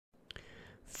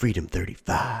Freedom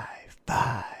 35,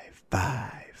 5,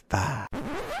 5, 5.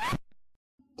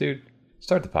 Dude,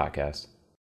 start the podcast.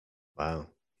 Wow.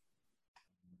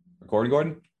 Recording,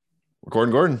 Gordon?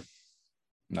 Gordon.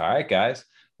 All right, guys.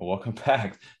 Well, welcome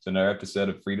back to another episode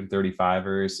of Freedom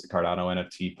 35ers, Cardano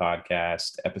NFT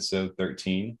podcast, episode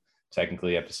 13,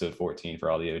 technically episode 14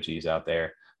 for all the OGs out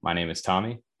there. My name is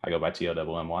Tommy. I go by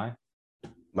TOMMY.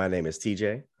 My name is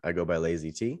TJ. I go by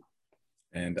Lazy T.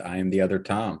 And I am the other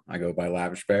Tom. I go by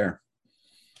Lavish Bear.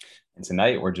 And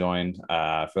tonight we're joined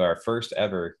for our first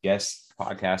ever guest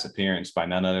podcast appearance by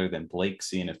none other than Blake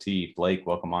CNFT. Blake,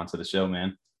 welcome on to the show,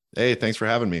 man. Hey, thanks for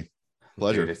having me.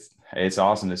 Pleasure. Dude, it's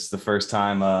awesome. It's the first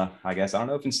time, I guess, I don't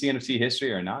know if in CNFT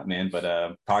history or not, man,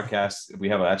 but podcast, we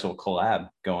have an actual collab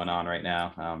going on right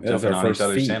now, jumping on each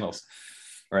other's channels.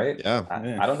 Right? Yeah.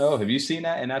 I don't know. Have you seen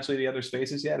that in actually the other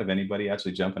spaces yet? Have anybody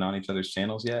actually jumping on each other's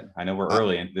channels yet? I know we're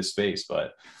early in this space,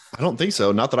 but I don't think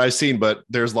so. Not that I've seen, but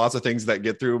there's lots of things that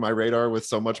get through my radar with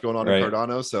so much going on in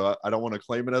Cardano. So I don't want to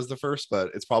claim it as the first,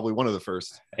 but it's probably one of the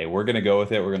first. Hey, we're going to go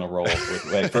with it. We're going to roll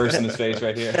with first in the space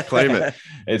right here. Claim it.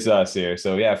 It's us here.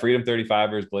 So yeah, Freedom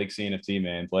 35ers, Blake CNFT,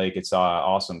 man. Blake, it's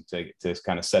awesome to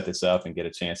kind of set this up and get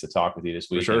a chance to talk with you this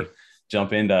week. For sure.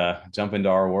 Jump into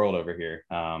our world over here,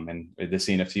 and the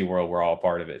CNFT world, we're all a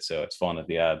part of it, so it's fun to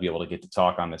be able to get to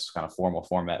talk on this kind of formal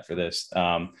format for this.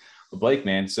 But Blake,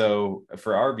 man, so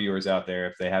for our viewers out there,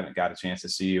 if they haven't got a chance to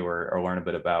see you or learn a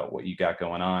bit about what you got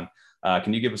going on,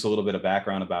 can you give us a little bit of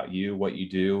background about you, what you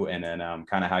do, and then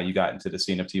kind of how you got into the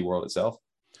CNFT world itself?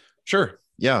 Sure.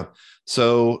 Yeah.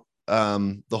 So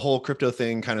the whole crypto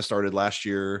thing kind of started last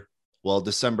year,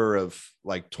 December of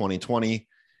like 2020.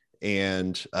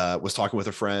 And was talking with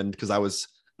a friend because I was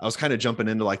kind of jumping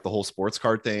into like the whole sports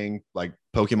card thing, like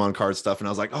Pokemon card stuff. And I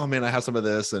was like, oh man, I have some of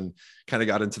this, and kind of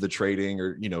got into the trading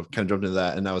or, kind of jumped into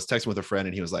that. And I was texting with a friend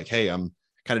and he was like, hey, I'm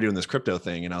kind of doing this crypto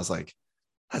thing. And I was like,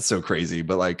 that's so crazy,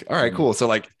 but like, all right, cool. So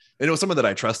like, and it was someone that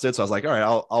I trusted. So I was like, all right,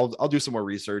 I'll do some more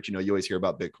research. You always hear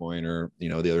about Bitcoin or,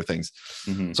 the other things.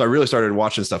 Mm-hmm. So I really started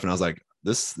watching stuff and I was like,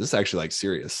 this actually like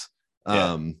serious.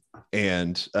 Yeah.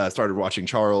 And started watching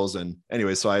Charles. And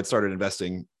anyway, so I had started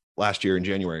investing last year in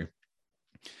January.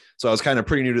 So I was kind of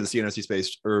pretty new to the CNFT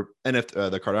space or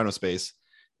the Cardano space.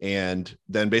 And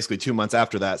then basically 2 months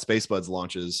after that, SpaceBuds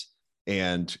launches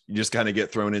and you just kind of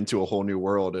get thrown into a whole new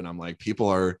world. And I'm like, people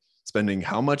are spending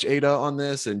how much ADA on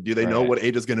this? And do they know what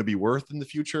ADA is going to be worth in the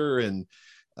future? And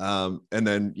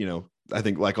then, I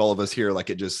think like all of us here, like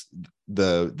it just,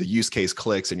 the use case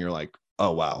clicks and you're like,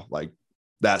 oh, wow. Like,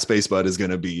 that SpaceBud is going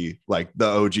to be like the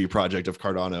OG project of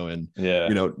Cardano. And,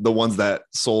 the ones that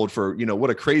sold for,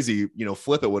 what a crazy,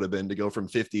 flip it would have been to go from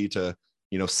 50 to,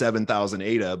 7,000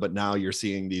 ADA, but now you're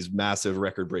seeing these massive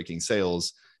record breaking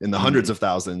sales in the hundreds of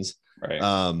thousands.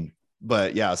 Right.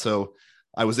 But yeah, so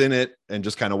I was in it and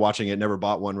just kind of watching it, never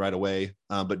bought one right away,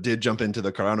 but did jump into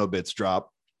the Cardano Bits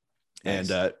drop.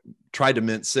 Nice. And tried to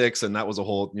mint 6, and that was a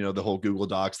whole, the whole Google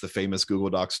Docs, the famous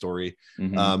Google Docs story.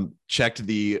 Mm-hmm. Checked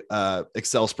the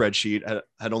Excel spreadsheet,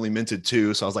 had only minted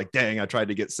 2, so I was like, dang, I tried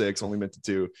to get 6, only minted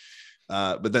 2.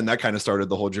 But then that kind of started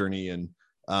the whole journey, and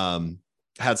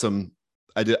had some.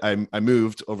 I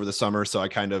moved over the summer, so I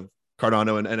kind of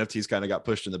Cardano and NFTs kind of got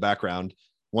pushed in the background.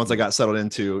 Once I got settled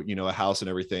into a house and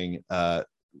everything, that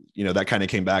kind of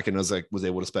came back, and was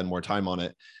able to spend more time on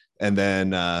it, and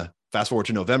then. Fast forward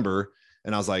to November,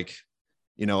 and I was like,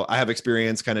 I have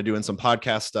experience kind of doing some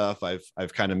podcast stuff.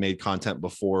 I've kind of made content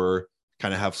before,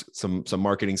 kind of have some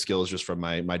marketing skills just from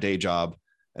my day job.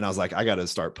 And I was like, I got to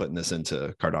start putting this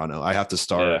into Cardano. I have to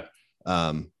start.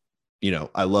 Yeah.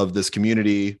 I love this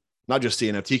community, not just the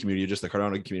NFT community, just the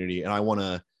Cardano community. And I want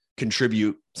to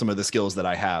contribute some of the skills that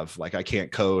I have. Like I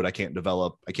can't code, I can't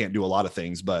develop, I can't do a lot of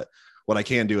things, but what I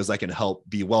can do is I can help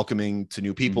be welcoming to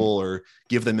new people or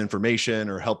give them information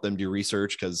or help them do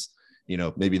research because,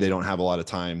 maybe they don't have a lot of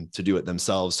time to do it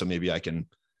themselves. So maybe I can,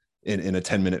 in a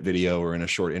 10-minute video or in a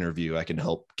short interview, I can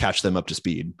help catch them up to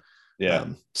speed. Yeah.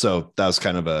 So that was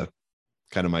kind of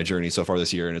my journey so far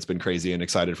this year. And it's been crazy and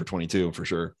excited for 22 for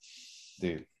sure.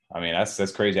 Dude. I mean,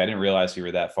 that's crazy. I didn't realize you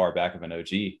were that far back of an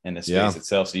OG in the space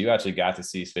itself. So you actually got to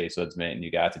see SpaceBuds mint and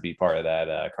you got to be part of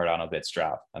that Cardano Bits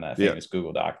drop and that famous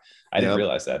Google Doc. I didn't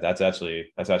realize that. That's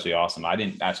actually awesome. I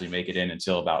didn't actually make it in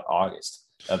until about August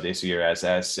of this year as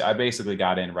I basically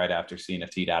got in right after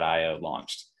CNFT.io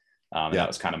launched. That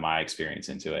was kind of my experience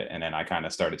into it. And then I kind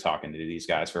of started talking to these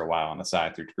guys for a while on the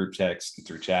side through group texts and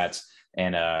through chats.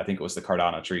 And I think it was the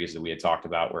Cardano trees that we had talked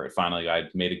about, where it finally, I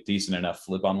made a decent enough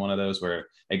flip on one of those where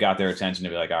it got their attention to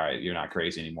be like, all right, you're not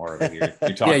crazy anymore over here.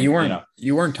 You're talking, Yeah,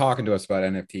 you weren't talking to us about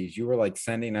NFTs. You were like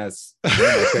sending us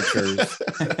pictures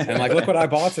and like, look what I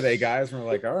bought today, guys. And we're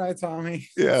like, all right, Tommy.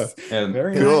 Yeah. And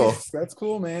Very Cool. nice. That's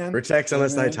cool, man. We're texting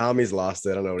this And night. then- Tommy's lost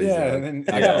it. I don't know what he's Yeah, doing. and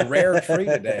then I got a rare tree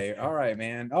today. All right,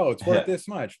 man. Oh, it's worth this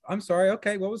much. I'm sorry.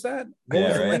 Okay, what was that? What Yeah,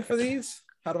 was the right. link for these?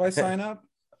 How do I sign up?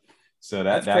 so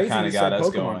that That's crazy kind of you got said us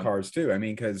Pokemon going. cards too. I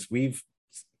mean, because we've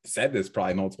said this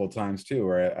probably multiple times too,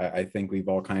 where I think we've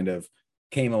all kind of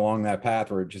came along that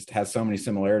path where it just has so many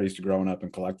similarities to growing up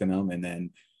and collecting them, and then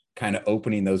kind of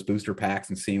opening those booster packs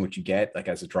and seeing what you get, like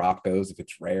as a drop goes, if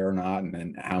it's rare or not, and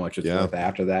then how much it's worth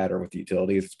after that, or with the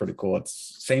utilities. It's pretty cool.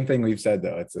 It's same thing we've said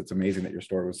though. It's amazing that your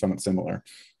story was somewhat similar.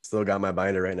 Still got my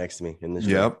binder right next to me in the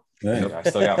Yep. Yeah. I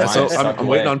still got mine. So stuck I'm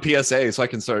away. waiting on PSA so I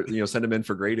can start, send them in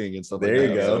for grading and stuff. There like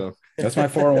you that. go. That's my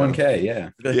 401k. Yeah.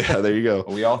 Yeah, there you go.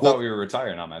 We all thought Well- we were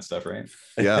retiring on that stuff, right?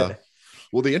 Yeah.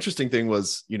 Well, the interesting thing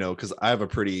was, because I have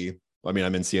I'm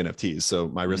in CNFTs, so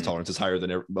my risk Mhm. tolerance is higher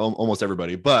than almost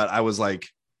everybody. But I was like,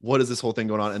 what is this whole thing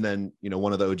going on? And then,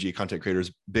 one of the OG content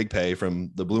creators, Big Pay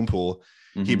from the Bloom Pool,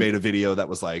 he Mhm. made a video that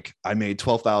was like, I made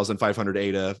 12,500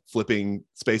 ADA flipping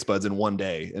space buds in one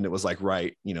day. And it was like,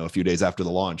 a few days after the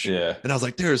launch. Yeah. And I was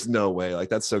like, there's no way, like,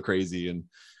 that's so crazy. And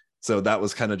so that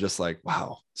was kind of just like,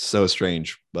 wow, so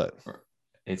strange. But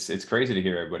It's crazy to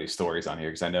hear everybody's stories on here,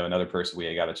 because I know another person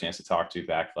we got a chance to talk to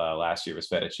back last year was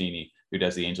Fettuccini, who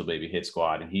does the Angel Baby Hit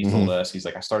Squad. And he told us, he's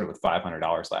like, I started with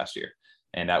 $500 last year.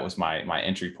 And that was my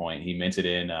entry point. He minted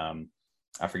in,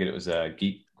 I forget, it was a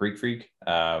Greek Freak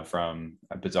from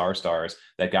Bizarre Stars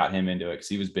that got him into it, because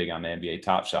he was big on the NBA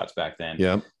Top Shots back then.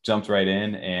 yeah, Jumped right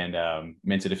in and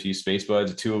minted a few space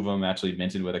buds. 2 of them actually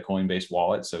minted with a Coinbase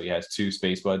wallet. So he has 2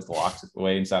 space buds locked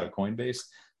away inside of Coinbase.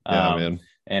 yeah, man.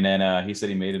 And then he said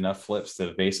he made enough flips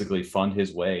to basically fund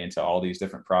his way into all these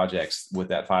different projects with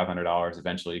that $500,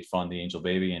 eventually fund the Angel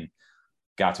Baby, and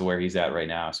got to where he's at right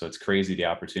now. So it's crazy, the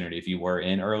opportunity, if you were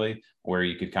in early, where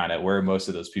you could where most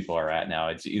of those people are at now.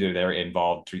 It's either they're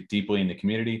involved deeply in the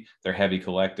community, they're heavy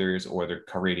collectors, or they're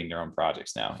creating their own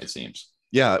projects now, it seems.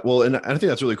 Yeah. Well, and I think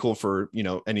that's really cool for,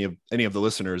 any of the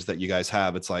listeners that you guys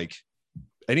have. It's like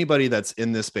anybody that's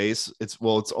in this space, it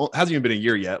hasn't even been a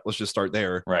year yet. Let's just start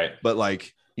there. Right. But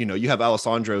like, you have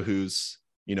Alessandro who's,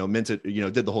 minted,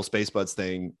 did the whole Space Buds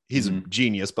thing. He's a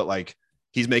genius, but like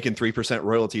he's making 3%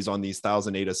 royalties on these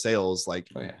 1,000 ADA sales. Like,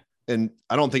 Oh, yeah. and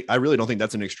I really don't think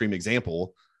that's an extreme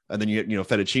example. And then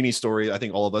Fettuccini's story. I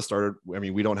think all of us started. I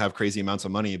mean, we don't have crazy amounts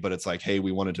of money, but it's like, hey,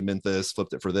 we wanted to mint this,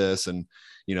 flipped it for this, and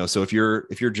so if you're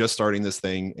just starting this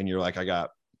thing and you're like, I got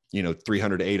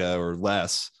 300 ADA or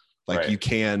less, like Right. you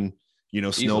can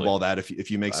snowball that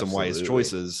if you make some wise Absolutely.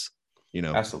 choices.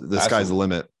 Absolutely. The sky's the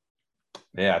limit.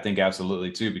 Yeah, I think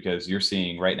absolutely too, because you're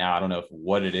seeing right now, I don't know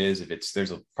what it is,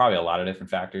 there's probably a lot of different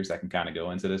factors that can kind of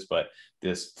go into this, but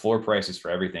this floor prices for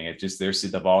everything, there's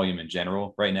the volume in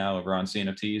general right now over on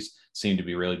CNFTs seem to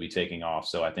really be taking off.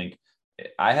 So I think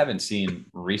I haven't seen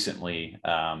recently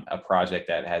a project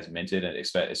that has minted,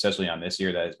 especially on this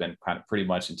year, that has been kind of pretty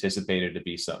much anticipated to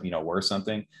be worth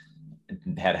something,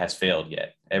 has failed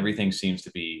yet. Everything seems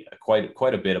to be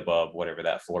quite a bit above whatever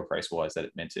that floor price was that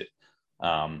it minted.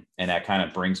 And that kind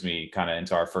of brings me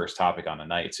into our first topic on the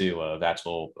night too, of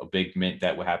a big mint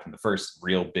that would happen. The first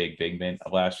real big mint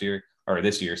of this year,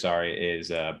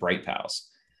 is Bright Pals.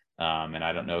 And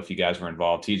I don't know if you guys were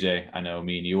involved. TJ, I know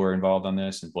me and you were involved on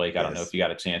this, and Blake, I don't know if you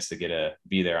got a chance to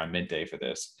be there on mint day for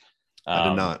this. I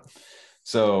did not.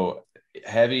 So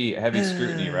heavy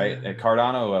scrutiny, right? At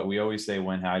Cardano, we always say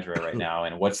win Hydra right now,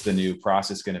 and what's the new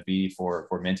process going to be for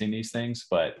minting these things?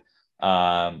 But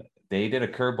they did a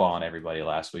curveball on everybody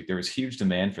last week. There was huge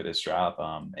demand for this drop,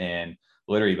 and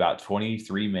literally about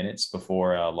 23 minutes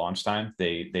before launch time,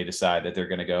 they decide that they're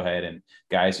going to go ahead and,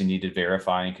 guys, you need to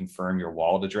verify and confirm your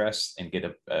wallet address and get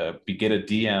a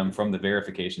DM from the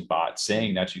verification bot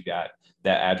saying that you got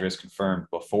that address confirmed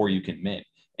before you can mint.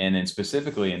 And then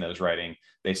specifically in those writing,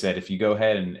 they said, if you go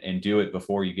ahead and do it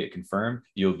before you get confirmed,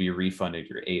 you'll be refunded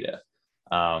your ADA.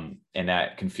 And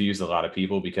that confused a lot of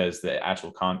people, because the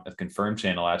actual confirm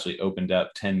channel actually opened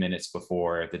up 10 minutes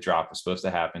before the drop was supposed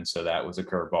to happen. So that was a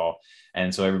curveball.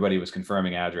 And so everybody was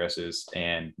confirming addresses,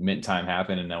 and mint time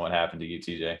happened. And then what happened to you,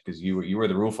 TJ? Because you were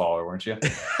the rule follower, weren't you?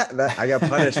 I got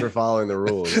punished for following the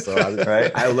rules. So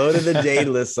Right. I loaded the day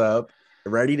list up,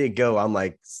 ready to go. I'm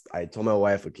like, I told my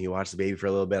wife, can you watch the baby for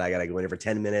a little bit? I got to go in here for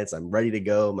 10 minutes. I'm ready to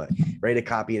go. I'm ready to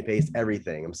copy and paste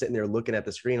everything. I'm sitting there looking at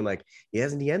the screen. I'm like, he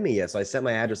hasn't DM'd me yet. So I sent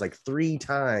my address like 3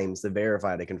 times to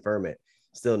verify, to confirm it.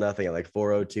 Still nothing. At like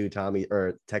 4:02, Tommy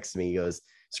texts me. He goes,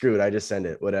 screw it, I just send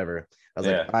it, whatever. I was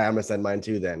like, Yeah. all right, I'm gonna send mine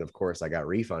too. Then of course I got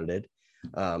refunded.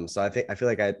 So I feel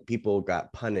like people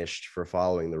got punished for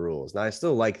following the rules. Now I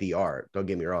still like the art. Don't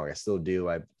get me wrong, I still do.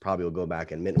 I probably will go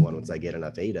back and mint one once I get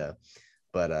enough ADA.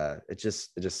 But it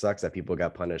just sucks that people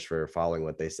got punished for following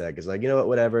what they said. Because like, you know what,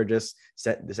 whatever, just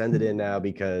send it in now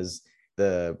because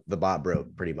the bot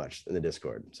broke pretty much in the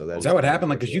Discord. So Is that what happened?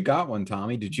 Like, because you got one,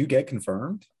 Tommy. Did you get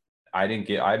confirmed? I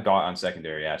bought on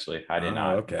secondary. Actually, I did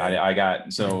not. Okay. I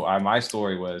got, so my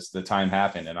story was the time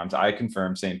happened and I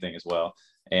confirmed same thing as well.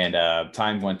 And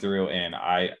time went through and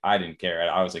I didn't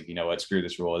care. I was like, you know what, screw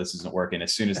this rule. This isn't working.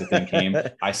 As soon as the thing came,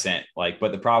 I sent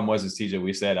but the problem was, as TJ,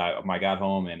 we said, I got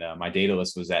home and my data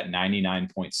list was at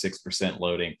 99.6%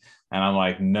 loading. And I'm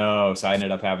like, no. So I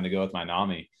ended up having to go with my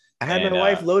Nami. I had my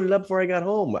wife loaded up before I got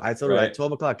home. I told her at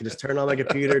 12 o'clock, just turn on my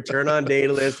computer, turn on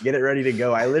data list, get it ready to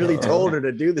go. I literally told her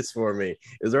to do this for me. It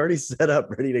was already set up,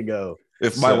 ready to go.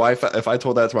 If I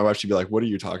told that to my wife, she'd be like, what are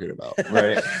you talking about?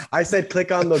 Right. I said,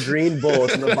 click on the green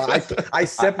bullets. I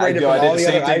separated from all the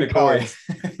other icons.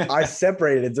 I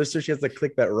separated it just so she has to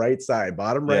click that right side,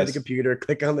 bottom right of the computer,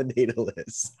 click on the data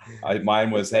list.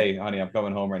 Mine was, hey, honey, I'm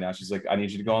coming home right now. She's like, I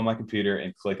need you to go on my computer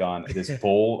and click on this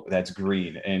bowl that's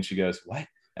green. And she goes, what?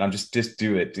 And I'm just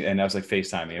do it. And I was like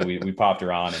FaceTiming, and we popped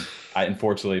her on, and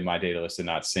unfortunately my data list did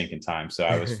not sync in time. So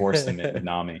I was forced to mint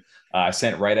Nami. I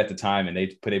sent right at the time, and they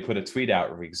put a tweet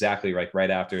out exactly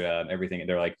right after everything. And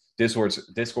they're like,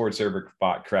 Discord server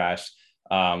bot crashed.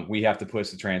 We have to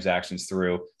push the transactions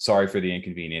through. Sorry for the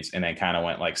inconvenience. And then kind of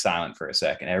went like silent for a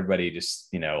second. Everybody just,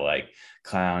 like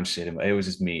clown shit. It was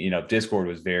just me, Discord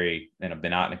was very,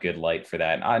 been not in a good light for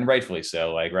that. And rightfully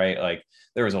so, right.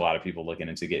 There was a lot of people looking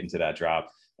into getting to that drop.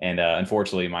 And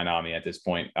unfortunately, my Nami at this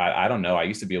point, I don't know. I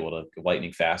used to be able to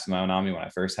lightning fast my Nami when I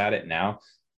first had it. Now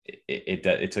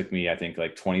it took me, I think,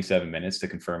 like 27 minutes to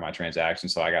confirm my transaction.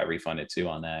 So I got refunded too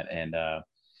on that. And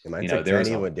there was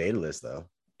with data list though.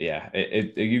 Yeah,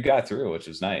 you got through, which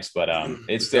was nice. But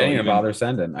it's still, didn't even bother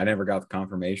sending. I never got the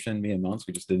confirmation. Me and Months,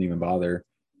 we just didn't even bother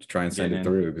to try and send it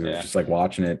through because it was just like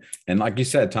watching it. And like you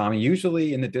said, Tommy,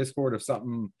 usually in the Discord, if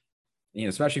something,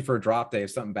 especially for a drop day,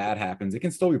 if something bad happens, it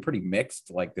can still be pretty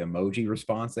mixed. Like the emoji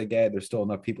response they get, there's still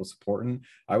enough people supporting.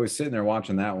 I was sitting there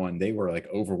watching that one. They were like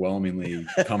overwhelmingly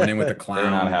coming in with the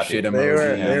clown shit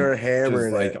emoji. They were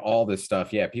hammering like all this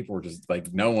stuff. Yeah, people were just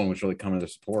like, no one was really coming to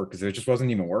support because it just wasn't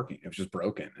even working. It was just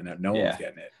broken, and no one was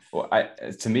getting it. Well,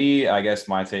 to me, I guess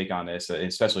my take on this,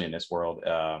 especially in this world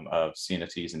of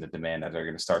CNFTs and the demand that they're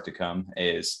going to start to come,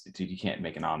 is you can't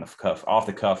make an off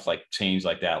the cuff like change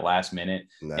like that last minute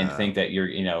and think that you're,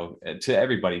 to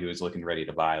everybody who is looking ready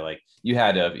to buy, like you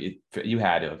had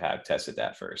to have tested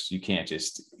that first. You can't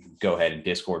just go ahead and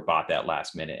Discord bot that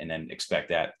last minute and then expect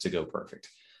that to go perfect.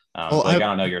 I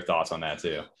don't know your thoughts on that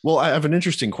too. Well, I have an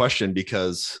interesting question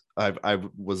because I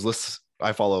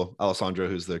follow Alessandro,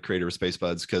 who's the creator of Space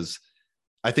Buds, because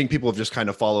I think people have just kind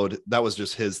of followed. That was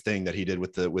just his thing that he did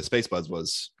with Space Buds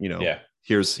was,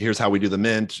 here's how we do the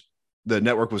mint. The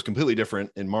network was completely different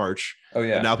in March. Oh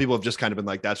yeah. And now people have just kind of been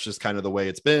like, that's just kind of the way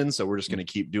it's been. So we're just going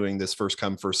to keep doing this first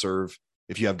come, first serve.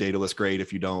 If you have data list, great.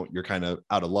 If you don't, you're kind of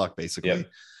out of luck, basically. Yep.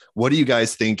 What do you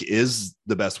guys think is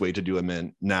the best way to do a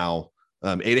mint now?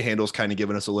 ADA handle's kind of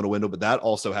given us a little window, but that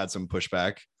also had some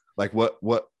pushback. Like what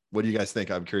do you guys think?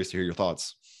 I'm curious to hear your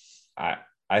thoughts.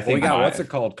 I think we got what's it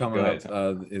called coming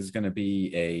up is going to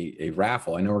be a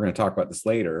raffle. I know we're going to talk about this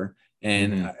later.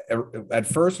 And at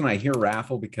first when I hear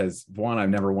raffle, because one, I've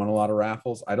never won a lot of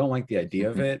raffles. I don't like the idea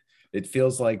of it. It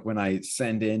feels like when I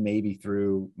send in maybe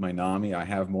through my Nami, I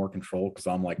have more control because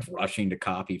I'm like rushing to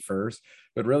copy first,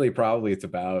 but really probably it's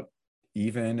about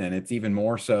even, and it's even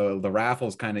more so the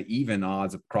raffles kind of even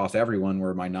odds across everyone,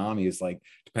 where my Nami is like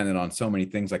dependent on so many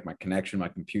things like my connection, my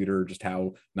computer, just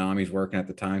how Nami's working at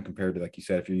the time compared to, like you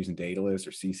said, if you're using Daedalus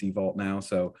or CC Vault now.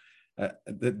 So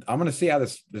I'm going to see how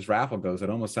this raffle goes. It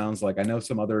almost sounds like, I know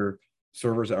some other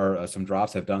servers or some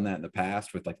drops have done that in the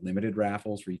past with like limited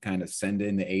raffles where you kind of send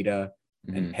in the ADA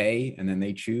and pay and then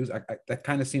they choose. That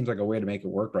kind of seems like a way to make it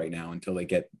work right now until they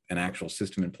get an actual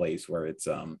system in place where it's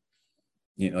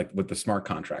like with the smart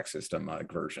contract system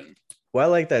version. Well, I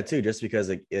like that too, just because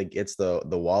it gets the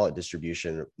wallet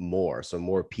distribution more, so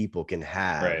more people can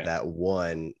have that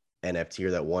one NFT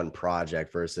or that one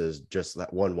project versus just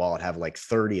that one wallet have like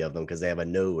 30 of them because they have a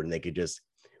node and they could just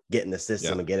get in the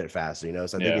system and get it faster,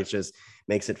 So I think it just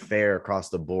makes it fair across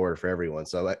the board for everyone.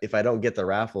 So if I don't get the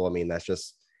raffle, I mean, that's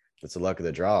the luck of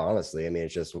the draw, honestly. I mean,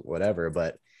 it's just whatever,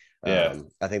 but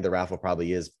I think the raffle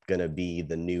probably is going to be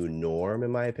the new norm,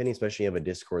 in my opinion, especially if you have a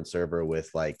Discord server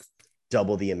with like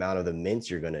double the amount of the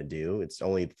mints you're going to do. It's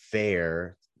only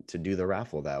fair to do the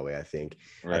raffle that way. I think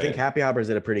Right. Happy Hoppers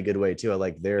did a pretty good way too. I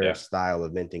like their Yeah. style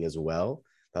of minting as well.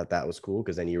 Thought that was cool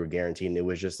because then you were guaranteed it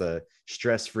was just a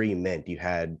stress-free mint. You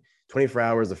had 24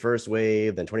 hours the first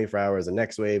wave, then 24 hours the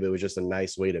next wave. It was just a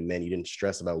nice way to mint. You didn't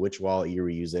stress about which wallet you were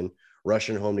using,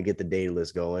 rushing home to get the data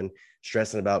list going,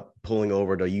 stressing about pulling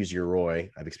over to use your Roy.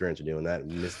 I've experienced doing that,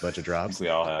 missed a bunch of drops. We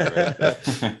all have,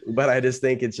 right? But I just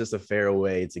think it's just a fair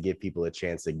way to give people a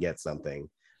chance to get something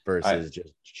versus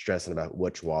just stressing about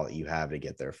which wallet you have to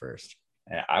get there first.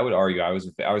 And I would argue I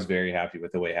was very happy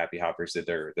with the way Happy Hoppers did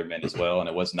their mint as well. And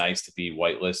it was nice to be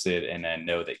whitelisted and then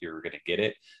know that you were going to get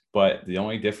it. But the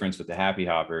only difference with the Happy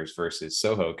Hoppers versus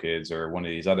Soho Kids or one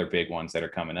of these other big ones that are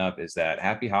coming up is that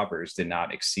Happy Hoppers did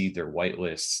not exceed their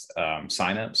whitelist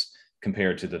signups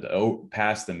compared to the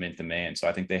past the mint demand. So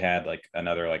I think they had like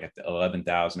another like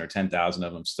 11,000 or 10,000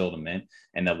 of them still to mint.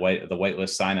 And the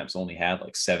whitelist signups only had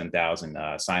like 7,000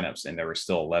 signups and there were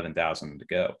still 11,000 to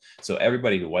go. So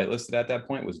everybody who whitelisted at that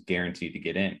point was guaranteed to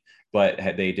get in. But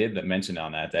they did mention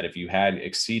on that if you had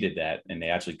exceeded that and they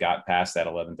actually got past that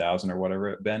 11,000 or whatever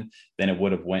it been, then it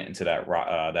would have went into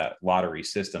that lottery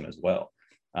system as well,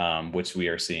 which we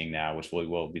are seeing now, which we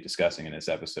will be discussing in this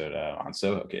episode on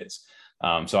Soho Kids.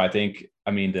 So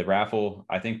the raffle,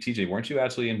 I think TJ, weren't you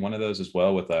actually in one of those as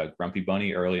well with Grumpy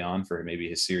Bunny early on for maybe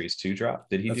his series 2 drop?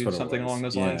 Did he do something along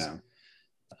those lines?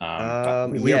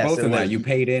 We were both in that. You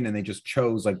paid in and they just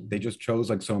chose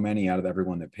like so many out of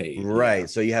everyone that paid. Right. Yeah.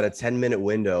 So you had a 10-minute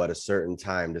window at a certain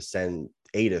time to send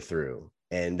ADA through.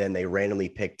 And then they randomly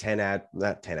picked they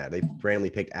randomly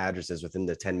picked addresses within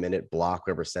the 10-minute block,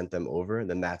 whoever sent them over. And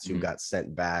then that's who got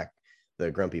sent back the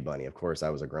Grumpy Bunny. Of course, I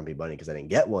was a Grumpy Bunny because I didn't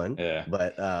get one. Yeah.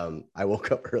 But I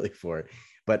woke up early for it.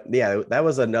 But yeah, that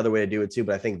was another way to do it too.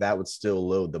 But I think that would still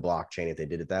load the blockchain if they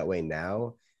did it that way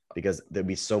now, because there'd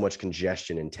be so much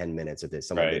congestion in 10 minutes if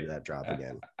someone did that drop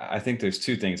again. I think there's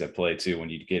two things at play too when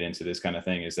you get into this kind of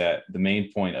thing, is that the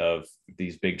main point of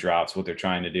these big drops, what they're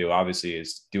trying to do obviously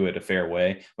is do it a fair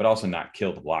way, but also not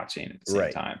kill the blockchain at the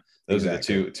same time. Those are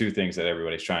the two things that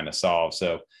everybody's trying to solve.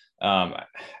 So I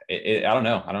don't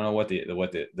know what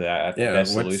the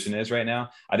best solution is right now.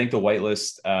 I think the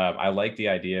whitelist, I like the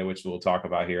idea, which we'll talk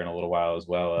about here in a little while as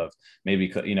well, of maybe,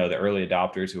 the early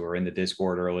adopters who are in the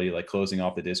Discord early, like closing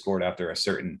off the Discord after a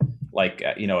certain,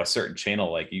 a certain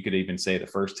channel. Like you could even say the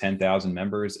first 10,000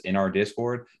 members in our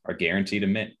Discord are guaranteed a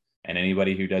mint. And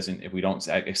anybody who doesn't, if we don't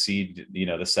exceed, the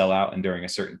sellout and during a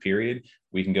certain period,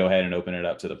 we can go ahead and open it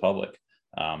up to the public.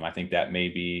 I think that may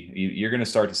be, you're going to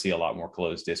start to see a lot more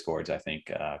closed Discords, I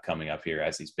think, coming up here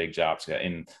as these big drops.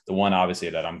 And the one obviously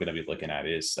that I'm going to be looking at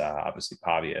is obviously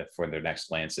Pavia for their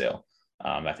next land sale.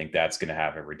 I think that's going to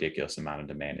have a ridiculous amount of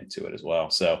demand into it as well.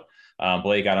 So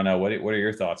Blake, I don't know, what are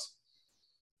your thoughts?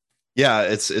 Yeah,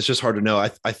 it's just hard to know.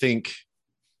 I think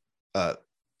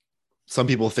some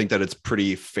people think that it's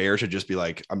pretty fair to just be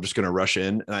like, I'm just going to rush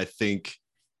in. And I think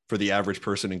for the average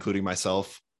person, including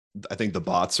myself, I think the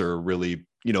bots are really,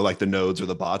 like the nodes or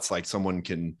the bots, like someone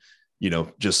can,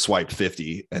 just swipe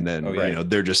 50 and then,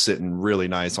 they're just sitting really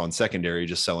nice on secondary,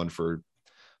 just selling for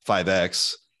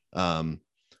 5x.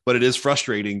 But it is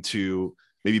frustrating to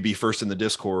maybe be first in the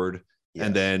Discord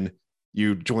and then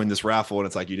you join this raffle and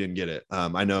it's like, you didn't get it.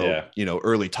 I know,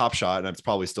 early Top Shot, and it's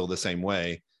probably still the same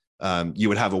way. You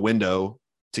would have a window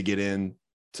to get in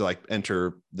to like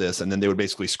enter this. And then they would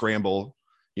basically scramble,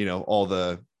 all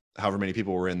the, however many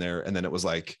people were in there. And then it was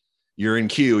like, you're in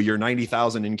queue, you're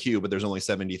 90,000 in queue, but there's only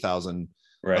 70,000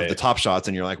 of the Top Shots.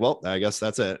 And you're like, well, I guess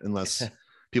that's it. Unless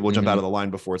people jump out of the line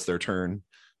before it's their turn.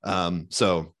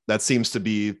 So that seems to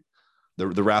be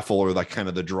the raffle, or like kind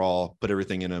of the draw, put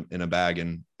everything in a bag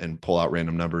and pull out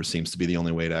random numbers seems to be the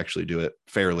only way to actually do it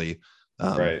fairly.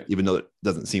 Even though it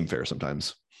doesn't seem fair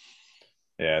sometimes.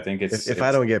 Yeah. I think if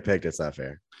I don't get picked, it's not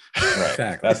fair. Right.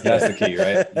 Exactly. That's the key,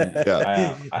 right?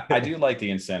 Yeah. I do like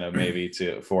the incentive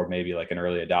for maybe like an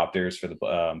early adopters for the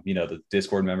the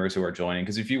Discord members who are joining,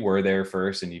 because if you were there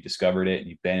first and you discovered it and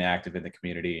you've been active in the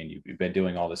community and you've been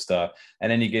doing all this stuff,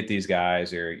 and then you get these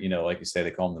guys, or like you say,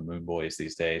 they call them the Moon Boys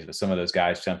these days, but some of those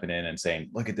guys jumping in and saying,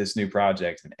 look at this new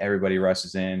project, and everybody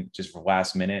rushes in just for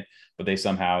last minute, but they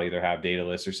somehow either have data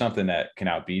lists or something that can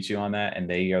outbeat you on that, and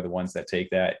they are the ones that take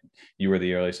that. You were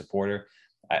the early supporter.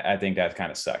 I think that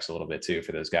kind of sucks a little bit too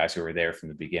for those guys who were there from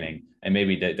the beginning, and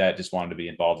maybe that just wanted to be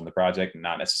involved in the project and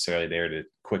not necessarily there to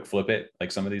quick flip it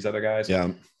like some of these other guys.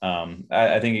 Yeah.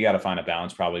 I think you got to find a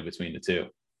balance probably between the two.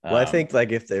 Well, I think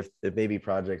like if maybe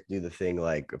projects do the thing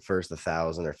like first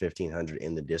 1,000 or 1,500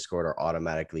 in the Discord are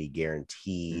automatically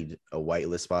guaranteed a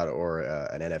whitelist spot or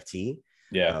an NFT.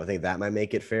 Yeah, I think that might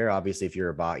make it fair. Obviously, if you're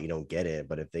a bot, you don't get it,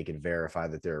 but if they could verify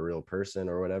that they're a real person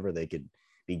or whatever, they could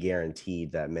be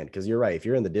guaranteed that mint. Because you're right, if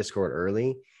you're in the Discord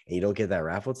early and you don't get that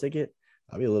raffle ticket,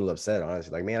 I'll be a little upset,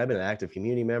 honestly. Like, man, I've been an active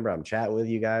community member. I'm chatting with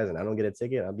you guys, and I don't get a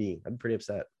ticket. I'd be pretty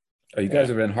upset. Oh, you guys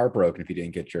have been heartbroken if you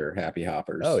didn't get your happy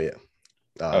hoppers. Oh yeah.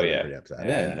 Oh yeah. Pretty upset.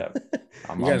 Yeah.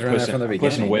 I'm You guys are on that from the I'm pushing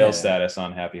beginning, whale yeah. status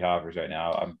on Happy Hoppers right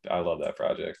now. I love that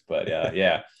project, but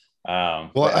yeah.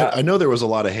 Well, but I know there was a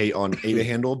lot of hate on Ada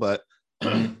Handle, but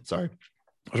sorry,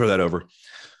 I'll throw that over.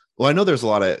 Well, I know there's a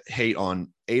lot of hate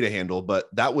on Ada Handle, but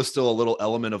that was still a little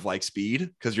element of like speed,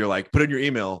 because you're like, put in your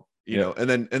email, you know, and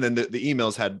then the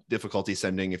emails had difficulty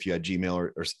sending if you had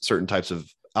Gmail or certain types of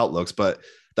outlooks, but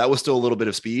that was still a little bit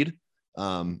of speed.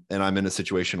 And I'm in a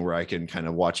situation where I can kind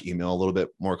of watch email a little bit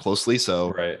more closely.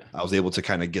 So I was able to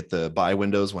kind of get the buy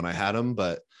windows when I had them,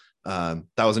 but that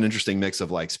was an interesting mix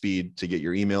of like speed to get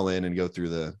your email in and go through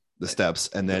the steps.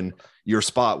 And then your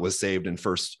spot was saved in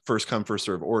first come, first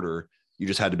serve order. You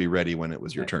just had to be ready when it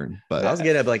was your turn. But I was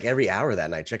getting up like every hour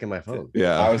that night checking my phone.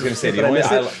 Yeah, I was going to say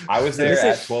I was there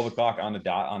at 12 o'clock on the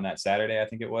dot on that Saturday. I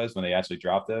think it was when they actually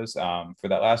dropped those for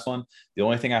that last one. The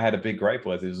only thing I had a big gripe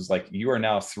with is like, you are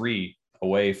now 3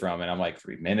 away from, and I'm like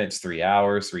 3 minutes, 3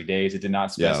 hours, 3 days. It did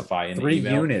not specify in the 3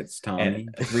 email. units, Tommy.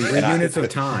 And 3 units of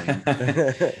time.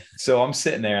 So I'm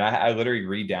sitting there, and I literally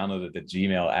re-downloaded the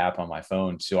Gmail app on my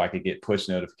phone so I could get push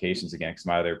notifications again, because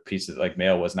my other piece of like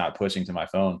mail was not pushing to my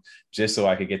phone, just so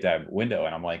I could get that window.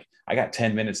 And I'm like, I got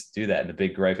 10 minutes to do that. And the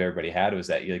big gripe everybody had was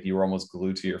that you were almost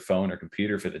glued to your phone or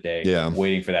computer for the day,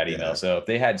 waiting for that email. So if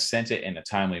they had sent it in a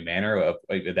timely manner of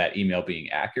that email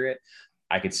being accurate,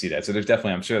 I could see that. So there's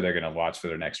definitely, I'm sure they're going to watch for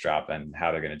their next drop and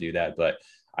how they're going to do that. But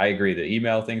I agree, the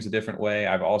email thing's a different way.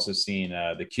 I've also seen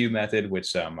the queue method,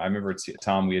 which I remember,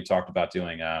 Tom, we had talked about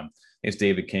doing, it's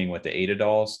David King with the Ada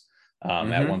dolls.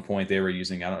 At one point they were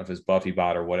using, I don't know if it's Buffy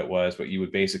bot or what it was, but you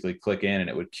would basically click in and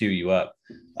it would queue you up.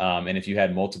 And if you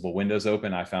had multiple windows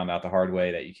open, I found out the hard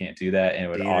way that you can't do that. And it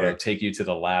would auto take you to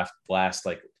the last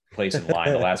like place in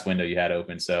line, the last window you had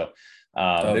open. So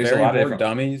there's a lot of different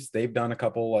dummies. They've done a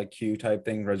couple like queue type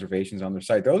thing, reservations on their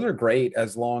site. Those are great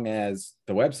as long as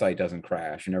the website doesn't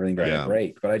crash and everything doesn't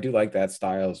break. But I do like that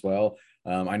style as well.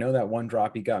 I know that one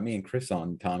drop he got me and Chris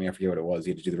on, Tommy, I forget what it was.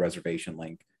 He had to do the reservation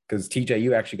link because TJ,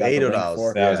 you actually got the link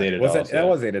for that was $8. That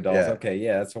was $8. Okay,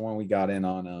 yeah, that's the one we got in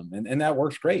on. And that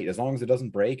works great as long as it doesn't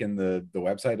break and the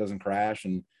website doesn't crash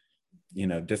and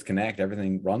disconnect,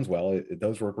 everything runs well. It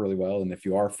does work really well. And if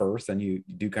you are first, then you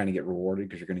do kind of get rewarded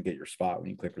because you're going to get your spot when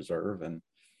you click reserve, and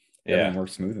everything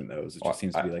works smooth in those. It just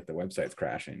seems to be like the website's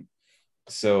crashing.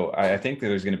 So I think that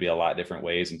there's going to be a lot of different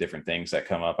ways and different things that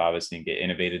come up, obviously, and get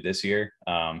innovated this year.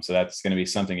 So that's going to be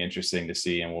something interesting to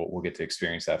see, and we'll get to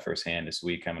experience that firsthand this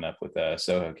week coming up with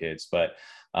Soho Kids. But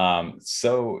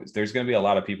so there's going to be a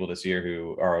lot of people this year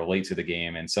who are late to the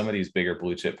game, and some of these bigger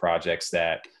blue chip projects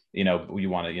that you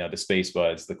want to, the Space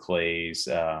Buds, the Clays,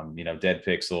 Dead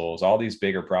Pixels, all these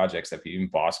bigger projects that even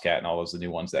Boss Cat and all those, the new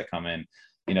ones that come in,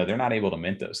 they're not able to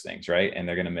mint those things, right? And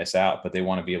they're going to miss out, but they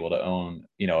want to be able to own,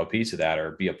 a piece of that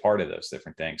or be a part of those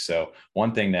different things. So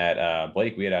one thing that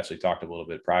Blake, we had actually talked a little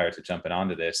bit prior to jumping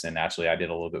onto this, and actually I did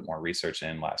a little bit more research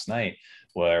in last night,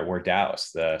 were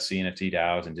DAOs, the CNFT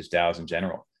DAOs and just DAOs in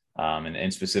general,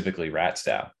 and specifically Rats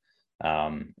DAO.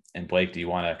 And Blake, do you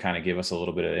want to kind of give us a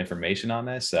little bit of information on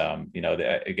this?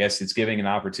 I guess it's giving an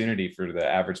opportunity for the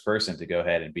average person to go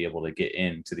ahead and be able to get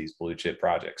into these blue chip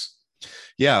projects.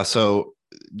 Yeah. So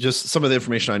just some of the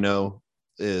information I know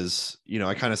is,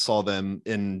 I kind of saw them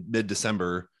in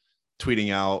mid-December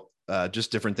tweeting out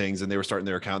just different things, and they were starting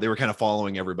their account. They were kind of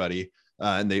following everybody.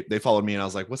 And they followed me, and I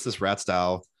was like, what's this Rats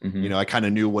DAO? I kind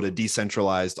of knew what a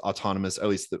decentralized autonomous, at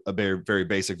least a very, very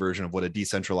basic version of what a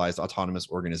decentralized autonomous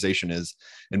organization is.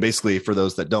 And basically, for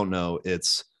those that don't know,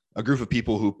 it's a group of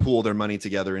people who pool their money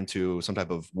together into some type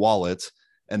of wallet.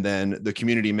 And then the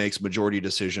community makes majority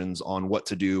decisions on what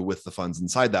to do with the funds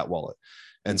inside that wallet.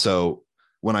 And so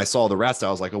when I saw the Rats DAO,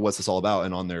 I was like, oh, what's this all about?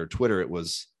 And on their Twitter, it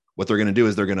was what they're going to do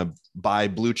is they're going to buy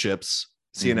blue chips,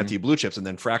 CNFT blue chips, and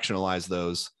then fractionalize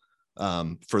those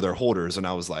for their holders. And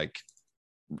I was like,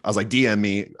 DM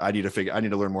me. I need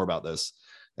to learn more about this.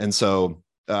 And so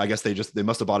I guess they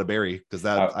must have bought a berry, because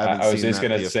that I was just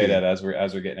going to say that as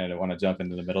we're getting it, I want to jump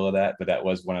into the middle of that, but that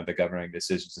was one of the governing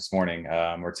decisions this morning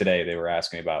or today. They were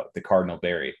asking about the Cardinal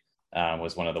Berry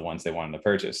was one of the ones they wanted to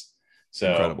purchase. So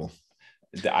incredible.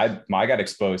 I got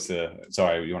exposed to.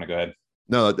 Sorry, you want to go ahead?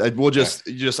 No, we'll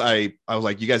I was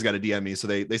like, you guys got to DM me. So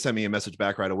they sent me a message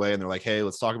back right away, and they're like, hey,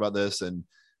 let's talk about this. And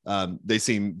they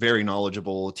seem very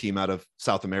knowledgeable, a team out of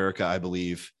South America, I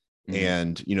believe.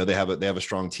 And, they have a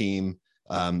strong team.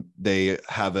 They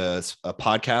have a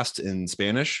podcast in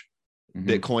Spanish,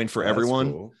 Bitcoin for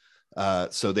everyone. Cool.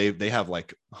 So they have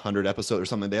like 100 episodes or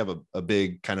something. They have a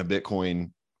big kind of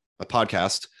Bitcoin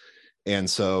podcast. And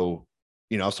so,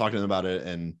 you know, I was talking to them about it,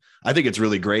 and I think it's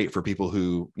really great for people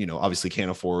who, you know, obviously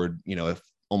can't afford, you know, if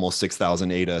almost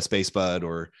 6,000 ADA Spacebud,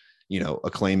 or, you know, a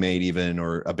Claymate even,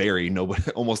 or a Berry.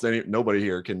 Nobody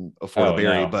here can afford a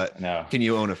Berry, but can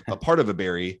you own a part of a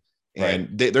Berry?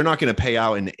 And right. They're not going to pay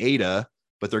out in ADA,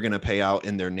 but they're going to pay out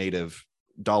in their native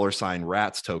 $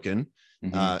 RATS token.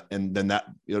 And then that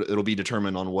it'll be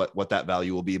determined on what that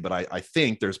value will be. But I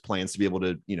think there's plans to be able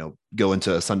to, you know, go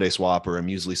into a Sunday Swap or a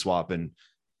Muesli Swap and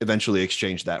eventually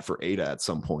exchange that for ADA at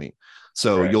some point.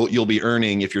 So you'll be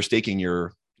earning, if you're staking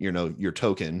your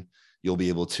token, you'll be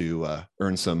able to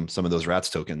earn some of those RATS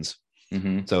tokens.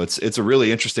 So it's a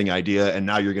really interesting idea. And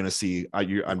now you're going to see,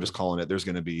 I'm just calling it, there's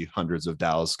going to be hundreds of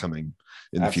DAOs coming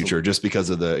in the future just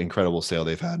because of the incredible sale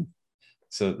they've had.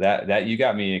 So that you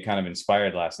got me kind of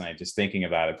inspired last night, just thinking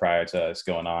about it prior to us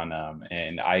going on.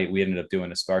 And we ended up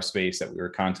doing our space that we were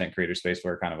content creator space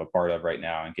we're kind of a part of right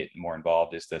now and getting more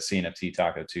involved is the CNFT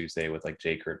Taco Tuesday with like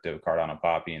J Crypto, Cardano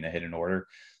Poppy, and the Hidden Order.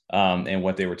 And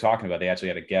what they were talking about, they actually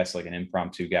had a guest, like an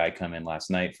impromptu guy, come in last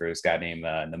night for this guy named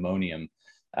Pneumonium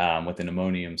with the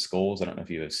Pneumonium Skulls. I don't know if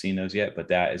you have seen those yet, but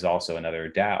that is also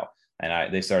another DAO.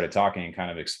 And they started talking and kind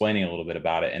of explaining a little bit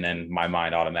about it. And then my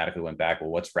mind automatically went back,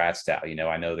 well, what's RATS DAO? You know,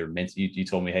 I know they're mint. You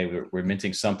told me, hey, we're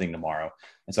minting something tomorrow.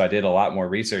 And so I did a lot more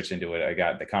research into it. I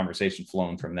got the conversation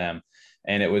flowing from them,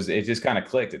 and it just kind of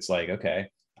clicked. It's like, okay,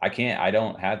 I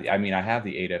have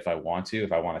the ADA if I want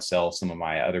to sell some of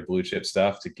my other blue chip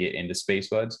stuff to get into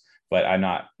Spacebuds, but I'm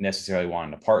not necessarily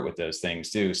wanting to part with those things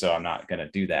too. So I'm not going to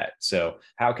do that. So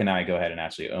how can I go ahead and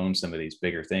actually own some of these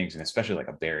bigger things? And especially like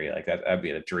a Berry, like that'd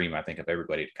be a dream, I think, of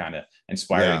everybody to kind of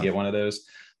inspire to get one of those.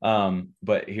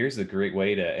 But here's the great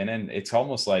way to, and then it's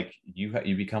almost like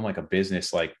you become like a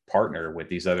business, like partner with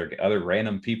these other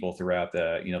random people throughout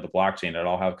the blockchain that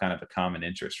all have kind of a common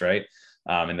interest. Right.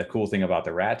 And the cool thing about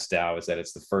the RATS DAO is that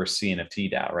it's the first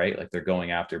CNFT DAO, right? Like they're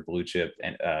going after blue chip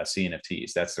and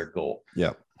CNFTs. That's their goal.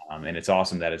 Yeah. And it's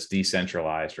awesome that it's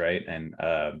decentralized, right? And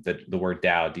the word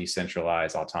DAO,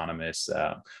 decentralized autonomous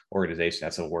organization,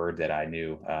 that's a word that I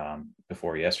knew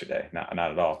before yesterday. Not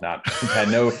at all. Had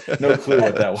no clue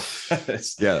what that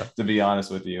was. Yeah. To be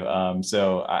honest with you.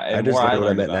 So I just know what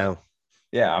I meant now.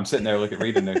 Yeah, I'm sitting there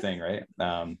reading their thing, right?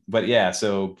 But yeah,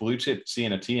 so blue chip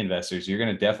CNFT investors, you're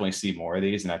going to definitely see more of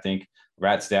these. And I think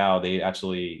RATS DAO, they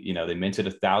actually, they minted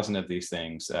 1,000 of these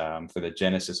things for the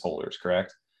Genesis holders,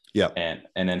 correct? Yeah. And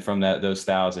then from those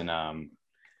 1,000,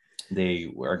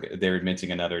 they were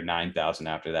minting another 9,000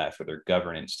 after that for their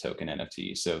governance token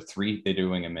NFT. So they're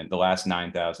doing a mint, the last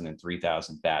 9,000 and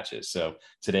 3,000 batches. So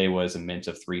today was a mint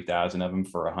of 3,000 of them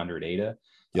for 100 ADA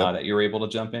that you were able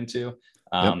to jump into.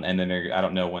 And then I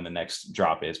don't know when the next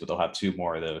drop is, but they'll have 2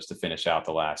 more of those to finish out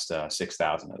the last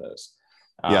 6,000 of those.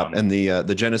 And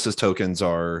the Genesis tokens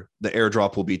the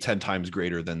airdrop will be 10 times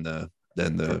greater than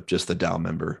just the DAO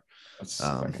member. Let's see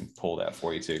if I can pull that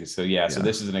for you too. So so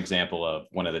this is an example of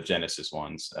one of the Genesis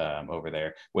ones over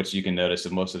there, which you can notice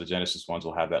that most of the Genesis ones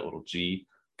will have that little G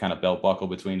kind of belt buckle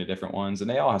between the different ones, and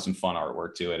they all have some fun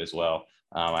artwork to it as well.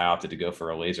 I opted to go for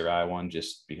a laser eye one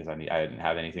just because I didn't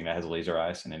have anything that has laser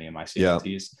eyes in any of my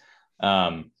CNFTs.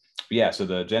 So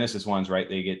the Genesis ones, right,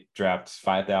 they get dropped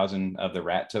 5,000 of the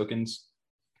RAT tokens.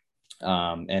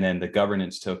 And then the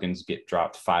governance tokens get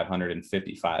dropped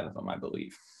 555 of them, I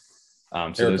believe.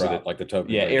 So those are the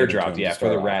token. Yeah, airdrop. Yeah, for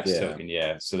the RATS token.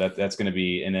 Yeah. So that's going to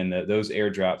be, and then those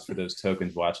airdrops for those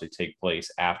tokens will actually take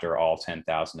place after all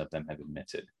 10,000 of them have been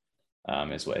minted,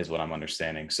 is what I'm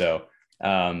understanding. So,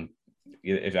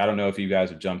 if I don't know if you guys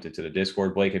have jumped into the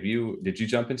Discord, Blake, did you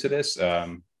jump into this?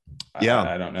 I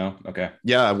don't know. Okay.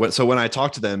 Yeah. So when I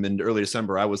talked to them in early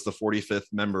December, I was the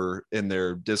 45th member in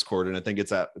their Discord, and I think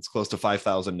it's close to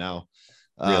 5,000 now.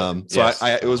 Really?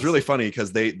 It was really funny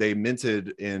because they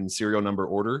minted in serial number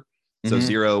order. So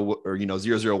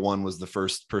 001 was the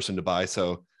first person to buy.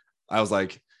 So I was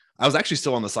actually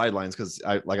still on the sidelines because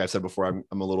like I said before,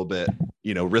 I'm a little bit,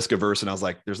 risk averse. And I was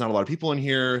like, there's not a lot of people in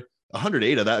here. 100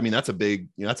 ADA, that's a big,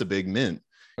 that's a big mint.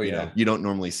 Oh, yeah. You don't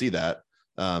normally see that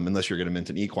unless you're going to mint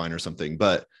an equine or something.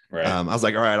 But I was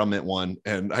like, all right, I'll mint one.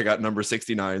 And I got number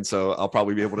 69. So I'll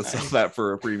probably be able to sell that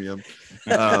for a premium.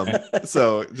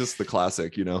 So just the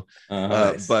classic,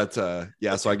 nice.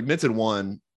 So I minted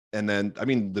one. And then,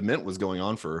 the mint was going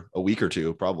on for a week or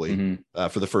two, probably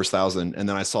for the first 1,000. And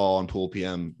then I saw on Pool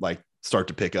PM, start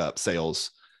to pick up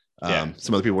sales.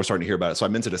 Some other people were starting to hear about it. So I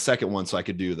minted a second one so I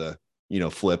could do the,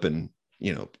 flip and,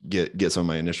 get some of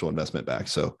my initial investment back.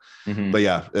 So, but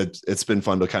yeah, it's been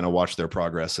fun to kind of watch their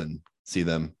progress and see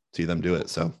them do it.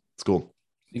 So it's cool.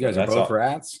 You guys are both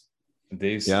RATS?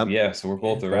 These, Yeah. yeah. So we're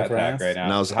both the Both Rat Pack rats. right now.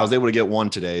 And I was able to get one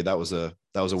today. That was a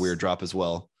weird drop as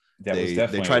well. That was They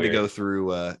definitely tried to weird. go through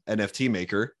NFT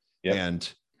Maker, Yep.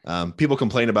 and people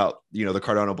complain about the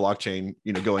Cardano blockchain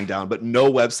going down, but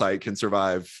no website can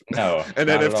survive No, an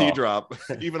not at NFT all. drop,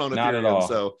 even on Not at Ethereum. all.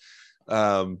 So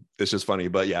it's just funny.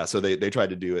 But yeah, so they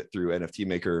tried to do it through NFT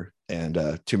Maker,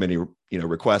 and too many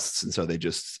requests, and so they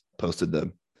just posted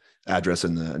the address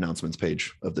in the announcements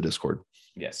page of the Discord.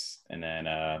 Yes. And then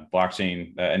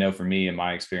blockchain, I know for me, in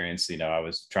my experience, I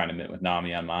was trying to mint with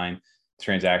Nami on mine.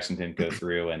 Transaction didn't go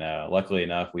through. And luckily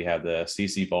enough, we have the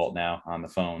CC Vault now on the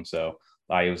phone. So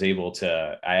I was able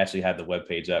to, I actually had the web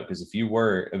page up, because if you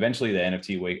were eventually the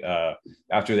NFT,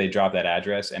 after they dropped that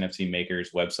address, NFT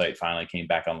Maker's website finally came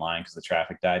back online because the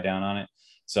traffic died down on it.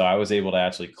 So I was able to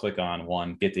actually click on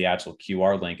one, get the actual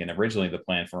QR link. And originally the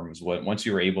plan for them was once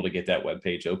you were able to get that web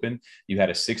page open, you had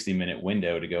a 60-minute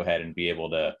window to go ahead and be able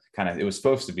to it was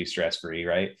supposed to be stress-free,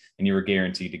 right? And you were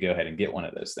guaranteed to go ahead and get one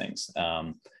of those things.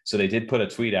 So they did put a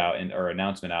tweet out or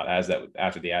announcement out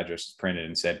after the address was printed,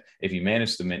 and said, if you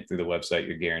manage to mint through the website,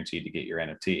 you're guaranteed to get your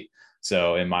NFT.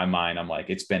 So in my mind, I'm like,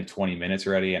 it's been 20 minutes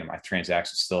already and my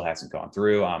transaction still hasn't gone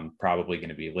through. I'm probably going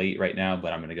to be late right now,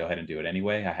 but I'm going to go ahead and do it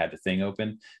anyway. I had the thing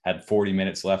open, had 40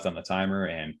 minutes left on the timer,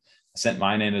 and sent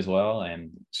mine in as well.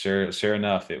 And sure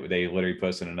enough, they literally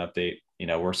posted an update,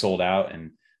 we're sold out.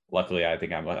 And luckily, I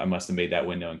think I must have made that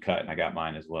window and cut, and I got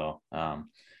mine as well.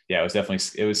 Yeah, it was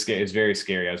definitely, it was very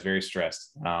scary. I was very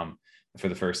stressed for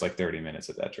the first 30 minutes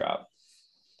of that drop.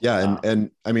 Yeah.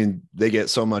 And I mean, they get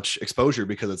so much exposure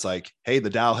because it's like, hey, the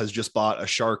DAO has just bought a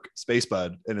Shark Space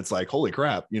Bud. And it's like, holy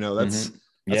crap, that's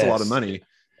a lot of money.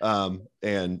 And,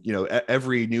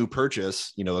 every new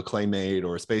purchase, a Claymate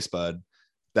or a Space Bud,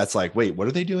 that's like, wait, what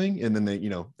are they doing? And then they,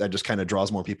 that just kind of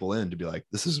draws more people in to be like,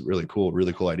 this is really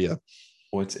cool idea.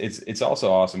 Well, it's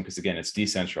also awesome because, again, it's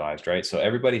decentralized, right? So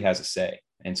everybody has a say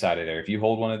inside of there. If you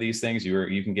hold one of these things,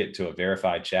 you can get to a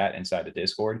verified chat inside the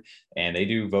Discord, and they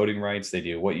do voting rights. They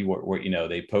do what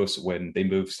they post when they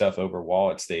move stuff over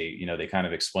wallets. They kind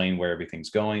of explain where everything's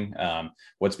going,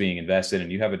 what's being invested,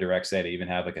 and you have a direct say to even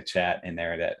have a chat in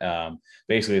there that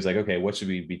basically is like, okay, what should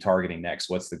we be targeting next?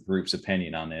 What's the group's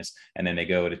opinion on this? And then they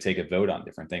go to take a vote on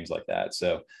different things like that.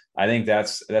 So I think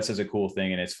that's such a cool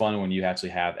thing. And it's fun when you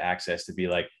actually have access to be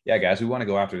like, yeah, guys, we want to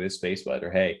go after this Space Bud,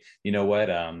 or, hey, you know what?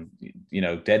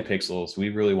 Dead Pixels, we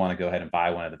really want to go ahead and buy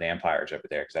one of the vampires over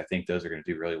there, because I think those are going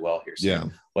to do really well here soon. Yeah.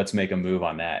 Let's make a move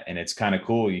on that. And it's kind of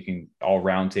cool. You can all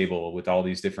round table with all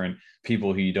these different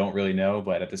people who you don't really know,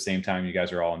 but at the same time, you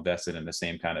guys are all invested in the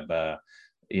same kind of,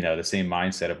 the same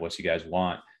mindset of what you guys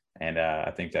want. And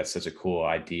I think that's such a cool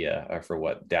idea for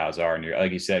what DAOs are. And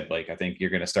like you said, Blake, I think you're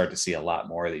going to start to see a lot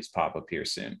more of these pop up here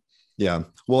soon. Yeah.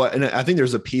 Well, and I think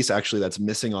there's a piece actually that's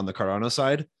missing on the Cardano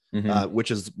side,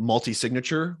 which is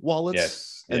multi-signature wallets.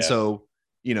 Yes. And so,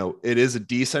 it is a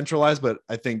decentralized, but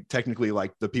I think technically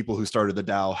the people who started the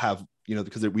DAO have,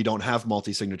 because we don't have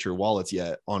multi-signature wallets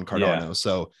yet on Cardano. Yeah.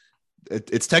 So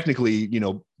it's technically,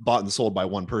 bought and sold by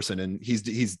one person, and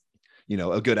he's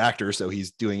a good actor. So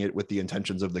he's doing it with the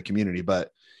intentions of the community. But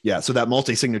yeah, so that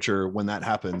multi-signature, when that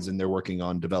happens, and they're working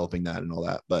on developing that and all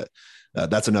that, but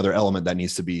that's another element that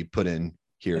needs to be put in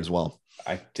here as well.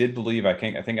 I did believe, I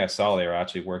think I saw they were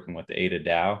actually working with the ADA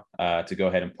DAO to go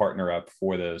ahead and partner up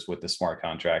for those with the smart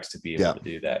contracts to be able to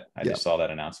do that. I just saw that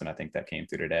announcement. I think that came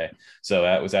through today. So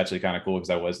that was actually kind of cool,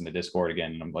 because I was in the Discord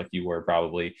again, and I'm like, you were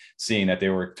probably seeing that they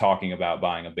were talking about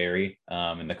buying a berry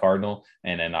in the Cardinal.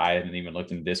 And then I hadn't even looked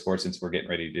in the Discord since we're getting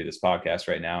ready to do this podcast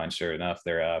right now. And sure enough,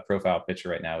 their profile picture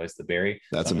right now is the berry.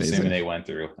 That's I'm amazing. assuming they went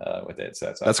through with it.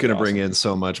 So that's going to bring in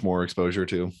so much more exposure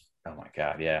too. Oh my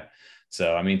God. Yeah.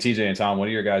 So, I mean, TJ and Tom, what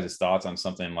are your guys' thoughts on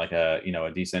something like a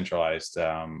decentralized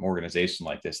organization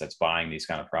like this that's buying these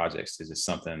kind of projects? Is this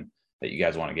something that you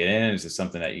guys want to get in? Is this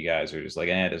something that you guys are just like,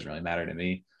 it doesn't really matter to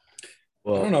me?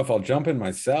 Well, I don't know if I'll jump in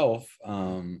myself,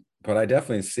 but I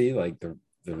definitely see the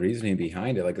reasoning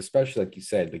behind it. Especially like you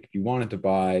said, if you wanted to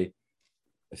buy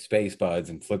a Space Buds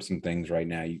and flip some things right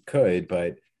now, you could,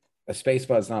 but a Space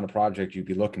Bud's not a project you'd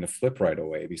be looking to flip right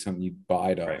away. It'd be something you'd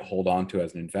buy to hold on to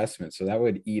as an investment. So that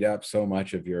would eat up so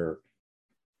much of your,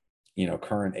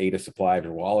 current ADA supply of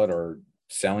your wallet, or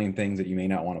selling things that you may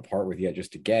not want to part with yet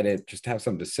just to get it, just to have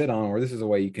something to sit on. Or this is a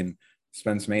way you can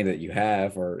spend some ADA that you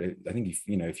have. Or I think,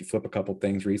 if you flip a couple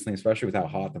things recently, especially with how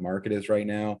hot the market is right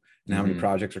now and how many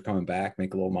projects are coming back,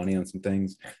 make a little money on some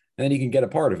things, and then you can get a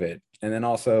part of it. And then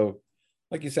also,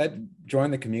 like you said, join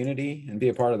the community and be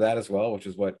a part of that as well, which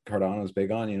is what Cardano is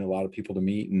big on. A lot of people to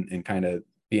meet and kind of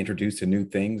be introduced to new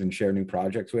things and share new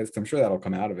projects with. So I'm sure that'll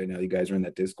come out of it. Now you guys are in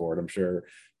that Discord, I'm sure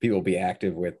people will be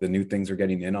active with the new things they're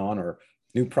getting in on, or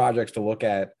new projects to look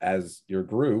at as your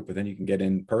group, and then you can get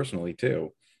in personally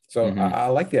too. So I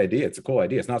like the idea. It's a cool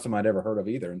idea. It's not something I'd ever heard of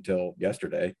either until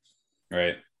yesterday.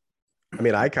 Right. I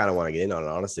mean, I kind of want to get in on it,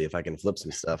 honestly. If I can flip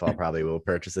some stuff, I'll probably will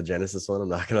purchase a Genesis one. I'm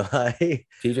not gonna lie.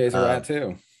 TJ's a rat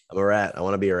too. I'm a rat. I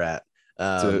want to be a rat.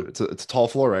 It's a tall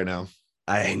floor right now.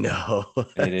 I know.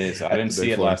 It is. I didn't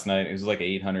see it last night. It was like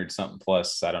 800 something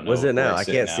plus. I don't know. Was it now? I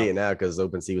can't see it now because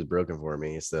OpenSea was broken for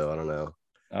me. So I don't know.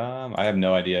 I have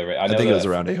no idea. I think it was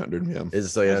around 800. Yeah. Is it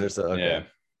still 800? So, okay. Yeah.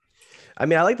 I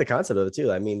mean, I like the concept of it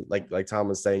too. I mean, like Tom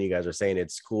was saying, you guys are saying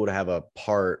it's cool to have a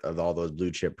part of all those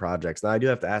blue chip projects. Now, I do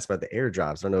have to ask about the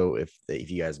airdrops. I don't know if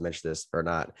you guys mentioned this or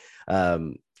not.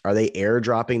 Are they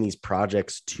airdropping these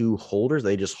projects to holders? Are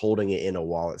they just holding it in a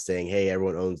wallet saying, hey,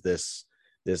 everyone owns this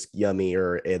Yummy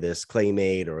or this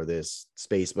Claymate or this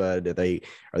Space Bud? Are they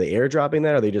airdropping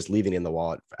that? Or are they just leaving it in the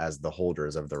wallet as the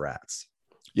holders of the rats?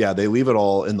 Yeah, they leave it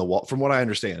all in the wallet. From what I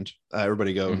understand,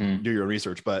 everybody go do your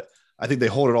research, but I think they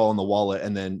hold it all in the wallet.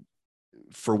 And then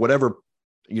for whatever,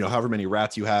 however many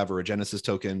rats you have or a Genesis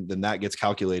token, then that gets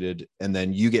calculated. And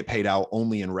then you get paid out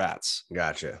only in rats.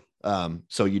 Gotcha.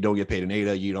 So you don't get paid in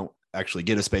ADA. You don't actually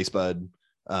get a Space Bud.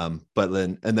 But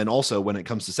then also when it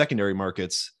comes to secondary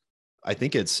markets, I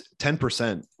think it's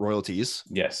 10% royalties.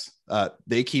 Yes.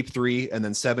 They keep 3 and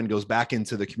then 7 goes back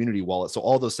into the community wallet. So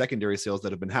all those secondary sales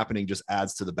that have been happening just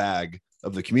adds to the bag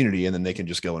of the community. And then they can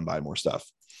just go and buy more stuff.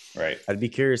 Right. I'd be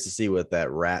curious to see what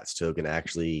that rats token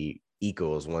actually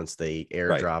equals once they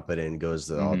airdrop it and goes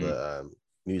to all the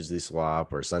Muesli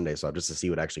Swap or Sunday Swap, just to see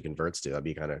what actually converts to. I'd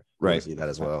be kind of cool to see that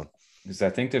as well. Because I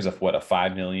think there's a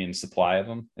 5 million supply of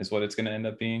them is what it's going to end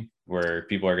up being, where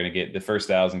people are going to get the first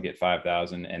 1,000 get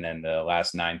 5,000 and then the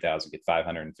last 9,000 get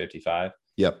 555.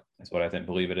 Yep. That's what I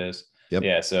believe it is. Yep.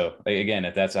 Yeah. So again,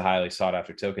 if that's a highly sought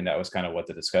after token, that was kind of what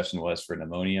the discussion was for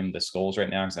Pneumonium, the skulls right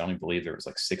now, because I only believe there was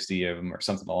like 60 of them or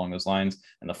something along those lines.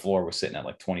 And the floor was sitting at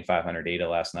like 2,500 ADA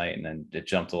last night. And then it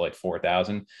jumped to like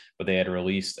 4,000, but they had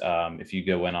released, if you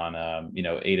go in on,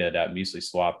 ADA.Muesli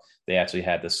Swap, they actually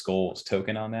had the skulls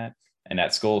token on that. And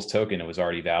that skulls token, it was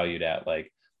already valued at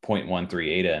like 0.13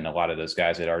 ADA. And a lot of those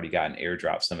guys had already gotten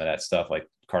airdrop some of that stuff. Like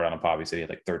Cardano Poppy said he had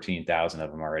like 13,000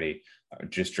 of them already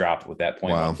just dropped with that 0.13.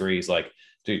 Wow. He's like,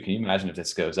 dude, can you imagine if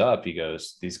this goes up? He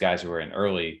goes, these guys who were in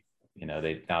early,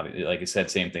 they now, like I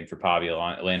said, same thing for Pavia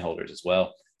land holders as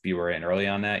well. If you were in early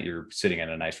on that, you're sitting at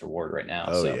a nice reward right now.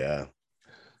 Oh, yeah.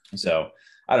 So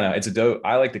I don't know. It's a dope.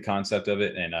 I like the concept of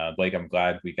it. And Blake, I'm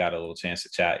glad we got a little chance to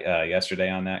chat yesterday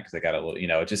on that, because I got a little,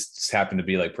 it just happened to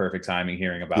be like perfect timing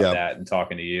hearing about that and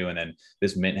talking to you. And then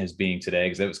this mint has being today,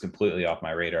 because it was completely off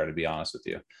my radar, to be honest with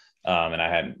you. And I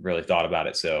hadn't really thought about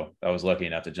it. So I was lucky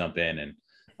enough to jump in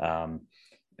and,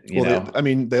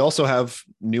 they also have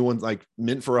new ones like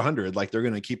mint for 100. Like they're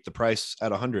going to keep the price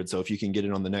at 100. So if you can get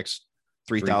in on the next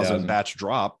 3,000 batch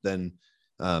drop, then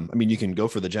you can go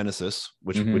for the Genesis,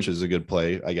 which is a good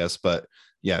play, I guess. But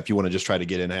yeah, if you want to just try to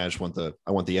get in, I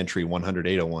want the entry 100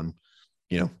 801,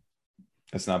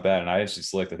 That's not bad. And I actually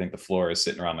select, I think the floor is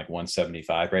sitting around like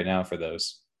 175 right now for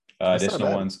those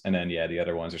additional ones. And then, the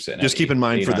other ones are sitting just keep in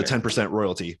mind for the 10%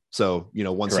 royalty. So,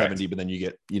 170, but then you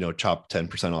get, chop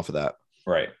 10% off of that.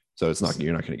 Right. So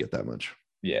you're not going to get that much.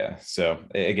 Yeah. So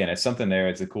again, it's something there.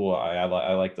 It's a cool, I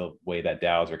like the way that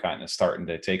DAOs are kind of starting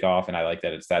to take off. And I like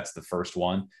that that's the first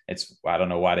one. I don't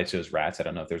know why they chose rats. I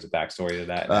don't know if there's a backstory to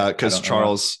that. Because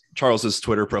Charles's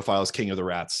Twitter profile is King of the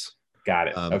Rats. Got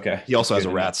it. Okay. He also has a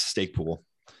rats stake pool.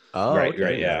 Oh, right. Okay.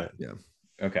 Right. Yeah.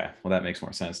 Okay. Well, that makes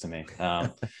more sense to me.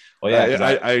 Well,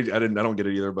 yeah, I don't get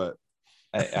it either, but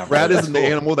rat isn't the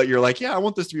animal that you're like, yeah, I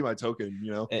want this to be my token,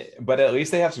 But at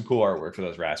least they have some cool artwork for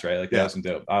those rats, right? Like they have some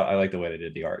dope. I like the way they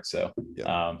did the art. So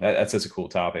that's such a cool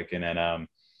topic. And then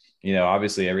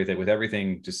obviously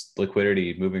everything just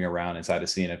liquidity moving around inside the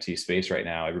CNFT space right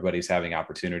now, everybody's having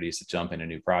opportunities to jump into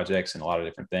new projects and a lot of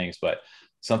different things. But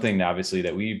something obviously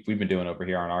that we've been doing over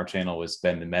here on our channel has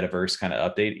been the metaverse kind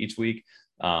of update each week.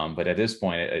 But at this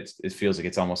point, it feels like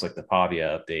it's almost like the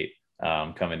Pavia update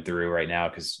coming through right now.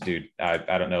 Because, dude,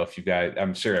 I don't know if you guys,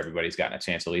 I'm sure everybody's gotten a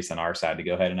chance, at least on our side, to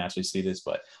go ahead and actually see this.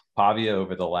 But Pavia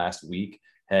over the last week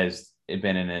has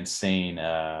been an insane,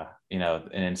 an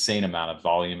insane amount of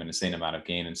volume, an insane amount of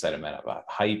gain, insane amount of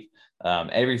hype.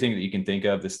 Everything that you can think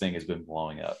of, this thing has been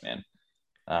blowing up, man.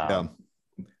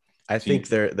 I think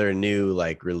their new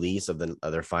release of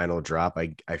their final drop,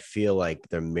 I feel like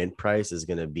their mint price is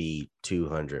going to be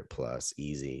 200 plus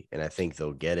easy. And I think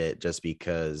they'll get it just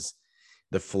because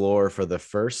the floor for the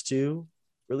first two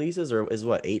releases is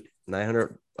what,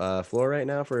 900 floor right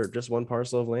now for just one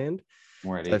parcel of land.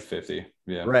 We're at So 850.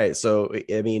 Yeah. right. So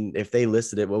I mean, if they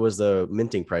listed it, what was the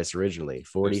minting price originally?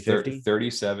 40, 50?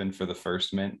 37 for the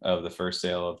first mint of the first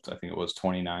sale of, I think it was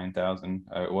 29,000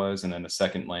 it was, and then the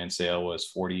second land sale was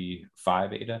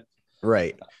 45 ADA.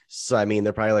 Right. So I mean,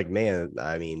 they're probably like, man,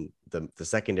 I mean, the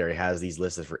secondary has these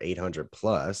listed for 800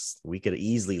 plus. We could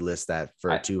easily list that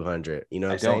for 200. You know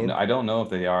what I'm saying? I don't know if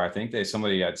they are. I think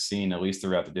somebody had seen, at least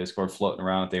throughout the Discord floating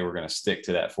around, that they were going to stick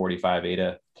to that 45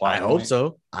 ADA plot I point. hope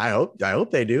so. I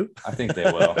hope they do. I think they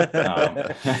will.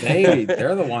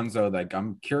 They're the ones though. Like,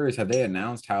 I'm curious, have they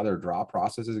announced how their draw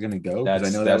process is going to go?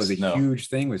 Because I know that was a huge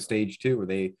thing with stage 2, where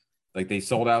they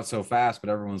sold out so fast, but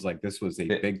everyone's like, this was a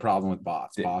big problem with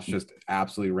bots. Bots just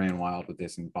absolutely ran wild with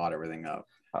this and bought everything up.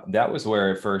 That was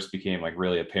where it first became like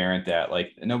really apparent that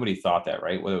like nobody thought that,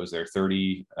 right? Whether it was their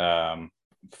 30, how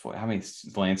many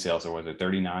land sales, or was it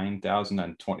 39,000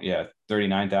 and 20? Yeah,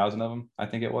 39,000 of them, I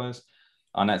think it was,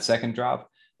 on that second drop.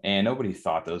 And nobody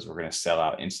thought those were going to sell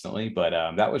out instantly. But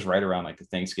that was right around like the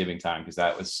Thanksgiving time, because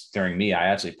that was during me. I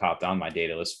actually popped on my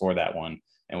data list for that one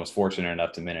and was fortunate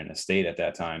enough to mint an estate at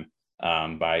that time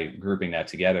by grouping that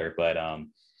together. But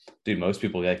dude, most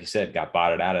people, like you said, got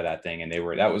botted out of that thing. And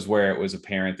that was where it was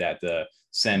apparent that the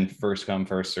send first come,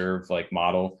 first serve like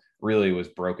model really was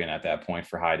broken at that point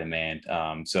for high demand.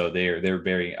 So they're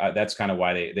very, that's kind of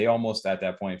why they almost at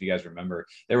that point, if you guys remember,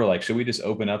 they were like, should we just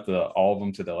open up all of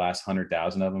them to the last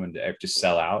 100,000 of them and just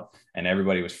sell out? And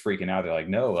everybody was freaking out. They're like,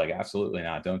 no, like, absolutely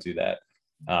not. Don't do that.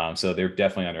 So they're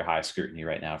definitely under high scrutiny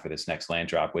right now for this next land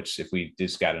drop, which, if we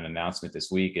just got an announcement this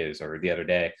week or the other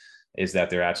day, is that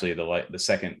they're actually the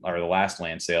second or the last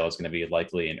land sale is going to be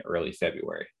likely in early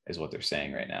February, is what they're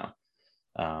saying right now.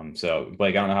 So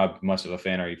Blake, I don't know how much of a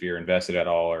fan are you, if you're invested at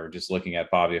all or just looking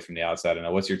at Pavia from the outside. I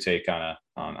know, what's your take on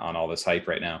all this hype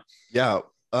right now? Yeah.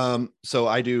 So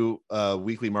I do a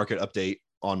weekly market update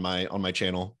on my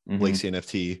channel, Blake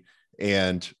CNFT.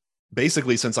 And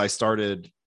basically, since I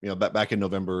started, back in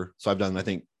November, so I've done, I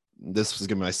think this was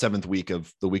going to be my 7th week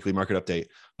of the weekly market update.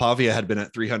 Pavia had been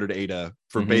at 300 ADA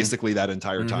for basically that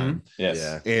entire time. Yes.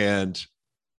 Yeah. And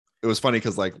it was funny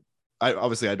because, like, I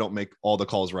don't make all the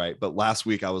calls right, but last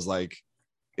week I was like,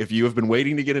 if you have been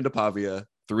waiting to get into Pavia,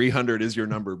 300 is your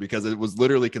number, because it was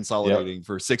literally consolidating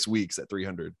for 6 weeks at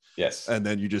 300. Yes. And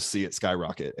then you just see it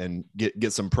skyrocket and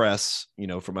get some press,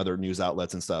 from other news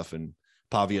outlets and stuff, and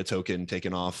Pavia token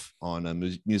taken off on a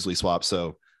Muesli swap.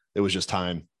 So it was just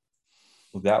time.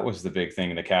 Well, that was the big thing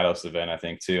in the Catalyst event, I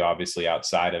think, too. Obviously,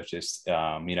 outside of just,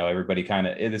 everybody kind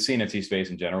of, the CNFT space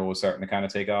in general was starting to kind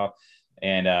of take off.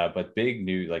 And but big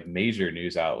news, like major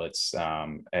news outlets,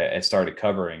 it started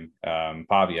covering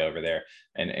Pavia over there,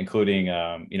 and including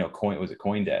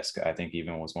CoinDesk, I think,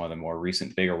 even was one of the more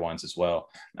recent bigger ones as well.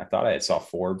 I thought I saw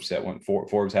Forbes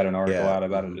Forbes had an article out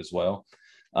about it as well.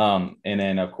 And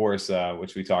then, of course,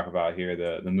 which we talk about here,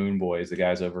 the Moon Boys, the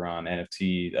guys over on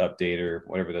NFT Update or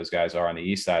whatever those guys are on the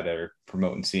east side that are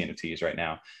promoting CNFTs right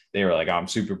now. They were like, I'm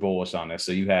super bullish on this.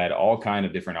 So you had all kind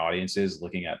of different audiences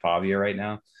looking at Pavia right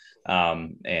now.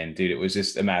 And dude, it was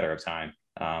just a matter of time.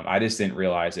 I just didn't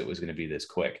realize it was going to be this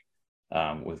quick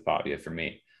with Pavia for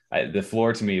me. The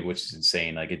floor to me, which is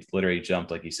insane. Like, it literally jumped,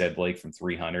 like you said, Blake, from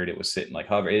 300. It was sitting like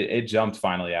hover. It jumped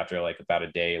finally after like about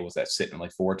a day. It was sitting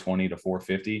like 420 to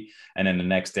 450. And then the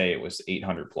next day it was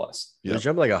 800 plus. It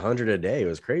jumped like 100 a day. It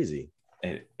was crazy.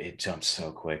 It jumped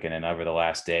so quick. And then over the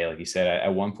last day, like you said,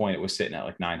 at one point it was sitting at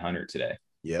like 900 today.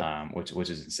 Yeah. Which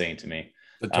is insane to me.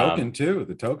 The token too.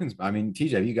 The tokens. I mean,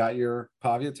 TJ, have you got your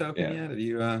Pavia token yet? Have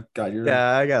you got your?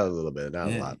 Yeah, I got a little bit, not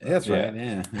a lot. That's right.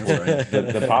 Yeah, that's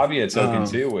right. the Pavia token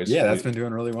too was. Yeah, that's been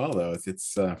doing really well though.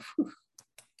 It's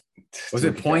was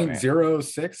it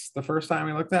 0.06 the first time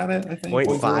we looked at it? I think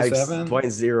 0.056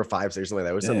 or something like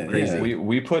that. It was something crazy. Yeah.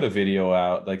 We put a video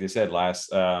out, like I said,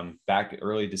 last back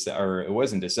early December, or it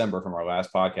was in December from our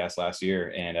last podcast last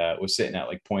year, and it was sitting at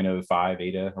like 0.05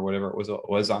 ADA or whatever it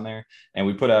was on there. And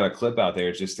we put out a clip out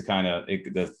there just to kind of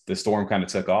the storm kind of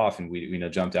took off, and we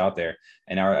jumped out there,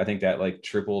 and I think that like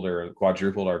tripled or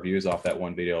quadrupled our views off that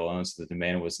one video alone. So the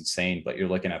demand was insane. But you're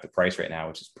looking at the price right now,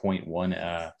 which is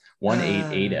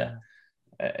 0.18 ADA.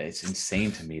 It's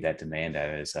insane to me that demand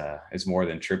that is more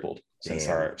than tripled since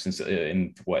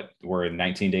we're in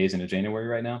 19 days into January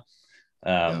right now.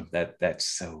 That's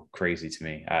so crazy to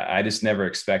me. I just never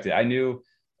expected. I knew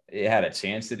it had a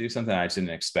chance to do something. I just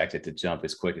didn't expect it to jump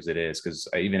as quick as it is, because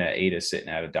even at ADA sitting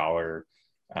at $1,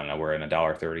 I don't know, we're in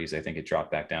 $1.30s. I think it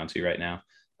dropped back down to right now.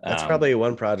 That's probably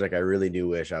one project I really do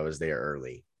wish I was there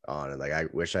early on. And like, I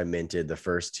wish I minted the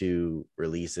first 2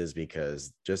 releases,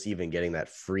 because just even getting that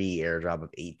free airdrop of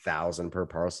 8,000 per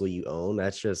parcel you own,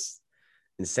 that's just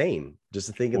insane. Just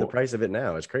to think of the price of it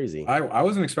now, it's crazy. I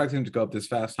wasn't expecting him to go up this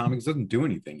fast, Tom, because it doesn't do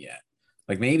anything yet.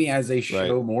 Like maybe as they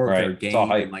show more of their game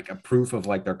and like a proof of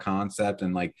like their concept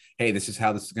and like, hey, this is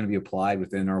how this is going to be applied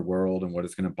within our world and what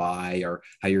it's going to buy or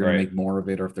how you're going to make more of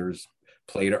it, or if there's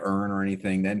play to earn or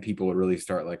anything, then people would really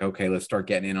start like, okay, let's start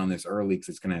getting in on this early because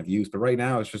it's going to have use. But right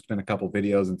now it's just been a couple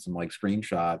videos and some like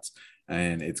screenshots,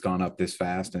 and it's gone up this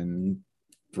fast in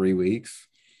 3 weeks.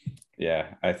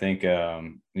 Yeah, I think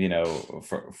you know,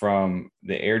 from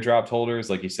the airdrop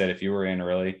holders, like you said, if you were in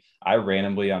early, I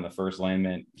randomly on the first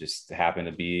alignment just happened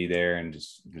to be there and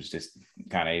was just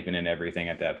kind of aping in everything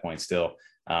at that point. Still,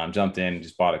 jumped in,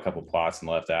 just bought a couple plots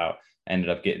and left out.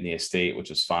 Ended up getting the estate, which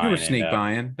was fine. You were sneak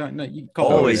buying. No, you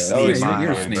always sneak buying.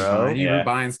 You're sneak buying. You were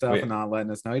buying stuff and not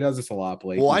letting us know. He does this a lot,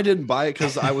 Blake. Well, I didn't buy it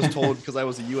because I was told because I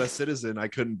was a U.S. citizen I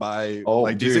couldn't buy. Oh,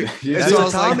 like, dude, that's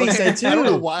what Tommy said too. I don't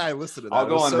know why I listened to that. I'll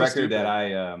go on record that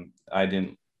I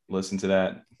didn't listen to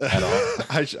that at all.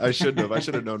 I shouldn't have. I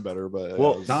should have known better. But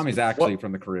well, Tommy's actually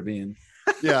from the Caribbean.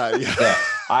 Yeah.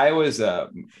 I was my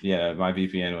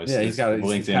VPN was he's got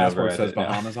LinkedIn his passport over says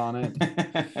Bahamas on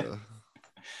it.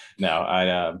 No,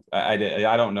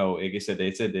 I don't know. Like I said,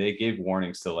 they gave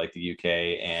warnings to like the UK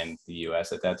and the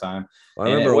US at that time. Well,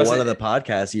 I remember one of the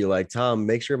podcasts you're like, Tom,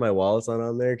 make sure my wallet's not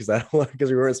on there because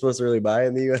we weren't supposed to really buy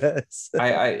in the US.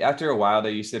 I after a while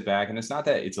that you sit back, and it's not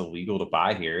that it's illegal to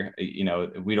buy here. You know,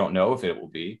 we don't know if it will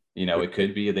be. You know, it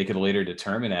could be. They could later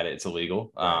determine that it's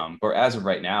illegal. But as of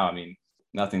right now, I mean,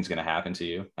 nothing's going to happen to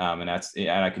you. And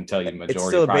I can tell you, majority it's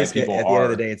still basically people at the end of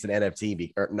the day, it's an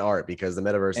NFT or an art because the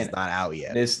metaverse is not out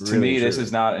yet. This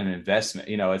is not an investment.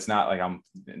 You know, it's not like I'm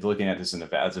looking at this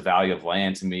as a value of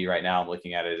land. To me right now, I'm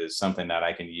looking at it as something that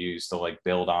I can use to like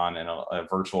build on in a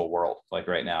virtual world like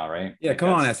right now. Right. Yeah. Like come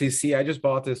on, SEC. I just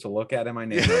bought this to look at in my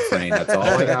nano frame. That's all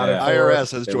I got.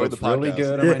 IRS has joined the podcast. Really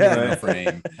good on my nano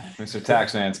frame. Mr.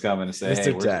 Taxman's coming to say,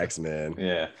 Mr. Taxman.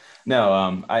 Yeah.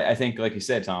 No, I think, like you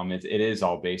said, Tom, it is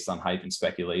all based on hype and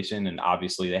speculation. And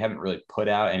obviously they haven't really put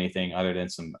out anything other than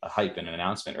some hype and an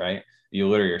announcement, right? You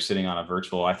literally are sitting on a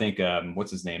virtual, I think, what's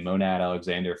his name? Monad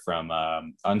Alexander from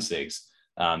Unsigs,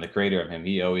 the creator of him.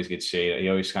 He always gets shade. He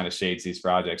always kind of shades these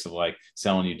projects of like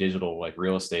selling you digital, like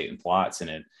real estate and plots.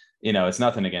 And it's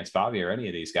nothing against Bobby or any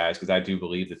of these guys, because I do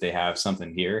believe that they have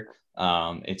something here.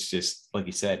 It's just like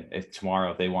you said, if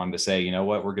tomorrow if they wanted to say, you know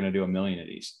what, we're going to do 1 million of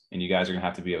these and you guys are going to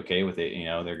have to be okay with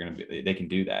it, they can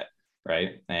do that,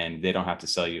 right? And they don't have to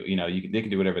sell you, they can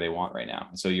do whatever they want right now.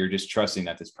 So you're just trusting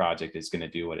that this project is going to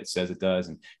do what it says it does,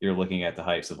 and you're looking at the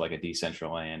hypes of like a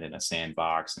Decentraland and a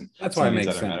Sandbox, and that's why it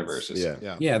makes sense.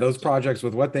 Metaverses. Yeah, those projects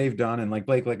with what they've done, and like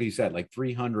Blake, like you said, like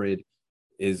 300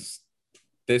 is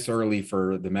this early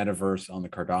for the metaverse on the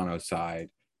Cardano side.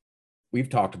 We've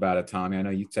talked about it, Tommy. I know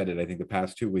you said it, I think the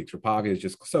past 2 weeks, where Pavia is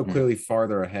just so clearly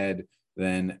farther ahead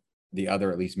than the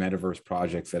other, at least metaverse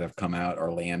projects that have come out, or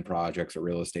land projects or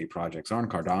real estate projects on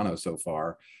Cardano so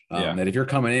far. That if you're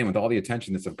coming in with all the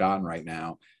attention that's have gotten right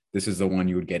now, this is the one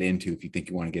you would get into if you think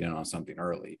you want to get in on something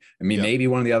early. I mean, maybe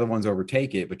one of the other ones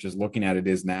overtake it, but just looking at it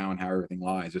is now and how everything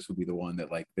lies, this would be the one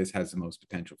that like this has the most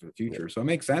potential for the future. So it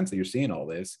makes sense that you're seeing all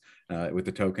this with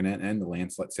the token and the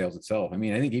land sales itself. I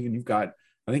mean, I think even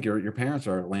I think your parents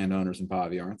are landowners in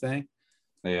Pavia, aren't they?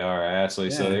 They are actually.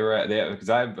 Yeah. So because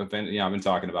I've been, I've been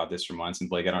talking about this for months. And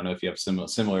Blake, I don't know if you have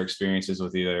similar experiences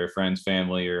with either friends,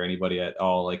 family, or anybody at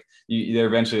all. Like they're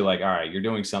eventually like, all right, you're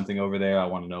doing something over there. I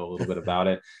want to know a little bit about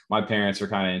it. My parents were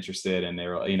kind of interested, and they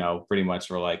were, pretty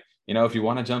much were like, if you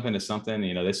want to jump into something,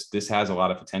 this has a lot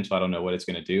of potential. I don't know what it's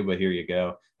going to do, but here you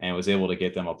go. And was able to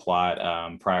get them a plot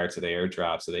prior to the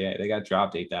airdrop. So they got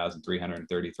dropped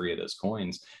 8,333 of those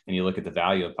coins. And you look at the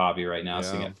value of Pavia right now,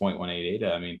 sitting at 0.188.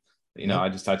 I mean, I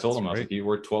told them, I was like, you're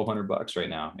worth $1,200 right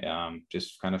now,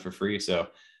 just kind of for free. So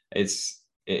it's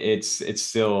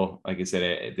still, like I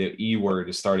said, the E word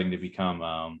is starting to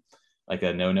become like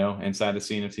a no inside the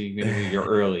CNFT community. You're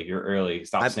early.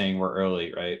 Stop saying we're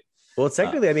early, right? Well,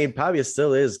 technically, I mean, Pavia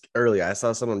still is early. I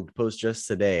saw someone post just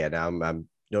today, and I'm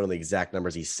don't know the exact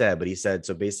numbers he said, but he said,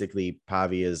 so basically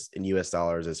Pavia is in US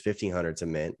dollars is 1,500 to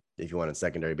mint if you want it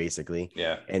secondary, basically.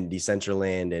 Yeah. And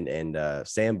Decentraland and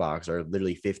Sandbox are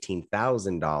literally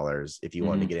 $15,000 if you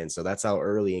want to get in. So that's how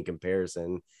early in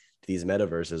comparison to these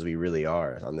metaverses we really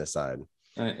are on this side.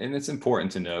 And it's important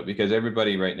to note, because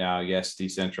everybody right now, yes,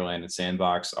 Decentraland and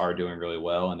Sandbox are doing really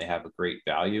well and they have a great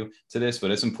value to this,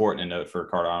 but it's important to note for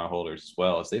Cardano holders as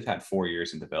well, as they've had 4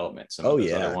 years in development. Some of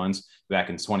those other ones back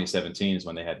in 2017 is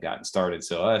when they had gotten started.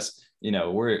 So us,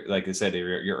 we're, like I said,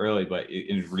 you're early, but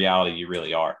in reality, you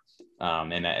really are.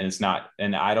 And it's not,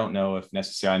 and I don't know if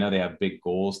necessarily, I know they have big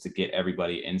goals to get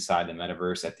everybody inside the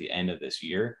metaverse at the end of this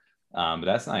year. But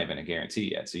that's not even a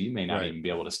guarantee yet. So you may not even be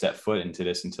able to step foot into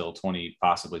this until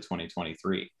possibly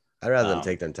 2023. I'd rather them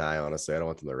take their time, honestly. I don't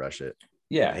want them to rush it.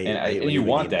 Yeah. And you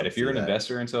want that. If you're an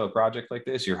investor into a project like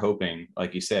this, you're hoping,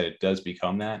 like you said, it does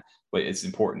become that. But it's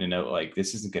important to note, like,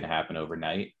 this isn't going to happen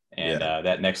overnight. And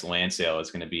that next land sale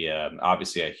is going to be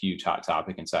obviously a huge hot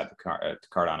topic inside the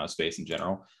Cardano space in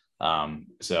general.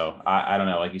 So I don't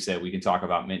know, like you said, we can talk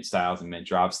about mint styles and mint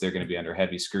drops. They're going to be under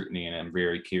heavy scrutiny, and I'm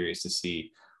very curious to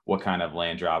see what kind of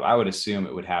land drop. I would assume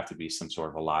it would have to be some sort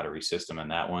of a lottery system in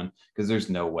that one, because there's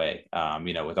no way,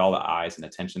 with all the eyes and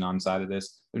attention on the side of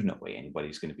this, there's no way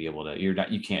anybody's going to be able to,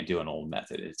 you can't do an old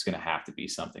method. It's going to have to be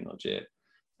something legit.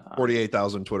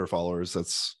 48,000 Twitter followers.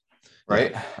 That's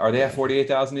right. Are they at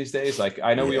 48,000 these days? Like,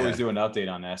 I know we always do an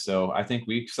update on that. So I think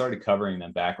we started covering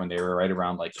them back when they were right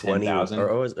around like 10,000.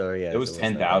 It was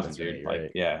 10,000, dude. Right.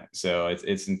 Yeah. So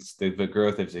it's the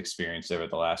growth it's experienced over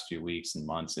the last few weeks and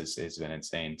months has been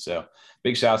insane. So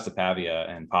big shouts to Pavia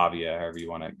and Pavia, however you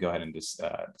want to go ahead and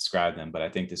describe them. But I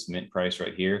think this mint price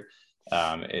right here,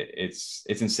 it's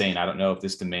insane. I don't know if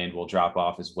this demand will drop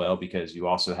off as well, because you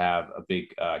also have a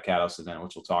big catalyst event,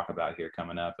 which we'll talk about here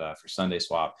coming up for Sunday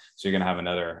Swap. So you're going to have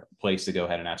another place to go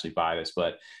ahead and actually buy this.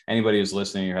 But anybody who's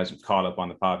listening or hasn't caught up on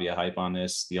the Pavia hype on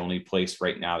this, the only place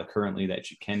right now currently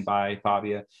that you can buy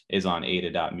Pavia is on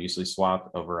ADA.Muesli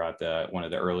Swap over at one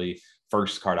of the early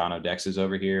first Cardano dexes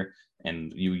over here.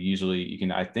 And you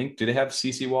can, I think, do they have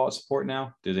CC wallet support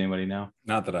now? Does anybody know?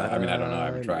 Not that I don't know. I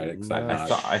haven't tried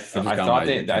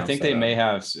it. I think they may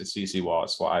have CC wallet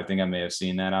swap. I think I may have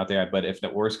seen that out there. But if the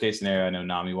worst case scenario, I know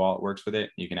Nami wallet works with it.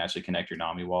 You can actually connect your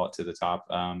Nami wallet to the top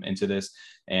into this.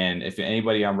 And if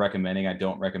anybody I'm recommending, I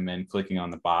don't recommend clicking on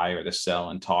the buy or the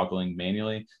sell and toggling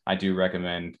manually. I do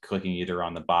recommend clicking either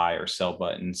on the buy or sell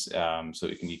buttons, so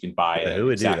you can buy it. Who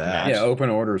would do that? Match. Yeah, open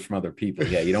orders from other people.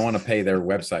 Yeah, you don't want to pay their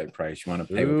website price. You want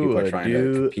to pay what people are trying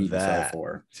to compete and sell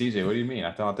for. CJ, what do you mean?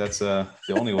 I thought that's the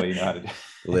only way you know how to do.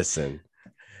 Listen,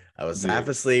 I was half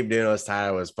asleep, dude. I was tired.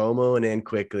 I was FOMOing in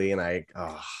quickly, and I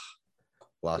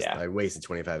lost. I wasted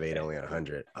 25.8 only on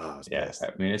 100. I was pissed. I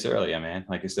mean, it's early, man.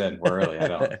 Like I said, we're early. I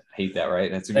don't hate that, right?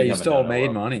 That's you still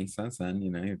made money since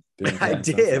then. I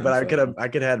did, but I could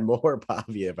have had more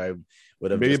Pavia if I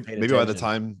would have. Maybe by the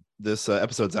time this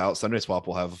episode's out, Sunday Swap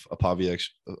will have a Pavia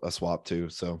a swap too.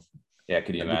 So. Yeah,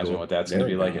 could you imagine what that's going to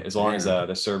be like? As long as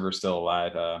the server's still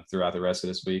alive throughout the rest of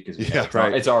this week, because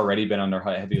it's already been under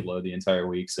heavy load the entire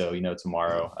week. So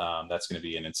tomorrow that's going to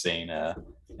be an insane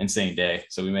day.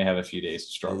 So we may have a few days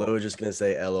to struggle. We're just going to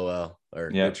say LOL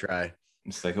or good try.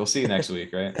 It's like, we'll see you next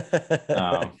week, right?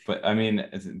 But I mean,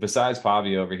 besides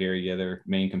Pavia over here, the other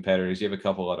main competitors, you have a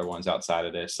couple other ones outside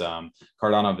of this.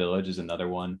 Cardano Village is another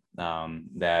one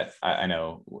that I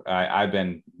know I've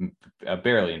been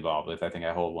barely involved with. I think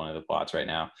I hold one of the plots right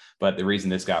now. But the reason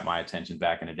this got my attention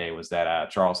back in the day was that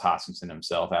Charles Hoskinson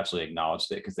himself actually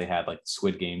acknowledged it, because they had like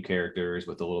Squid Game characters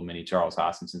with the little mini Charles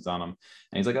Hoskinsons on them.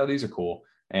 And he's like, oh, these are cool.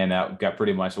 And that got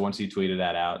pretty much, once he tweeted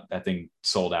that out, that thing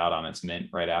sold out on its mint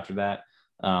right after that.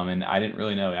 And I didn't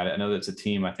really know. I know that's a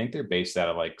team. I think they're based out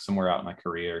of like somewhere out in like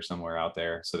Korea or somewhere out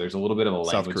there. So there's a little bit of a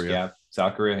language gap.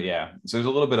 South Korea, yeah. So there's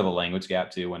a little bit of a language gap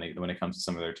too when it comes to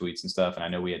some of their tweets and stuff. And I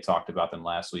know we had talked about them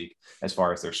last week as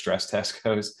far as their stress test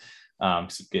goes.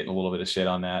 Getting a little bit of shit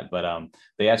on that, but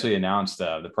they actually announced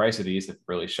the price of these have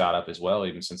really shot up as well,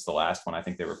 even since the last one. I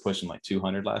think they were pushing like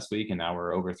 200 last week, and now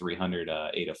we're over 300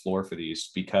 ADA floor for these,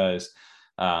 because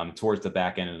towards the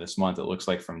back end of this month, it looks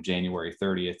like from January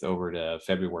 30th over to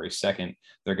February 2nd,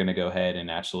 they're going to go ahead and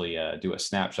actually do a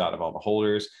snapshot of all the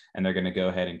holders, and they're going to go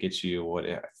ahead and get you what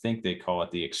I think they call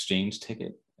it the exchange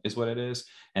ticket is what it is.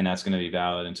 And that's going to be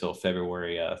valid until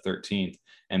February 13th.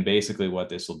 And basically what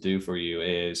this will do for you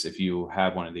is, if you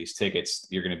have one of these tickets,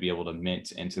 you're going to be able to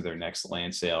mint into their next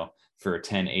land sale for a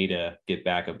 10 ADA, get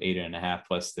back of 8.5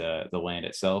 plus the land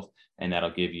itself. And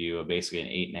that'll give you basically an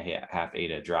 8.5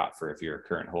 ADA drop for if you're a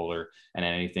current holder. And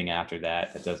then anything after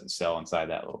that that doesn't sell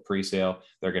inside that little pre-sale,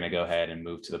 they're going to go ahead and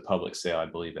move to the public sale. I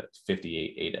believe at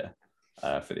 58 ADA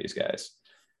for these guys.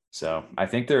 So I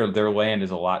think their land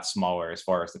is a lot smaller as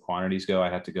far as the quantities go.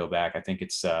 I'd have to go back. I think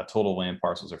it's total land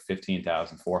parcels are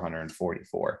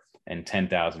 15,444, and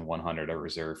 10,100 are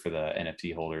reserved for the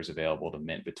NFT holders available to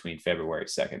mint between February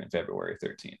 2nd and February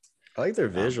 13th. I like their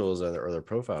visuals or their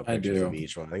profile pictures of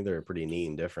each one. I think they're pretty neat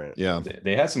and different. Yeah,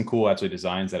 they had some cool actually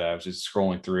designs that I was just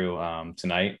scrolling through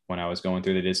tonight when I was going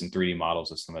through. They did some 3D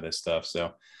models of some of this stuff.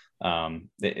 So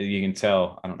you can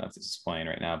tell, I don't know if this is playing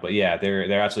right now, but yeah,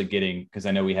 they're actually getting, because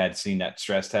I know we had seen that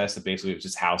stress test that basically was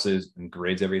just houses and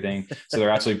grids, everything. So they're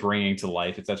actually bringing to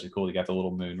life. It's actually cool. You got the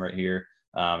little moon right here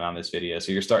on this video.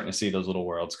 So you're starting to see those little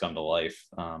worlds come to life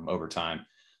over time.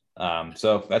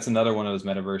 So that's another one of those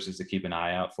metaverses to keep an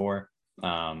eye out for.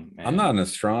 I'm not an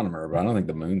astronomer, but I don't think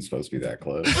the moon's supposed to be that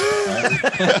close.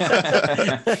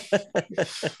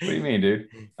 What do you mean, dude?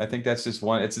 I think that's just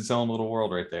one. It's its own little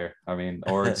world right there. I mean,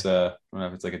 or it's I don't know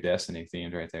if it's like a Destiny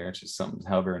themed right there. It's just something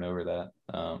hovering over that.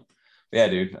 Yeah,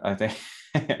 dude. I think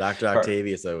Dr.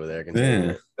 Octavius over there can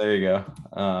Yeah. there you go.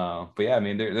 But yeah, I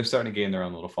mean, they're starting to gain their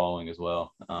own little following as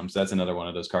well. So that's another one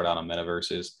of those Cardano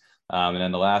metaverses. And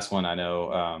then the last one I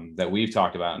know that we've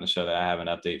talked about in the show that I have an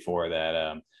update for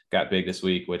that got big this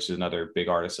week, which is another big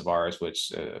artist of ours,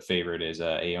 which favorite is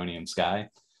Aeonium Sky.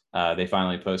 They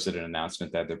finally posted an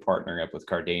announcement that they're partnering up with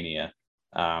Cardania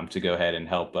to go ahead and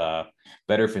help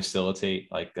better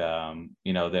facilitate like the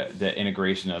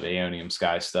integration of Aeonium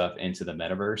Sky stuff into the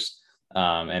metaverse.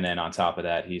 And then on top of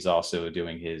that, he's also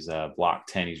doing his block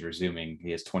 10. He's resuming.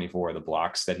 He has 24 of the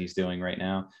blocks that he's doing right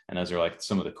now. And those are like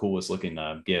some of the coolest looking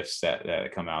gifts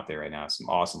that come out there right now. Some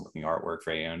awesome looking artwork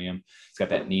for Aeonium. It's got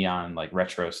that neon, like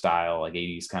retro style, like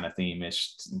 80s kind of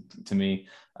theme-ish to me.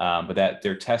 But that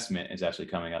their testament is actually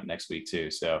coming up next week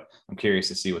too. So I'm curious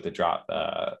to see what the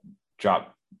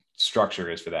drop structure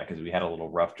is for that, because we had a little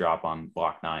rough drop on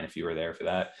block 9. If you were there for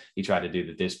that, he tried to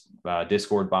do the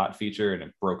Discord bot feature and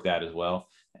it broke that as well,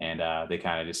 and they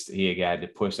kind of he had to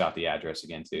push out the address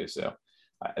again too. So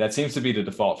that seems to be the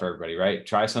default for everybody, right?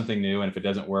 Try something new, and if it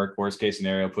doesn't work, worst case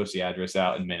scenario, push the address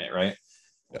out in a minute, right?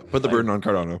 Yeah, put the burden on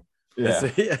Cardano.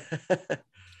 Yeah.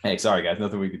 Hey, sorry guys,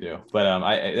 nothing we could do. But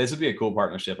this would be a cool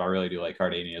partnership. I really do like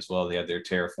Cardania as well. They had their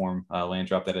Terraform land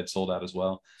drop that had sold out as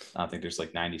well. I think there's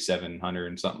like 9,700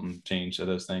 and something change of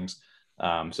those things.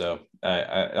 So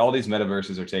all these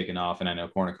metaverses are taking off, and I know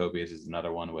Cornucopias is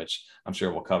another one, which I'm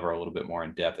sure we'll cover a little bit more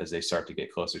in depth as they start to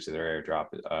get closer to their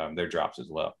airdrop, their drops as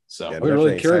well. So yeah, we're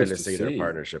really curious to see their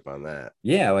partnership on that.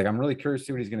 Yeah, like I'm really curious to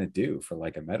see what he's going to do for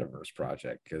like a metaverse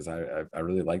project, because I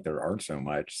really like their art so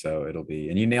much. So it'll be,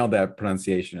 and you nailed that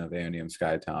pronunciation of Aeonium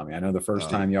Sky, Tommy. I know the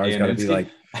first time you always got to be like,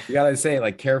 you got to say it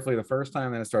like carefully the first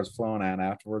time, then it starts flowing out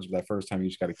afterwards. But that first time you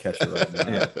just got to catch it right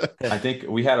now. Yeah. I think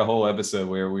we had a whole episode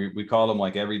where we called them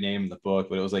like every name in the book,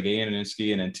 but it was like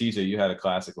Aeoninsky, and then TJ, you had a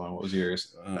classic one. What was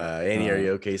yours? Annie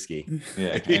Ariokeski.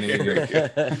 Yeah,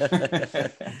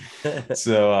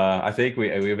 So I think we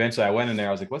eventually, I went in there,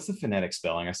 I was like, what's the phonetic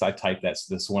spelling? So I typed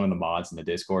this one of the mods in the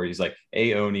Discord. He's like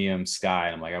Aeonium Sky,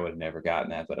 and I'm like, I would have never gotten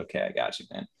that, but okay, I got you,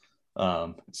 man.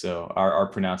 So our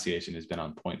pronunciation has been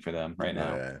on point for them right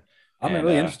now. Yeah. I'm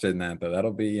really interested in that though.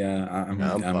 That'll be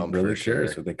I'm really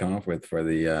curious what they come up with for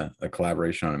the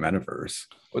collaboration on a metaverse.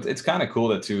 Well, it's kind of cool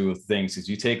that two things, is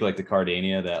you take like the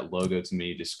Cardania, that logo to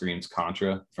me just screams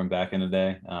Contra from back in the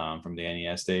day, from the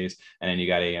NES days, and then you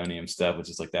got Aeonium stuff, which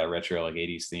is like that retro, like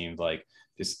 80s themed, like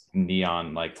just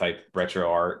neon like type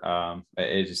retro art.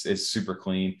 It's super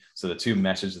clean. So the two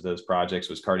messages of those projects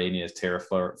was Cardania's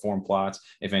Terraform plots,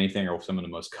 if anything, are some of the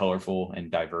most colorful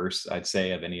and diverse, I'd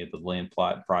say, of any of the land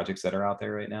plot projects that are out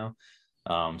there right now.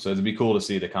 So it'd be cool to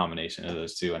see the combination of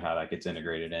those two and how that gets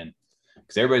integrated in,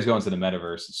 because everybody's going to the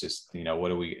metaverse. It's just,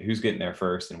 who's getting there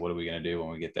first, and what are we going to do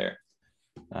when we get there?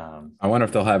 I wonder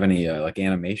if they'll have any like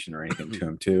animation or anything to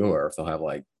them too, or if they'll have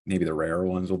like maybe the rare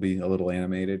ones will be a little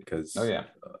animated, because I'd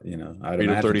imagine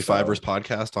 35ers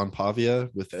podcast on Pavia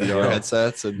with VR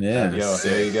headsets, and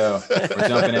there you go. We're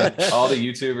jumping in. All the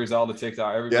YouTubers, all the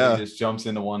TikTok, everybody just jumps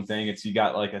into one thing. It's, you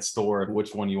got like a store of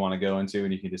which one you want to go into,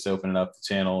 and you can just open it up the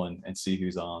channel and see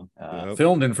who's on.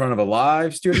 Filmed in front of a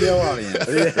live studio audience.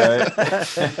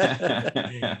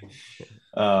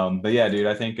 But yeah, dude,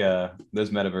 I think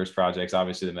those metaverse projects,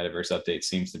 obviously the metaverse update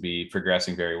seems to be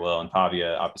progressing very well, and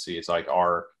Pavia, obviously, it's like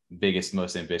our biggest,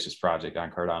 most ambitious project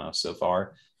on Cardano so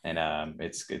far, and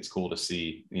it's cool to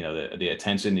see the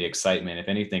attention, the excitement. If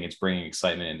anything, it's bringing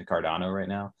excitement into Cardano right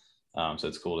now. So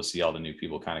it's cool to see all the new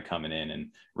people kind of coming in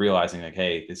and realizing like,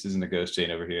 hey, this isn't a ghost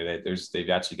chain over here. They've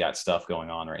actually got stuff going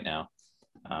on right now.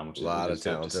 Which a lot of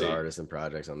talented artists and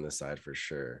projects on this side for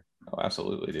sure. Oh,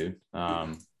 absolutely, dude.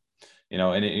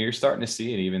 And you're starting to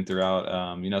see it even throughout,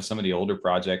 some of the older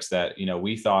projects that,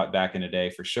 we thought back in the day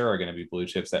for sure are going to be blue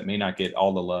chips that may not get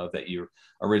all the love that you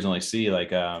originally see.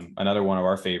 Like another one of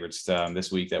our favorites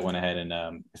this week that went ahead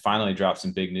and finally dropped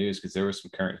some big news, because there was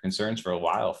some current concerns for a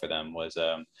while for them, was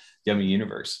Yummy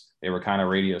Universe. They were kind of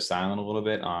radio silent a little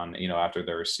bit on, after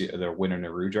their Winter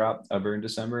Naru drop over in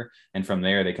December. And from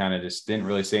there, they kind of just didn't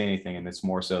really say anything. And it's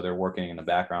more so they're working in the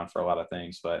background for a lot of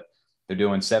things, but they're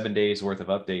doing 7 days worth of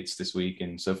updates this week,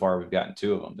 and so far we've gotten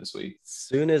 2 of them this week. As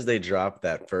soon as they dropped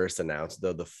that first announcement,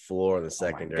 though, the floor in the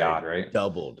secondary right?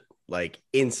 doubled, like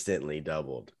instantly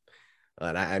doubled.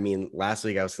 And I mean, last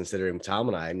week I was considering Tom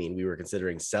and I mean, we were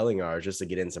considering selling ours just to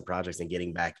get in some projects and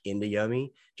getting back into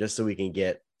Yummy just so we can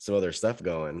get some other stuff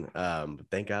going. But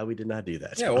thank God we did not do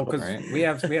that. Yeah, well, because Right. we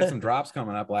had some drops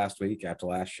coming up last week after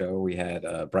last show. We had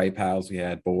Bright Pals, we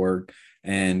had Borg,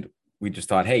 and we just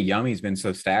thought, hey, Yummy's been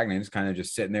so stagnant. It's kind of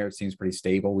just sitting there. It seems pretty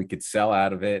stable. We could sell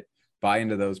out of it, buy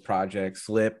into those projects,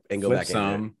 flip and go flip back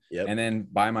some, into it. Yep. and then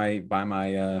buy my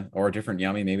or a different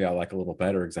Yummy. Maybe I like a little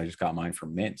better because I just got mine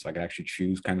from Mint, so I could actually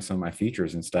choose kind of some of my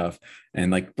features and stuff.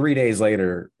 And like 3 days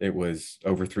later, it was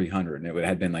over 300, and it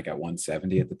had been like at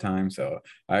 170 at the time. So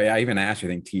I even asked, I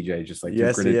think TJ just like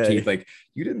Yes, gritted yeah. teeth, like,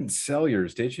 you didn't sell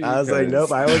yours, did you? I was like, 'Cause-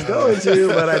 nope, I was going to,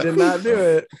 but I did not do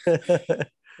it.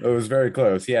 It was very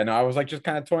close. Yeah, no, I was like just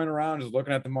kind of toying around, just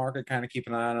looking at the market, kind of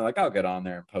keeping an eye on it. Like, I'll get on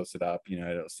there and post it up,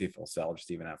 it'll see if it'll sell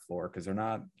just even at floor because they're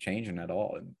not changing at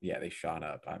all. And yeah, they shot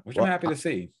up, which I'm happy to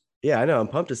see. Yeah, I know. I'm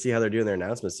pumped to see how they're doing their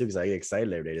announcements too, because I get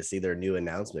excited every day to see their new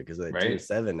announcement. Because they're Right.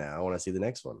 7 now. I want to see the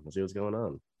next one. Let's see what's going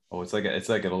on. Oh, it's like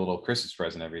a little Christmas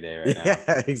present every day right now.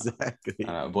 Yeah, exactly.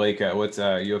 Blake, what's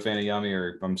you a fan of Yummy?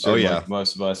 Or I'm sure yeah. like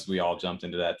most of us, we all jumped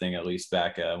into that thing at least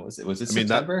back. Was it I mean,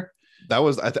 September? That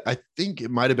was I think it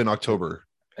might have been October.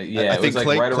 Yeah, I it think was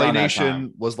like right Clay around that Nation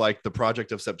time. was like the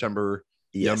project of September.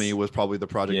 Yes. Yummy was probably the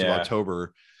project Yeah. of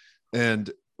October. And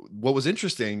what was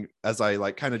interesting as I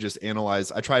like kind of just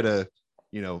analyze, I try to,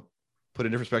 put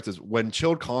in different perspectives. When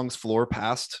Chilled Kong's floor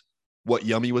passed what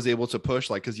Yummy was able to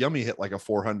push, like, because Yummy hit like a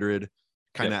 400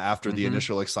 kind of Yep. after the Mhm.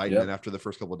 initial excitement, Yep. after the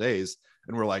first couple of days.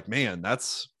 And we're like, man,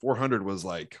 that's 400 was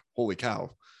like, holy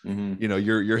cow. Mhm.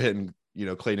 You're hitting,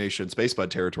 Clay Nation Space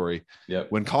Bud territory.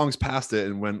 Yep. When Kong's passed it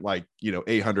and went like,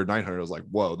 800, 900, I was like,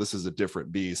 whoa, this is a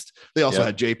different beast. They also Yep.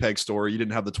 had JPEG store. You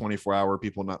didn't have the 24-hour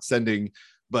people not sending,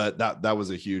 but that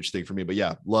was a huge thing for me. But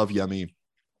yeah, love Yummy.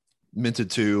 Minted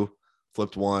 2,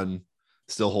 flipped 1,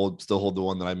 still hold the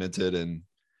one that I minted. And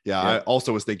yeah, I Yep.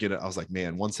 also was thinking, I was like,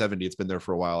 man, 170, it's been there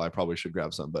for a while. I probably should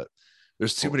grab some, but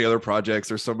there's too many other projects.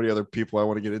 There's so many other people I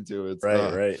want to get into. It's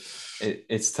Right.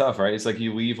 It's tough, right? It's like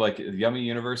you leave like the Yummy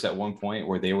universe at one point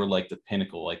where they were like the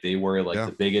pinnacle, like they were like Yeah.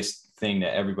 the biggest thing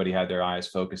that everybody had their eyes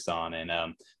focused on.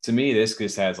 And to me, this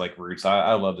just has like roots.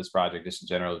 I love this project just in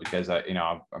general because I'm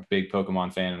a big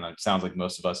Pokemon fan, and it sounds like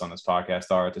most of us on this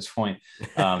podcast are at this point.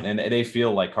 And they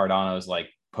feel like Cardano's like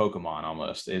Pokemon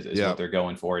almost is Yeah. what they're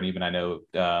going for. And even I know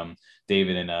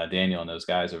David and Daniel and those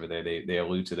guys over there, they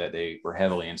allude to that they were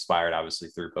heavily inspired obviously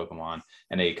through Pokemon,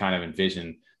 and they kind of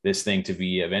envision this thing to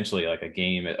be eventually like a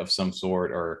game of some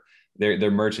sort, or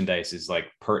their merchandise is like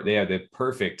they have the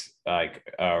perfect like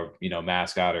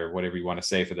mascot or whatever you want to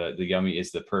say for the Yummy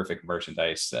is the perfect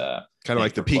merchandise. kind of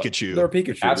like the Pikachu. They're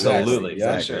Pikachu. Absolutely,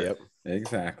 Yeah, for sure. Yep.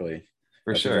 exactly.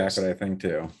 For That's sure. exactly what I think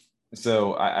too.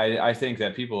 So I think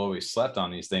that people always slept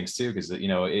on these things too, because like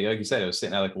you said, it was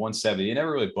sitting at like 170. It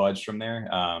never really budged from there.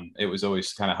 It was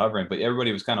always kind of hovering, but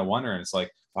everybody was kind of wondering. It's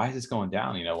like, why is this going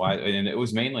down? Why? And it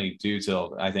was mainly due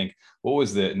to, I think, what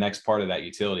was the next part of that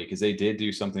utility? Because they did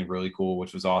do something really cool,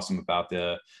 which was awesome about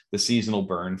the seasonal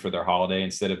burn for their holiday.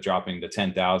 Instead of dropping the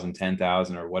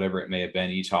 10,000 or whatever it may have been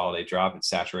each holiday drop and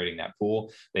saturating that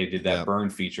pool, they did that burn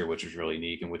feature, which was really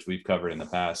neat and which we've covered in the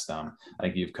past. I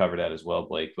think you've covered that as well,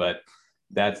 Blake. But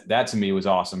that to me was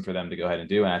awesome for them to go ahead and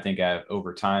do. And I think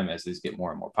over time, as these get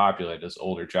more and more popular, those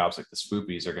older drops like the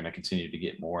Spoopies are going to continue to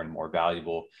get more and more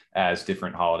valuable as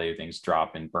different holiday things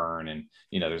drop and burn. And,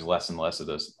 there's less and less of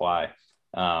those supply.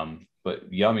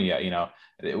 But Yummy,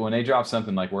 when they drop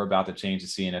something like we're about to change the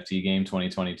CNFT game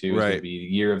 2022 is going to be the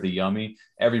year of the Yummy,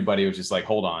 everybody was just like,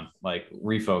 hold on, like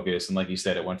refocus. And like you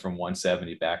said, it went from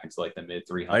 170 back into like the mid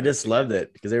 300s. I just loved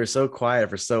it because they were so quiet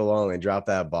for so long and dropped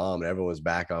that bomb and everyone was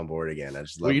back on board again. I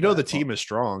just love the team is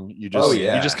strong. You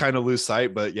just kind of lose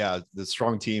sight, but yeah, the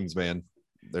strong teams, man,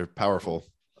 they're powerful.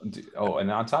 Oh,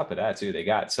 and on top of that too, they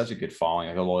got such a good following,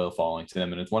 like a loyal following to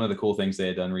them. And it's one of the cool things they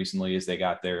had done recently is they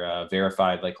got their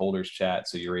verified like holders chat.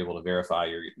 So you're able to verify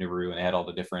your Naru, and they had all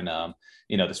the different, the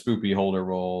Spoopy holder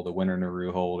role, the winter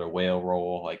Naru holder, whale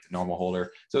role, like the normal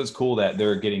holder. So it's cool that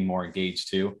they're getting more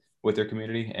engaged too with their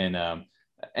community. And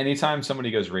anytime somebody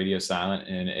goes radio silent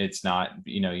and it's not,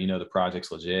 the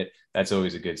project's legit, that's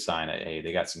always a good sign that, hey,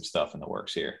 they got some stuff in the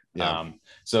works here. Yeah.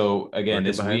 So again,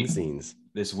 behind the scenes.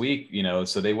 This week,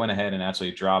 so they went ahead and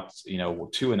actually dropped,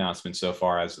 2 announcements so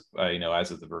far as of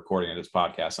the recording of this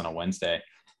podcast on a Wednesday.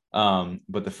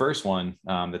 But the first one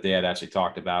that they had actually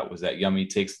talked about was that Yummy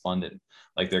takes London.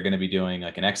 Like they're going to be doing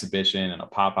like an exhibition and a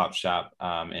pop-up shop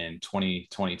in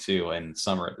 2022 and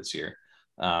summer of this year.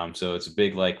 So it's a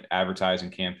big like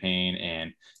advertising campaign,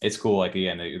 and it's cool. Like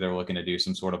again, they're looking to do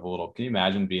some sort of a little. Can you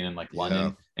imagine being in like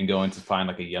London and going to find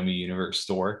like a Yummy Universe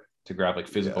store to grab like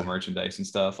physical merchandise and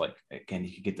stuff. Like again,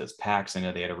 you could get those packs. I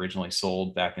know they had originally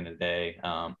sold back in the day.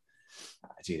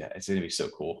 I see that. It's gonna be so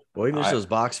cool. Well, even just those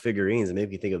box figurines, and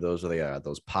maybe you think of those where they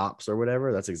those pops or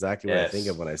whatever. That's exactly what I think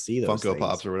of when I see those Funko things.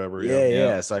 Pops or whatever.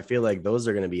 Yeah. So I feel like those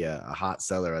are going to be a hot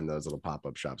seller in those little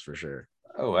pop-up shops for sure.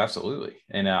 Oh, absolutely.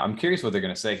 And I'm curious what they're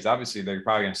going to say, because obviously they're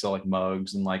probably going to sell like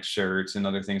mugs and like shirts and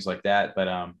other things like that. But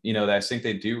I think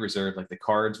they do reserve like the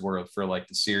cards were for like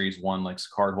the series one, like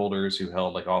card holders who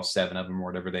held like all 7 of them or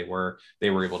whatever they were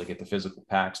able to get the physical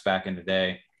packs back in the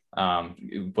day.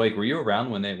 Blake, were you around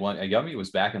when they won? Yummy was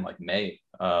back in like May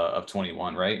of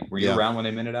 21, right? Were you around when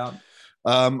they minted out?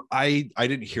 I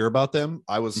didn't hear about them.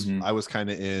 I was kind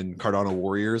of in Cardano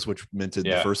Warriors, which minted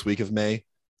the first week of May,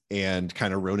 and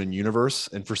kind of Ronin Universe.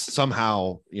 And for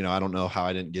somehow, I don't know how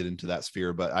I didn't get into that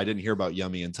sphere, but I didn't hear about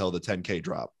Yummy until the 10K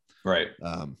drop. Right.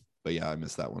 But yeah, I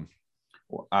missed that one.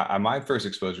 Well, my first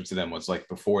exposure to them was like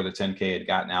before the 10K had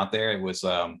gotten out there. It was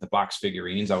the box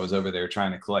figurines. I was over there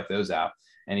trying to collect those out.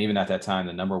 And even at that time,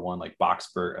 the number one, like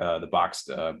the boxed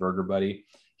Burger Buddy,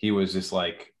 he was just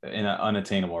like in an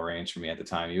unattainable range for me at the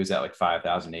time. He was at like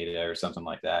 5,000 ADA or something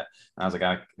like that. And I was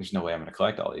like, there's no way I'm going to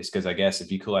collect all these. Because I guess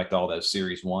if you collect all those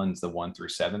series ones, the 1 through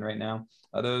 7 right now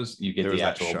of those, you get the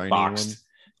actual boxed.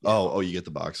 Oh, you get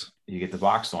the box. You get the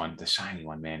boxed one, the shiny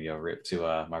one, man. Yo, rip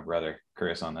to my brother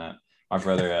Chris on that. My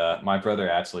brother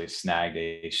actually snagged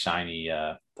a shiny,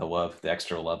 the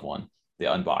extra love one, the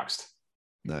unboxed.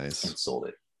 Nice. And sold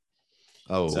it.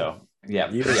 Oh, so yeah,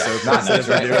 you were so mad at him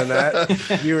for doing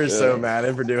that. You were so mad at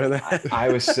him for doing that. I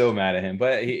was so mad at him,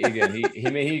 but he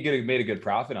made a good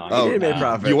profit on it. Oh, he made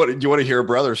profit. You want to hear a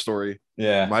brother story?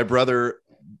 Yeah, my brother,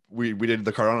 we did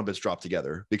the Cardano bits drop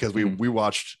together because we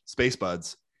watched Space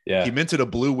Buds. Yeah, he minted a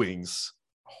Blue Wings.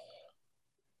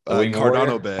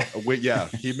 Cardano bit. Yeah,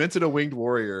 he minted a Winged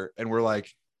Warrior, and we're like,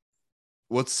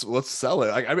 let's sell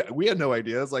it. I mean, we had no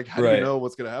idea. It's like, how do you know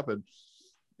what's gonna happen?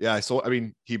 Yeah,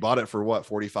 he bought it for what,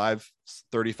 45,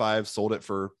 35, sold it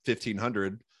for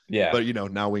 1,500. Yeah. But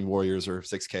now Winged Warriors are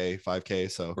 6K, 5K.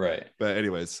 So right. But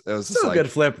anyways, it was just a good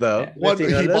flip though.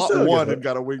 He bought one and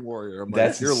got a Winged Warrior. I'm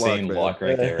that's like, insane luck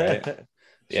right there, right?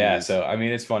 Yeah. So I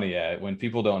mean, it's funny, when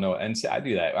people don't know, and I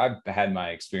do that. I've had my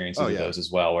experiences with those as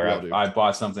well, where I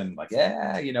bought something like,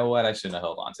 you know what, I shouldn't have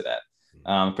held on to that.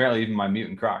 Apparently even my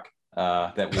Mutant Croc.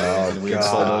 That we had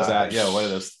sold those at what are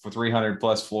those for 300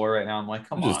 plus floor right now. I'm like,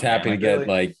 I'm just happy to get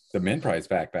like the mint price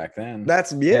back then.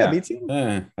 That's me too.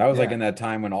 That was like in that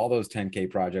time when all those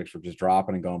 10K projects were just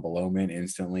dropping and going below mint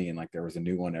instantly, and like there was a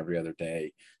new one every other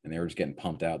day, and they were just getting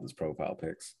pumped out those profile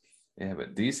pics. Yeah,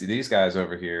 but these guys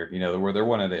over here, they're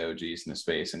one of the OGs in the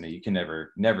space, and you can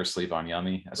never sleep on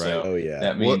Yummy. So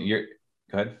that means you're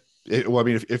go ahead.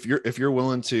 If you're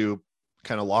willing to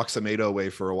kind of lock some ADA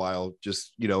away for a while,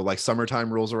 just like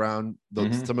summertime rolls around,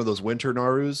 some of those winter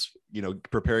Narus,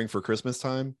 preparing for Christmas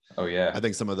time. Oh yeah, I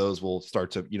think some of those will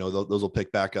start to those will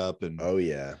pick back up. And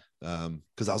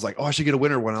because I was like, I should get a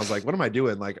winter one. I was like, what am I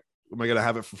doing? Like, am I gonna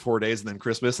have it for 4 days and then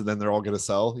Christmas and then they're all gonna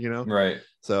sell, right?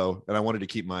 So, and I wanted to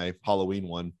keep my Halloween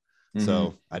one,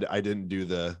 so I didn't do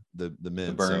the mint. The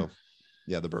burn. So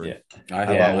yeah, the burn. Yeah, I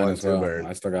have one as well.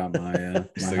 I still got my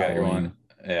still got your one.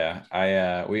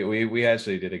 Yeah, we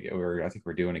actually did I think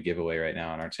we're doing a giveaway right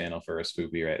now on our channel for a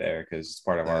spoopy right there, because it's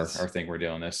part of our thing. We're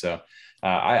doing this, so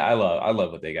I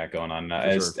love what they got going on.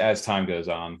 As time goes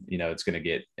on, it's going to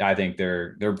get. I think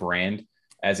their brand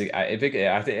I think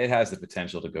it has the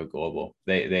potential to go global.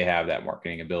 They have that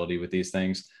marketing ability with these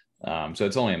things, so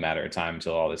it's only a matter of time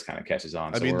until all this kind of catches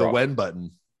on. I mean, the when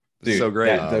button, dude, so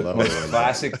great. The most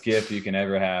classic gift you can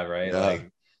ever have, right? Like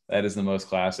that is the most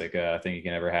classic thing you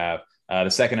can ever have. The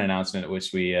second announcement,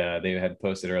 which they had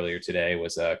posted earlier today,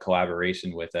 was a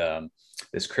collaboration with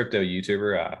this crypto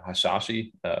YouTuber,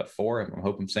 Hashashi 4. I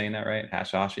hope I'm saying that right.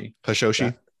 Hashoshi.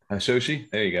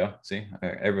 There you go. See,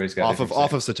 everybody's got off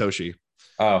of Satoshi.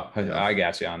 Oh, yeah. I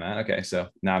got you on that. Okay, so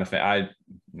not a fan. I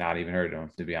not even heard of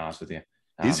him, to be honest with you.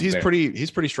 He's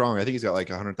pretty strong. I think he's got like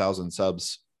 100,000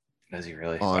 subs. Does he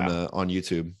really? On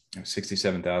YouTube?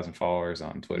 67,000 followers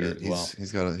on Twitter as well.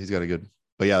 He's got a good.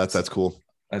 But yeah, that's cool.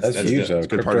 That's huge. It's a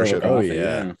good partnership. Oh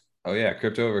yeah. Oh yeah,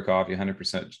 Crypto Over Coffee,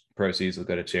 100% proceeds will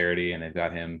go to charity, and they've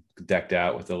got him decked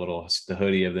out with the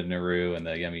hoodie of the Naru and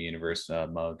the Yummy Universe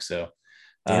mug. So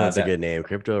that's a good name,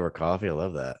 Crypto Over Coffee. I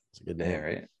love that. It's a good name. Yeah,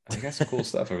 right. I got some cool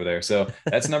stuff over there. So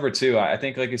that's number 2. I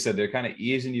think, like you said, they're kind of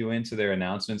easing you into their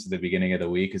announcements at the beginning of the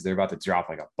week, because they're about to drop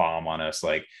like a bomb on us,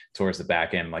 like towards the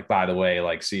back end. Like, by the way,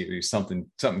 like, see, something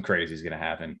crazy is going to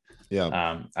happen.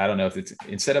 Yeah. I don't know if it's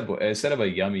instead of a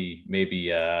Yummy,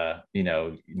 maybe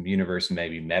universe,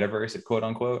 maybe metaverse, quote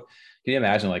unquote. Can you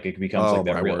imagine like it becomes Oh, like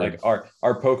that my real word. like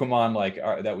our Pokemon like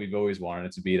that we've always wanted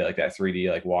it to be like that 3D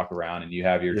like walk around and you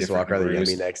have your You just different walk around the Narutos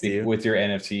Yummy next to you. with your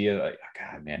NFT. Like,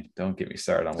 oh, God, man, don't get me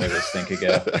started on where this thing could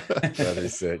go. That'd be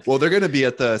sick. Well, they're going to be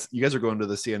at you guys are going to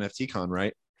the CNFT con,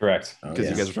 right? Correct. Oh, Because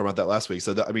yeah. you guys were talking about that last week.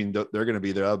 So I mean, they're going to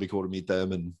be there. That'll be cool to meet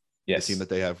them and Yes. the team that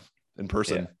they have in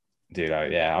person. Dude,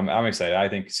 I'm excited. I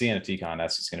think CNFT Con,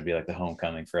 that's just going to be like the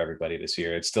homecoming for everybody this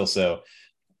year. It's still so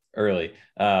early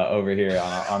over here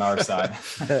on our side.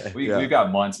 We've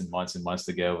got months and months and months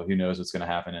to go, but who knows what's going to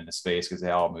happen in the space because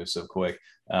they all move so quick.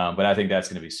 But I think that's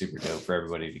going to be super dope for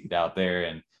everybody to get out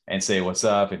there and say what's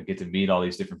up and get to meet all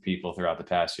these different people throughout the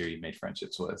past year you made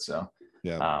friendships with. So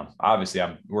yeah, obviously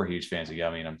we're huge fans of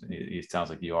Yummy, and it sounds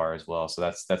like you are as well. So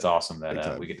that's awesome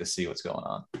that we get to see what's going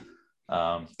on.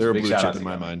 They're a big blue shout chip out to in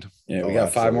my Yummy. mind. Yeah, we Oh,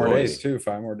 got 5 more absolutely. days too.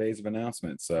 5 more days of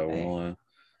announcements. So Hey.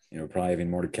 we'll, probably having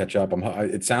more to catch up.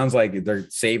 It sounds like they're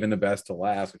saving the best to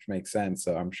last, which makes sense.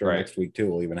 So I'm sure Right. next week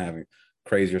too, we'll even have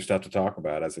crazier stuff to talk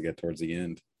about as we get towards the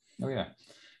end. Oh yeah.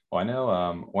 Well, I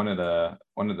know one of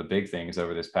the big things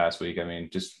over this past week, I mean,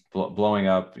 just blowing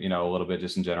up, a little bit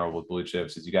just in general with blue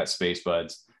chips is you got Space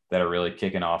Buds that are really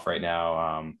kicking off right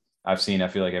now. I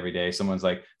feel like every day someone's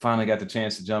like, finally got the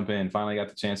chance to jump in.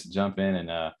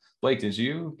 And Blake, did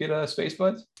you get a Space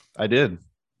Buds? I did.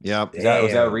 Yeah. Was that a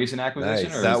Damn. recent acquisition?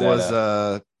 Nice. Or That was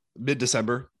was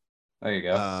mid-December. there you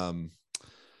go.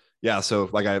 Yeah. So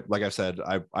like I've said,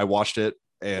 I watched it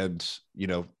and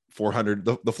 400,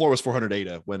 the floor was 400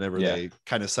 ADA whenever they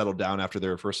kind of settled down after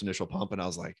their first initial pump. And I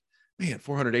was like, man,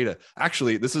 400 ADA.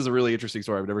 Actually, this is a really interesting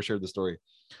story. I've never shared the story.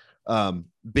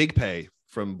 Big Pay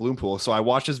from Bloompool. So I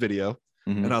watched his video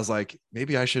and I was like,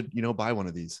 maybe I should, buy one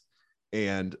of these.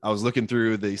 And I was looking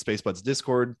through the Space Buds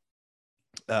Discord.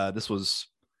 This was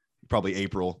probably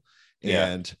April. Yeah.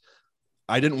 And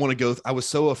I didn't want to go. I was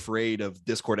so afraid of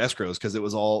Discord escrows because it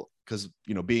was all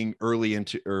being early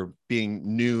into or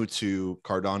being new to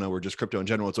Cardano or just crypto in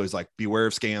general. It's always like, beware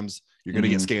of scams. You're going to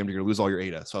get scammed. You're going to lose all your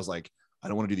ADA. So I was like, I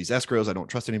don't want to do these escrows. I don't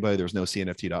trust anybody. There's no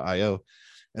CNFT.io.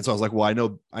 And so I was like, well,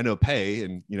 I know Pay.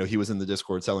 And, he was in the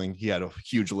Discord selling. He had a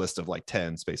huge list of like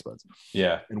 10 Space Buds.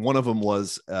 Yeah. And one of them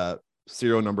was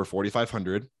serial number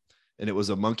 4500. And it was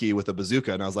a monkey with a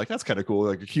bazooka. And I was like, that's kind of cool.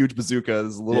 Like a huge bazooka,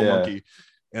 this little monkey.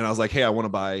 And I was like, hey, I want to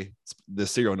buy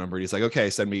this serial number. And he's like, okay,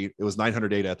 send me. It was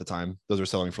 900 ADA at the time. Those are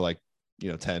selling for like,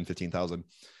 10, 15,000.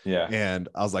 Yeah. And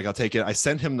I was like, I'll take it. I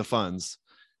sent him the funds.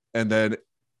 And then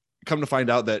come to find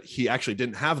out that he actually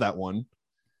didn't have that one,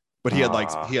 but he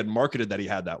had marketed that he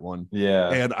had that one. Yeah.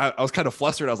 And I was kind of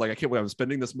flustered. I was like, I can't believe I'm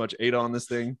spending this much ADA on this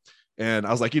thing. And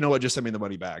I was like, you know what, just send me the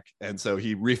money back. And so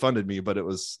he refunded me, but that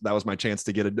was my chance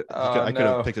to get it. I could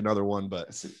have picked another one,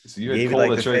 but so you had Gave you pulled like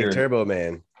the the fake trigger. Turbo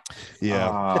Man.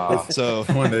 yeah. So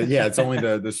It's only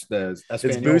the It's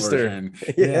Espanol Booster. version.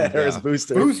 Yeah, or it's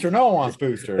Booster. Booster. No one wants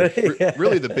Booster.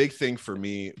 really the big thing for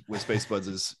me with Space Buds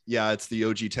is, it's the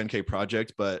OG 10K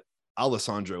project, but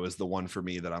Alessandro is the one for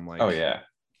me that I'm like, Oh yeah.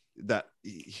 that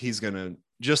he's gonna,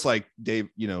 just like Dave,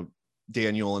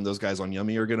 Daniel and those guys on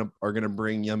Yummy are gonna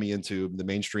bring Yummy into the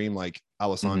mainstream. Like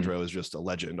Alessandro is just a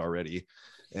legend already,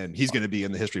 and he's gonna be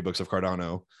in the history books of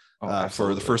Cardano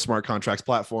for the first smart contracts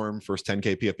platform, first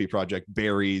 10K PFP project,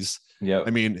 berries. Yeah. I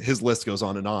mean, his list goes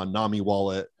on and on. Nami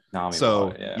wallet. I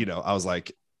was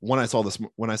like, when I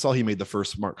saw he made the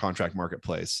first smart contract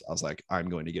marketplace, I was like, I'm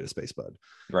going to get a Space Bud.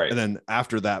 Right. And then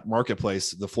after that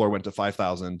marketplace, the floor went to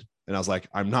 5,000, and I was like,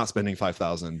 I'm not spending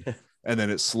 5,000. And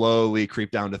then it slowly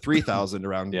creeped down to 3,000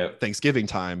 around Thanksgiving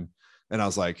time, and I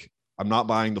was like, I'm not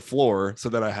buying the floor. So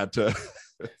then I had to.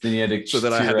 Then you had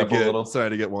to I had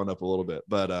to get one up a little bit.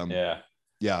 But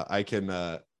I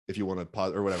can. If you want to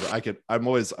pause or whatever, I'm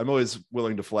always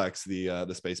willing to flex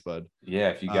the Space Bud. Yeah,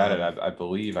 if you got it, I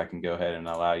believe I can go ahead and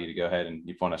allow you to go ahead and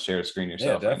you want to share a screen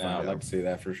yourself right now. I'd like to see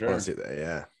that for I sure. want to see that.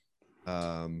 Yeah.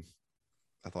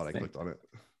 I thought I clicked on it.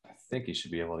 I think you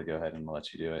should be able to go ahead and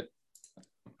let you do it.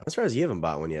 I'm surprised you haven't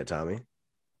bought one yet, Tommy.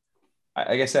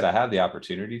 Like I said, I had the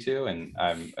opportunity to, and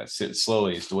I'm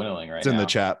slowly it's dwindling right now. It's in the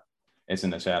chat. It's in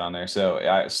the chat on there.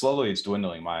 So slowly it's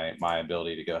dwindling my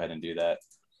ability to go ahead and do that.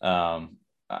 I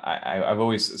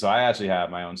actually have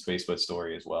my own Space Bud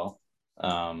story as well,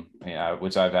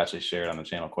 which I've actually shared on the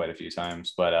channel quite a few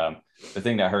times. But the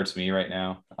thing that hurts me right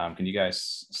now, can you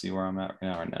guys see where I'm at right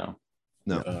now or no?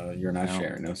 No, you're not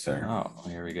sharing. No, sir. Oh,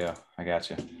 here we go. I got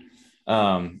you.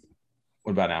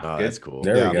 What about now? Oh, Good? that's cool.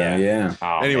 There we go. Yeah.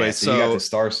 Oh, Anyway, man. So you got the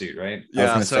star suit, right?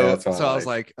 Yeah. So that's all I was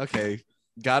like, okay,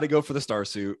 got to go for the star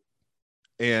suit.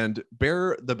 And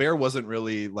the bear wasn't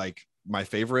really like my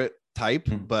favorite type,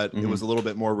 but it was a little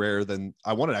bit more rare than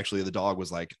I wanted. Actually, the dog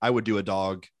was like, I would do a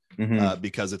dog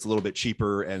because it's a little bit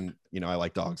cheaper, and I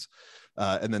like dogs.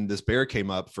 And then this bear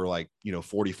came up for like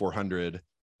 4,400,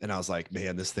 and I was like,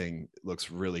 man, this thing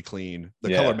looks really clean.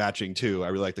 The color matching too. I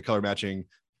really like the color matching.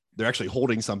 They're actually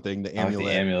holding something, the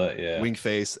amulet, wing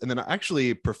face. And then I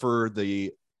actually prefer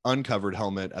the uncovered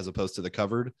helmet as opposed to the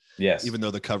covered. Yes. Even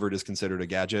though the covered is considered a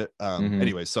gadget.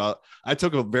 Anyway, so I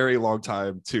took a very long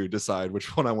time to decide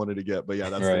which one I wanted to get, but yeah,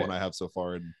 that's the one I have so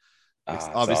far. And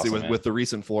obviously awesome, with the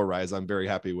recent floor rise, I'm very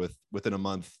happy with within a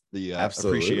month, the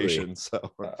appreciation.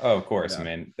 So of course,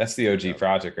 man, that's the OG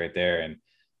project right there. And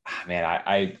man,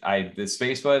 I the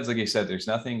Space Buds, like you said, there's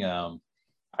nothing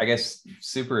I guess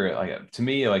super like to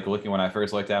me, like looking when I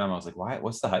first looked at them, I was like,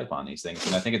 what's the hype on these things?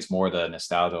 And I think it's more the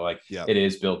nostalgia. Like it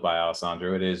is built by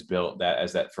Alessandro. It is built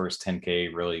that first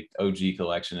 10K really OG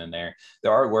collection in there. The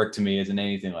artwork to me isn't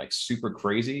anything like super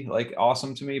crazy, like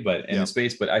awesome to me, but in the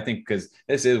space, but I think because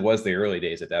was the early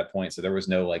days at that point. So there was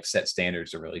no like set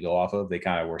standards to really go off of. They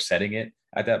kind of were setting it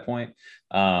at that point.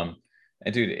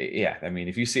 And dude, yeah, I mean,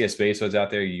 if you see a Space Buds out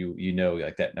there, you know,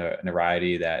 like that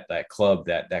notoriety, that club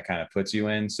that kind of puts you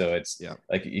in. So it's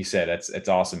like you said, it's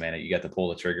awesome, man. You got to pull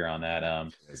the trigger on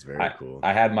that. It's very cool.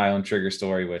 I had my own trigger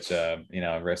story, which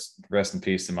rest in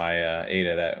peace to my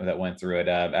Ada that went through it.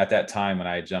 At that time when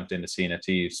I jumped into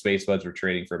CNFT, Space Buds were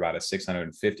trading for about a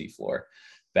 650 floor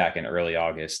back in early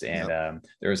August. And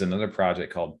there was another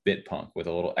project called BitPunk with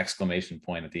a little exclamation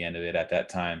point at the end of it at that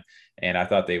time. And I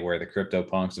thought they were the crypto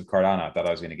punks of Cardano. I thought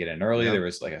I was going to get in early. There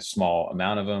was like a small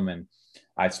amount of them. And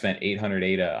I'd spent 800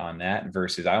 ADA on that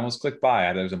versus I almost clicked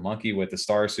buy. There was a monkey with the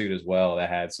star suit as well that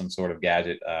had some sort of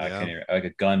gadget, like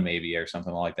a gun maybe or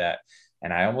something like that.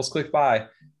 And I almost clicked buy.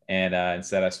 And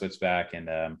instead I switched back. And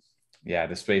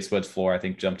the Space Buds floor, I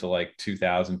think, jumped to like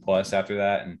 2,000 plus after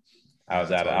that. And I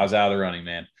was out of the running,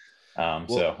 man.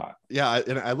 And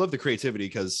I love the creativity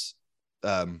because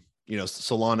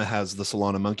Solana has the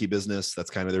Solana monkey business. That's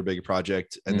kind of their big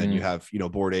project. And then you have,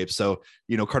 Bored Apes. So,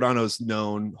 Cardano's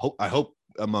known, I hope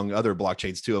among other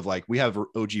blockchains too, of like, we have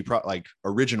OG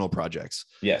original projects.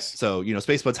 Yes. So,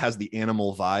 Space Buds has the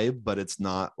animal vibe, but it's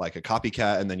not like a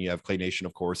copycat. And then you have Clay Nation,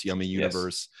 of course, Yummy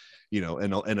Universe,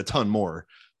 and a ton more,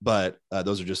 but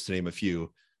those are just to name a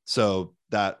few. So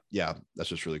that's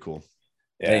just really cool.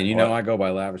 Yeah, and I go by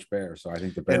Lavish Bear, so I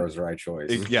think the bear was the right choice.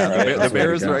 The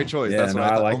bear is the right choice. That's what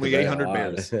I like. Only 800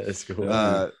 bears. That's cool.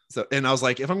 So, and I was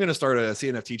like, if I'm going to start a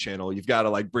CNFT channel, you've got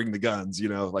to like bring the guns,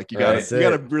 like you got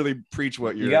to really preach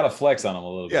what you got to flex on them a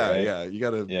little bit. Right? Yeah. You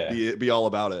got to be all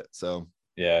about it. So,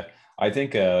 yeah. I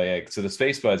think, so the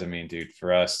Space Buds, I mean, dude,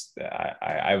 for us,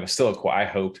 I was still, I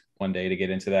hoped one day to get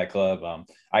into that club.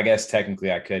 I guess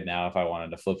technically I could now if I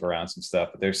wanted to flip around some stuff,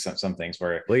 but there's some things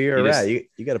where. Well, you're right.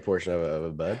 You got a portion of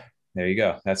a bud. There you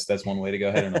go. That's one way to go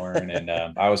ahead and learn. And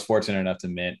I was fortunate enough to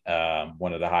mint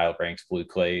one of the high ranked blue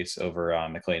clays over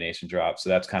on the Clay Nation drop. So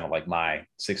that's kind of like my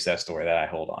success story that I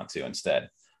hold on to instead.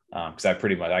 Because I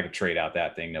could trade out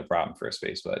that thing, no problem, for a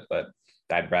Space Bud, but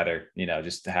I'd rather,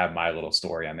 just have my little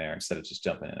story on there instead of just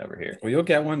jumping in over here. Well, you'll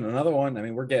get another one. I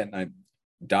mean, we're getting a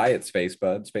diet Space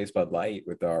Bud Light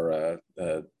with our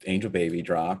Angel Baby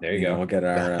drop. There you go. We'll get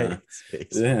our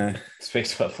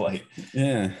Space Bud Light.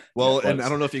 Yeah. Well, and I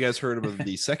don't know if you guys heard of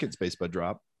the second Space Bud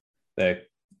drop. Is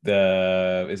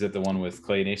it the one with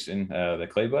Clay Nation, the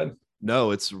Clay Bud?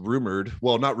 No, it's rumored.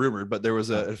 Well, not rumored, but there was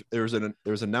an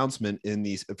announcement in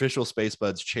the official Space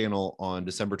Buds channel on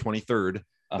December 23rd.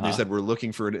 And they said, we're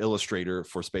looking for an illustrator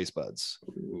for Space Buds.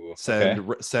 Ooh,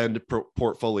 send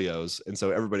portfolios. And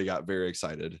so everybody got very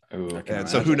excited. Ooh, and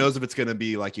so who knows if it's going to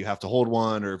be like you have to hold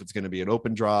one or if it's going to be an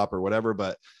open drop or whatever.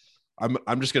 But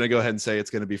I'm just going to go ahead and say it's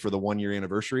going to be for the 1 year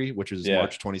anniversary, which is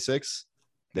March 26th.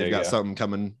 They've got something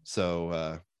coming.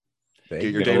 So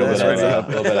get your data list ready. A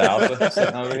little bit of alpha. That's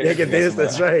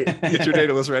right. Get your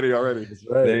data list ready already.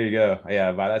 Right. There you go.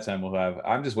 Yeah, by that time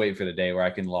I'm just waiting for the day where I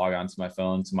can log onto my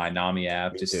phone to my Nami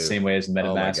app, just the same way as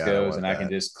MetaMask goes, and I can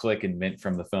just click and mint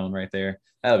from the phone right there.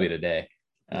 That'll be the day.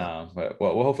 But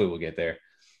hopefully we'll get there.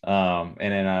 And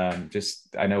then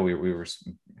I know we were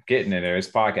getting it there.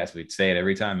 This podcast, we'd say it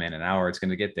every time, man, an hour it's going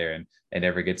to get there, and it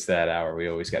never gets to that hour. We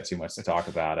always got too much to talk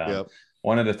about.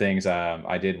 One of the things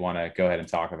I did want to go ahead and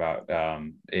talk about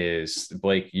is,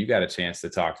 Blake, you got a chance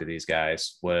to talk to these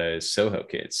guys, was Soho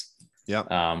Kids.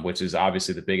 Which is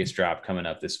obviously the biggest drop coming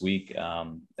up this week.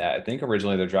 I think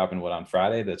originally they're dropping on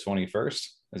Friday, the 21st.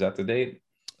 Is that the date?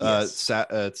 It's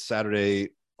Saturday.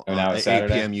 Now it's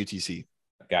Saturday. 8 p.m. UTC.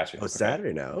 Gotcha. Oh,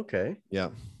 Saturday now. Okay. Yeah.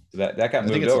 So that got moved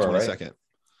I think it's over, the 22nd.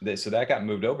 Right? So that got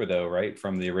moved over though, right,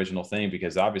 from the original thing,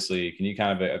 because obviously, can you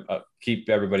kind of keep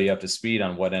everybody up to speed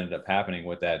on what ended up happening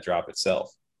with that drop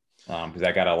itself? because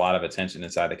that got a lot of attention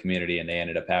inside the community, and they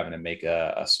ended up having to make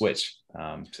a switch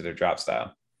to their drop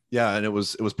style. Yeah, and it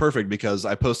was perfect because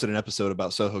I posted an episode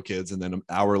about Soho Kids, and then an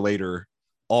hour later,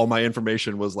 all my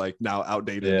information was like now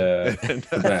outdated. Yeah, and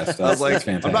The best. I was like, That's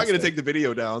I'm not going to fantastic. take the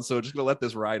video down, so just going to let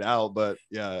this ride out. But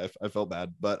yeah, I felt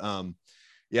bad. But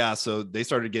yeah, so they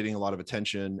started getting a lot of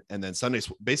attention, and then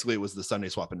basically it was the Sunday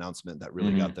Swap announcement that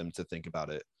really got them to think about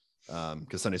it,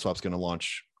 because Sunday Swap's going to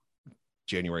launch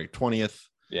January 20th.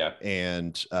 Yeah,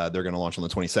 and they're going to launch on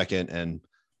the 22nd, and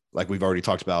like we've already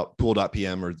talked about,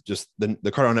 Pool.pm or just the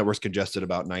Cardano network's congested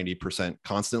about 90%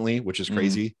 constantly, which is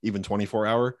crazy, even 24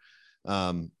 hour.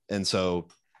 And so,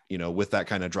 you know, with that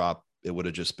kind of drop, it would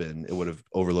have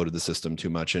overloaded the system too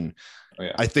much. And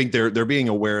I think they're being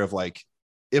aware of, like,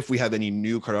 if we have any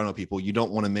new Cardano people, you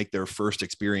don't want to make their first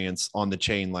experience on the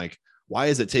chain like, why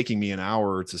is it taking me an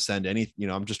hour to send any, you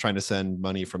know, I'm just trying to send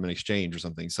money from an exchange or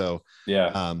something. So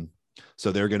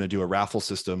so they're going to do a raffle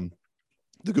system.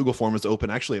 The Google form is open.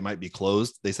 Actually, it might be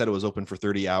closed. They said it was open for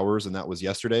 30 hours, and that was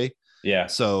yesterday. Yeah.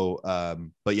 So,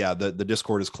 but yeah, the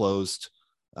Discord is closed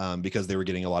because they were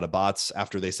getting a lot of bots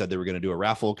after they said they were going to do a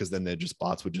raffle, because then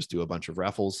bots would just do a bunch of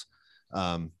raffles.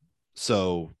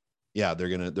 So yeah, they're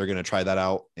gonna try that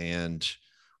out, and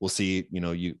we'll see. You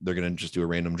know, they're gonna just do a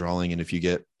random drawing, and if you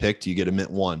get picked, you get a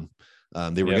mint one.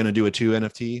 They were gonna do a 2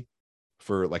 NFT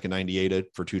for like a 98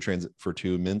 for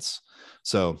two mints.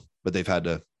 So, but they've had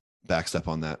to backstep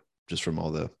on that just from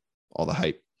all the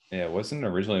hype. Yeah, wasn't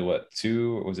originally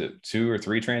two or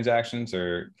three transactions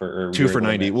or 2 for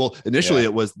 90? Well, initially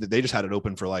it was, they just had it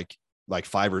open for like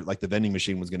 5, or like the vending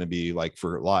machine was going to be like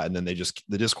for a lot, and then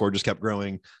the Discord just kept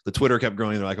growing, the Twitter kept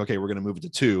growing. They're like, okay, we're going to move it to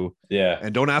 2. Yeah,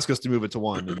 and don't ask us to move it to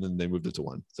 1, and then they moved it to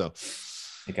 1. So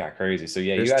it got crazy. So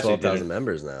yeah, There's you actually 12,000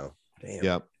 members now. Damn.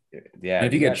 Yeah. Yeah. And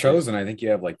if you get chosen, I think you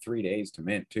have like 3 days to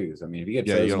mint too. So I mean, if you get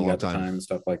chosen, you got the time and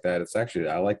stuff like that. It's actually,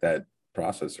 I like that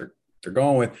process. They're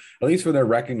going with, at least for they're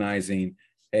recognizing,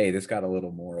 hey, this got a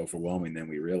little more overwhelming than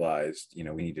we realized. You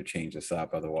know, we need to change this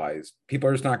up. Otherwise, people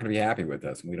are just not going to be happy with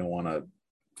us, and we don't want to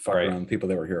fuck around people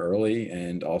that were here early,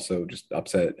 and also just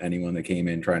upset anyone that came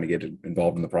in trying to get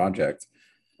involved in the project.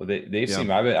 Well, they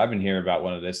seem, I've been hearing about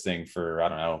one of this thing for, I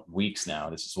don't know, weeks now.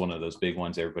 This is one of those big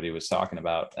ones everybody was talking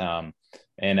about. I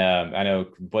know,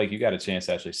 Blake, you got a chance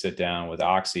to actually sit down with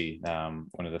Oxy,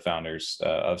 one of the founders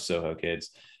of Soho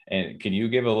Kids. And can you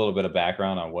give a little bit of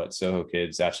background on what Soho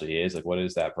Kids actually is? Like, what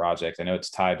is that project? I know it's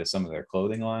tied to some of their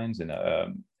clothing lines and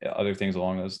other things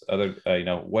along those other,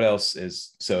 what else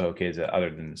is Soho Kids other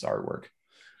than this artwork?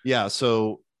 Yeah.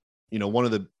 So, one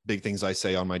of the big things I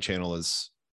say on my channel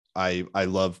is I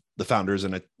love the founders,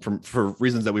 and for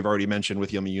reasons that we've already mentioned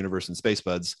with Yummy Universe and Space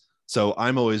Buds. So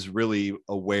I'm always really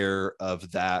aware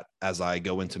of that as I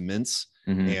go into mints,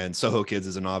 and Soho Kids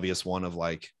is an obvious one of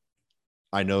like,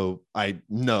 I know, I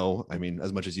mean,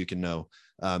 as much as you can know,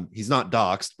 he's not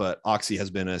doxed, but Oxy has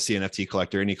been a CNFT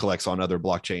collector, and he collects on other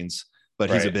blockchains, but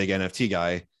he's a big NFT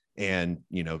guy. And,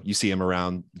 you see him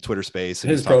around the Twitter space,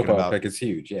 and his profile pic is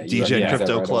huge. Yeah. DJ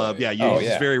Crypto Club. Yeah.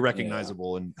 He's very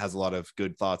recognizable and has a lot of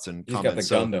good thoughts and comments. He's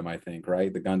got the Gundam, I think,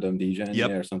 right? The Gundam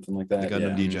DJ or something like that. The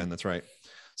Gundam DJ, that's right.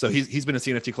 So he's been a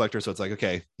CNFT collector. So it's like,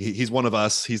 okay, he's one of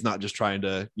us. He's not just trying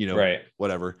to,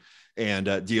 whatever.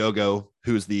 And Diogo,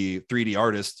 who's the 3D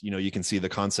artist, you can see the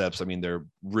concepts. I mean, they're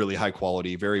really high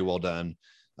quality, very well done.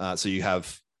 So you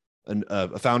have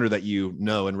a founder that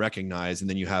and recognize, and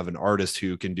then you have an artist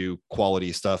who can do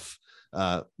quality stuff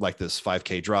like this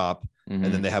 5K drop. And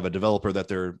then they have a developer that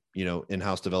they're,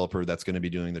 in-house developer that's going to be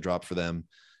doing the drop for them.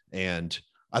 And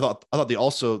I thought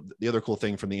the other cool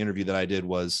thing from the interview that I did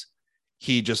was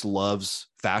he just loves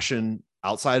fashion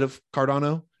outside of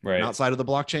Cardano, outside of the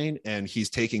blockchain. And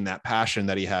he's taking that passion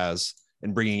that he has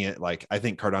and bringing it, like, I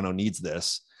think Cardano needs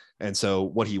this. And so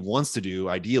what he wants to do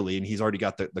ideally, and he's already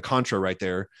got the Contra right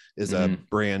there, is a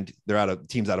brand. They're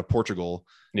teams out of Portugal.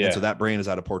 Yeah. And so that brand is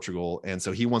out of Portugal. And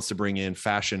so he wants to bring in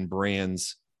fashion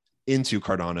brands into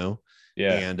Cardano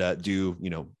and do,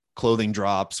 clothing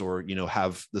drops, or,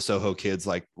 have the Soho Kids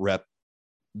like rep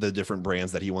the different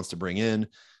brands that he wants to bring in.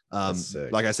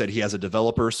 Like I said, he has a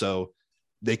developer, so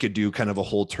they could do kind of a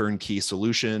whole turnkey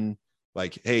solution.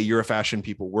 Like, hey, you're a fashion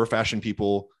people, we're fashion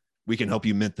people, we can help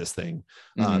you mint this thing.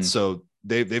 So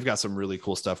they've got some really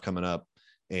cool stuff coming up.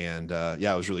 And it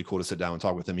was really cool to sit down and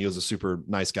talk with him. He was a super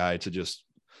nice guy to just,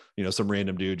 some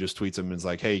random dude just tweets him and is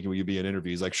like, hey, will you be an interview?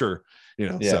 He's like, sure.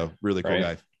 So really cool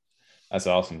guy. That's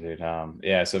awesome, dude.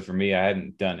 Yeah. So for me, I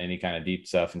hadn't done any kind of deep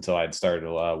stuff until I'd started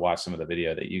to watch some of the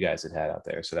video that you guys had out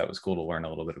there. So that was cool to learn a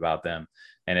little bit about them.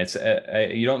 And it's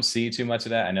you don't see too much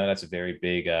of that. I know that's a very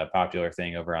big popular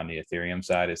thing over on the Ethereum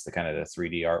side. Is the kind of the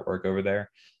 3D artwork over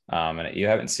there. And you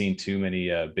haven't seen too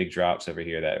many big drops over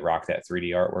here that rock that 3D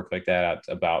artwork like that.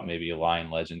 About maybe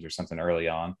Lion Legends or something early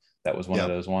on. That was one of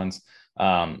those ones.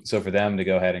 So for them to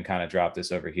go ahead and kind of drop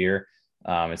this over here,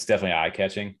 it's definitely eye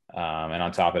catching. And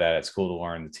on top of that, it's cool to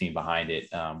learn the team behind it.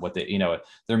 What they,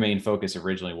 their main focus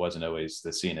originally wasn't always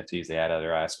the CNFTs. They had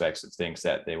other aspects of things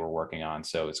that they were working on.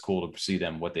 So it's cool to see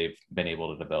them, what they've been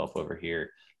able to develop over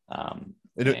here.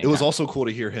 It was also cool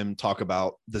to hear him talk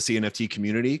about the CNFT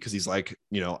community. Cause he's like,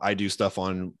 I do stuff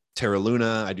on Terra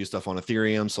Luna. I do stuff on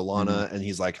Ethereum, Solana. And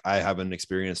he's like, I haven't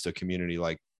experienced a community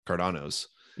like Cardano's.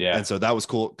 Yeah. And so that was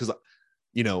cool. Cause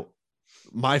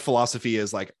my philosophy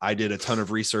is like, I did a ton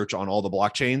of research on all the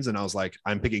blockchains and I was like,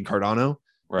 I'm picking Cardano.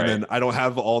 Right. And then I don't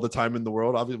have all the time in the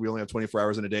world. Obviously we only have 24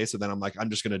 hours in a day. So then I'm like, I'm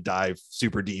just going to dive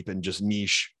super deep and just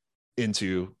niche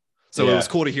into. So it was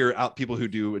cool to hear out people who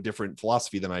do a different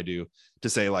philosophy than I do to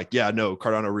say like, yeah, no,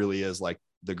 Cardano really is like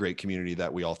the great community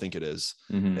that we all think it is.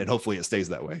 And hopefully it stays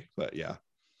that way. But yeah.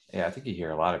 Yeah, I think you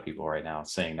hear a lot of people right now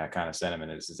saying that kind of sentiment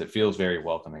is it feels very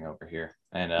welcoming over here.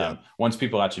 And once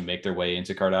people actually make their way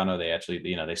into Cardano, they actually,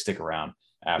 they stick around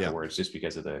afterwards just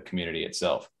because of the community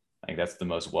itself. I think that's the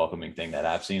most welcoming thing that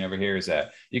I've seen over here is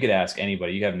that you could ask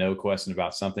anybody, you have no question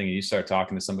about something and you start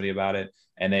talking to somebody about it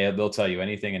and they'll tell you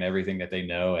anything and everything that they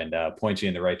know and point you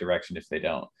in the right direction if they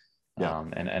don't.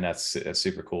 And that's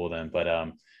super cool then.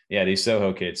 But these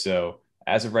Soho kids. So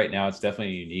as of right now, it's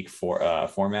definitely a unique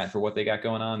format for what they got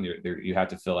going on. You have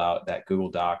to fill out that Google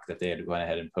Doc that they had gone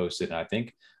ahead and posted.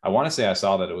 And I want to say I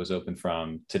saw that it was open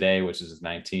from today, which is the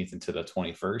 19th, into the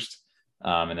 21st.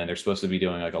 And then they're supposed to be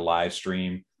doing like a live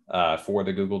stream for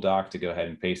the Google Doc to go ahead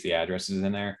and paste the addresses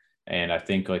in there. And I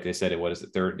think, like they said,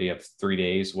 they have 3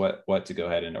 days, what to go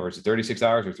ahead or is it 36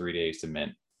 hours or 3 days to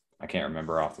mint? I can't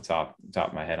remember off the top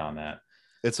of my head on that.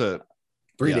 It's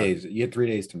 3 days. You had 3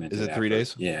 days to mint. Is it 3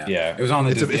 days? Yeah. Yeah. It was on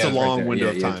the. It's a long window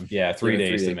of time. Yeah. 3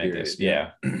 days to mint this.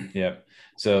 Yeah. Yep.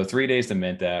 So 3 days to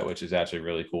mint that, which is actually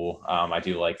really cool. I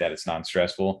do like that it's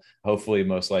non-stressful. Hopefully,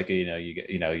 most likely,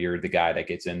 you're the guy that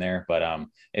gets in there. But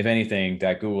if anything,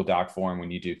 that Google Doc form, when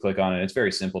you do click on it, it's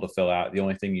very simple to fill out. The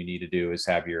only thing you need to do is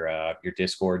have your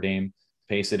Discord name,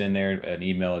 paste it in there, an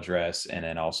email address, and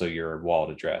then also your wallet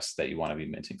address that you want to be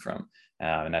minting from.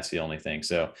 And that's the only thing.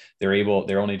 So they're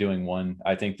only doing one.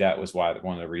 I think that was one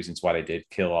of the reasons why they did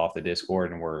kill off the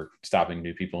Discord and were stopping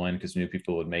new people in, because new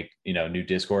people would make, new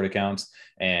Discord accounts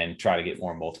and try to get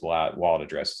more multiple wallet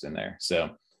addresses in there.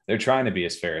 So they're trying to be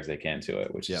as fair as they can to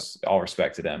it, which is all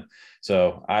respect to them.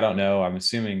 So I don't know. I'm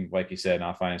assuming, like you said,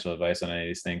 not financial advice on any of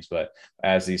these things, but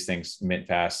as these things mint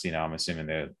past, I'm assuming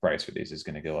the price for these is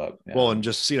going to go up. Well, and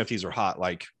just CNFTs are hot.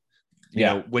 Like, you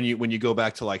know, when you go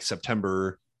back to like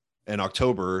September and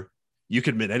October, you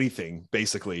could mint anything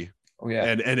basically. Oh yeah.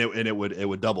 And it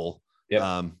would double.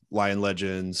 Yep. Lion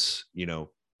Legends,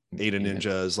 Ada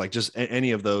Ninjas, like just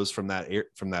any of those from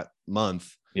that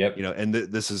month. Yep. And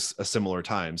this is a similar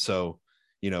time. So,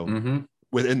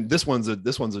 and this one's a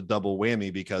double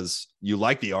whammy because you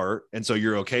like the art. And so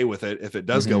you're okay with it if it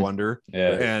does go under.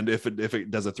 Yeah. And if it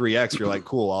does a 3X, you're like,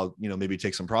 cool, I'll, maybe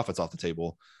take some profits off the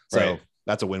table. So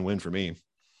that's a win-win for me.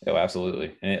 Oh,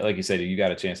 absolutely. And like you said, you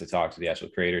got a chance to talk to the actual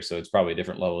creator. So it's probably a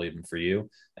different level even for you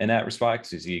in that respect,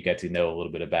 because you get to know a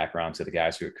little bit of background to the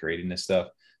guys who are creating this stuff.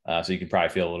 So you can probably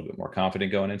feel a little bit more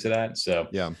confident going into that. So,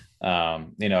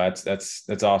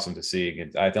 that's awesome to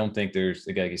see. I don't think there's,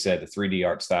 like you said, the 3D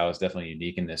art style is definitely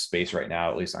unique in this space right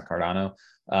now, at least on Cardano.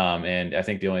 And I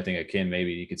think the only thing akin,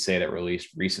 maybe you could say, that released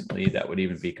recently that would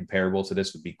even be comparable to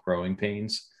this would be Growing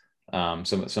Pains. Some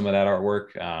of that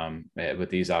artwork, but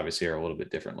these obviously are a little bit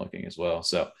different looking as well.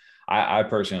 So I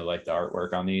personally like the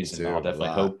artwork on these, and I'll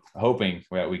definitely hoping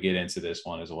that we get into this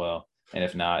one as well. And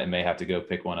if not, it may have to go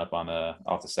pick one up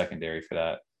off the secondary for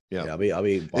that. Yeah, I'll be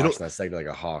watching that segment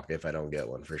like a hawk if I don't get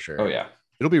one, for sure. Oh yeah,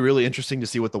 it'll be really interesting to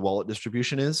see what the wallet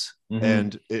distribution is,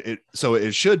 and so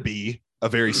it should be a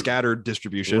very scattered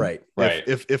distribution, right?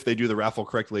 If they do the raffle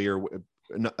correctly, or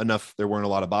enough, there weren't a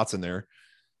lot of bots in there.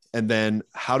 And then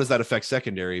how does that affect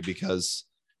secondary? Because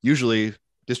usually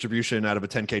distribution out of a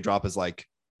 10K drop is like,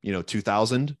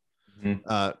 2,000.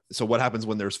 So what happens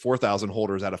when there's 4,000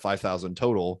 holders out of 5,000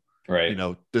 total? Right.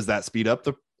 Does that speed up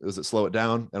does it slow it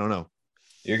down? I don't know.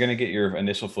 You're going to get your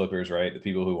initial flippers, right? The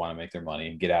people who want to make their money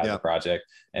and get out of the project.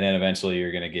 And then eventually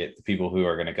you're going to get the people who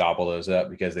are going to gobble those up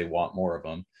because they want more of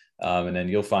them. And then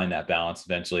you'll find that balance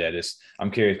eventually.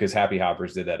 I'm curious because Happy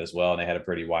Hoppers did that as well, and they had a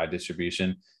pretty wide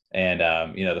distribution. And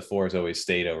the floor has always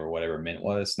stayed over whatever mint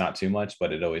was, not too much,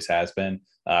 but it always has been,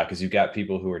 because you've got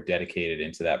people who are dedicated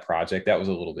into that project. That was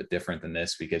a little bit different than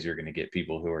this, because you're going to get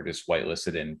people who are just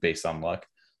whitelisted and based on luck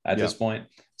at this point.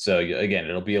 So again,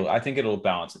 I think it'll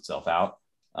balance itself out.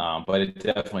 But it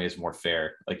definitely is more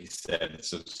fair, like you said.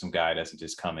 So some guy doesn't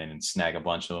just come in and snag a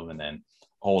bunch of them and then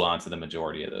hold on to the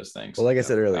majority of those things. Well, like I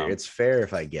said earlier, it's fair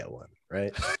if I get one,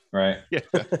 right? Right. Yeah.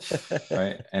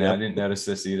 Right. And I didn't notice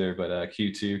this either, but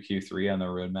Q2, Q3 on the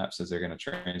roadmap says they're going to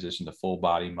transition to full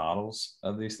body models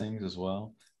of these things as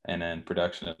well. And then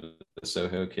production of the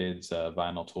Soho Kids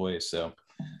vinyl toys. So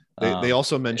they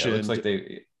also mentioned, it looks like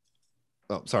they.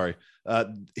 Oh, sorry.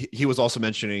 He was also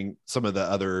mentioning some of the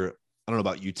other, I don't know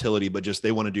about utility, but just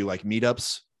they want to do like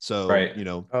meetups. So, right.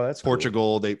 That's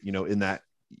Portugal, cool. They, in that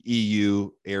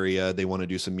EU area, they want to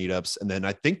do some meetups. And then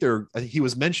I think he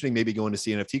was mentioning maybe going to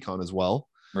CNFTCon as well.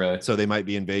 Right. So they might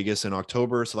be in Vegas in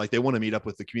October. So like they want to meet up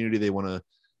with the community. They want to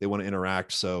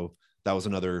interact. So that was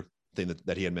another thing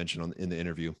that he had mentioned in the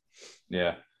interview.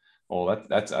 Yeah. Well,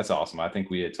 that's awesome. I think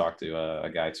we had talked to a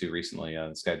guy too recently,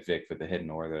 this guy Vic with the Hidden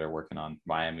Ore, that are working on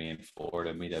Miami and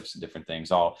Florida meetups and different things.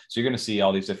 So you're going to see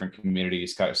all these different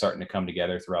communities kind of starting to come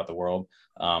together throughout the world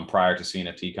prior to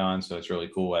CNFTCon. So it's really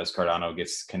cool as Cardano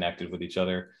gets connected with each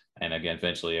other. And again,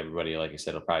 eventually everybody, like I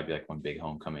said, will probably be like one big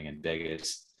homecoming in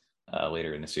Vegas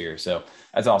later in this year. So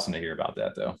that's awesome to hear about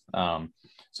that, though.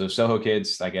 So Soho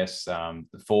Kids, I guess the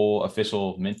full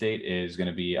official mint date is going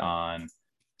to be on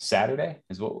Saturday,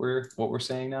 is what we're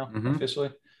saying now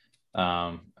officially.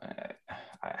 I'm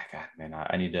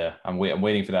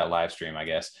waiting for that live stream, I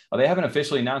guess. Oh, they haven't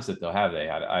officially announced it though, have they?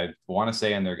 I want to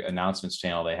say on their announcements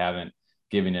channel they haven't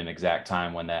given an exact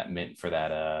time when that mint for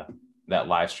that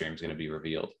live stream is going to be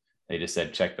revealed. They just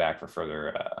said check back for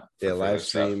further. Live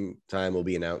stream time will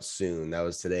be announced soon. That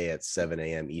was today at 7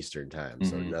 a.m. Eastern time,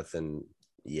 so nothing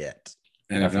yet.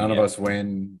 And if none of us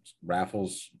win,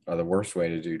 raffles are the worst way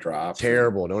to do drops.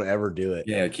 Terrible. Don't ever do it.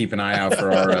 Yeah, keep an eye out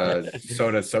for our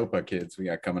Soda Sopa kids we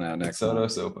got coming out next Soda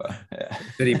Sopa. Yeah.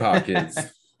 City Pop kids.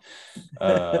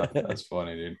 That's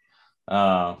funny, dude.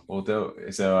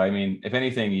 So I mean, if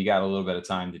anything, you got a little bit of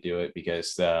time to do it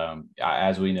because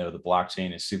as we know, the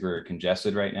blockchain is super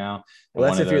congested right now. Well,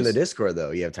 that's if you're in the Discord,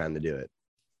 though. You have time to do it.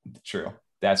 True.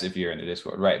 That's if you're in the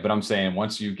Discord, right? But I'm saying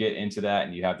once you get into that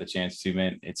and you have the chance to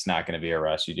mint, it's not going to be a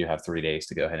rush. You do have 3 days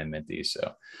to go ahead and mint these.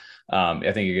 So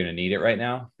I think you're going to need it right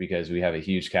now because we have a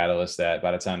huge catalyst that by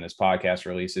the time this podcast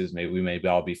releases, maybe we may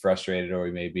all be frustrated or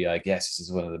we may be like, yes, this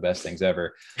is one of the best things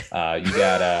ever. You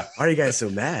got why are you guys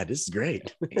so mad? This is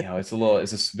great. It's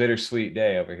a bittersweet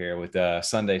day over here with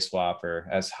Sunday swap, or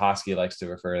as Hosky likes to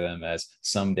refer to them as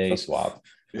someday swap.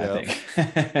 Yeah. I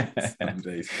think.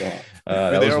 Someday swap.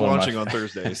 They are launching on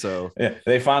Thursday, so yeah,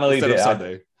 they finally did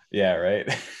Sunday. Yeah, right.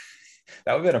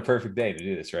 That would have been a perfect day to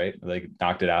do this, right? Like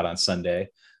knocked it out on Sunday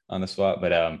on the swap.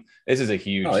 But this is a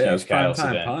huge, huge catalyst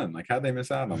event. Pun. Like how'd they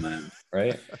miss out on that?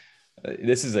 Right.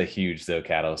 This is a huge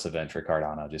catalyst event for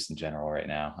Cardano just in general right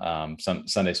now.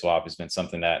 Sunday swap has been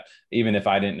something that even if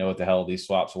I didn't know what the hell these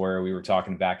swaps were, we were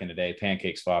talking back in the day,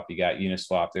 Pancake swap, you got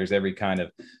Uniswap. There's every kind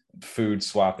of food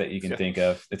swap that you can think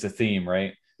of. It's a theme,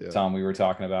 right? Yeah. Tom, we were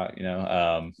talking about,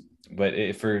 but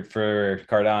for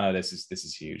Cardano, this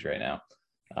is huge right now.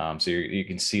 So you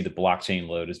can see the blockchain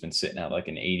load has been sitting at like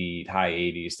an high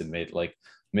 80s to mid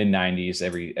 90s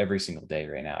every single day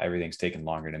right now. Everything's taking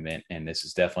longer to mint, and this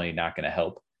is definitely not going to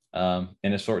help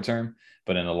in the short term,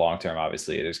 but in the long term,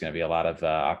 obviously there's going to be a lot of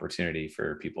opportunity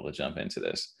for people to jump into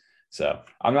this. So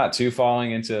I'm not too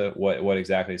falling into what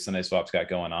exactly Sunday Swap's got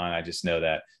going on. I just know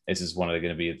that this is going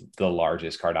to be the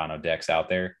largest Cardano DEX out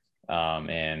there,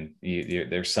 and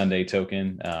their Sunday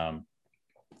token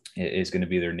is going to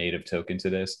be their native token to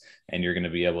this, and you're going to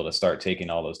be able to start taking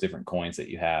all those different coins that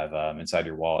you have inside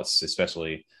your wallets.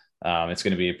 Especially, it's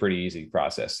going to be a pretty easy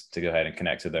process to go ahead and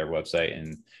connect to their website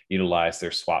and utilize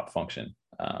their swap function.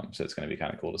 So it's going to be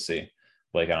kind of cool to see.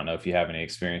 Blake, I don't know if you have any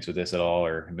experience with this at all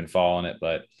or have been following it,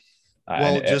 but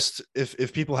just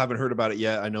if people haven't heard about it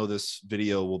yet, I know this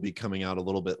video will be coming out a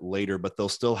little bit later, but they'll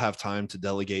still have time to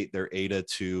delegate their ADA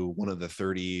to one of the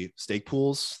 30 stake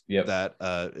pools. Yep. That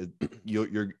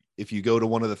if you go to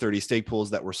one of the 30 stake pools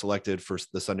that were selected for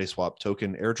the Sunday Swap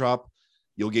token airdrop,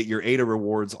 you'll get your ADA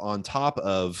rewards on top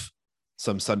of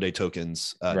some Sunday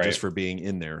tokens right. just for being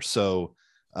in there. So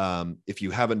if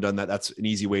you haven't done that, that's an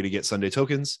easy way to get Sunday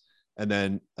tokens. And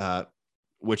then I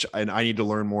need to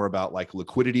learn more about like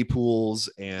liquidity pools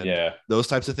and those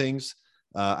types of things.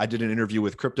 I did an interview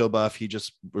with Crypto Buff. He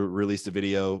just released a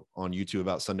video on YouTube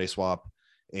about Sunday Swap,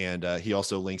 And he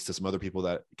also links to some other people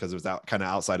that, because it was kind of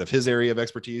outside of his area of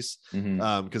expertise,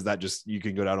 because that just, you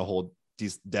can go down a whole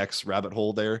DEX rabbit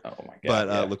hole there. Oh my God,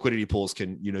 but liquidity pools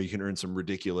can, you can earn some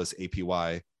ridiculous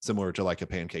APY similar to like a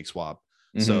pancake swap.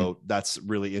 So that's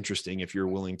really interesting. If you're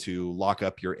willing to lock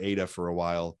up your ADA for a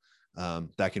while,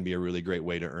 that can be a really great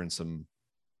way to earn some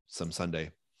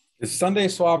Sunday. Is Sunday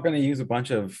Swap going to use a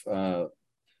bunch of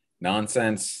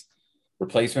nonsense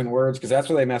replacement words? Because that's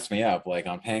where they mess me up, like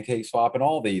on Pancake Swap and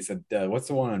all these. What's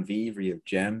the one on Vive where you have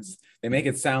gems? They make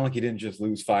it sound like you didn't just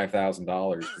lose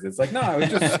 $5,000. It's like, no, it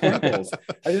was just sprinkles.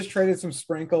 I just traded some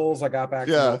sprinkles. I got back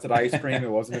some melted ice cream. It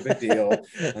wasn't a big deal.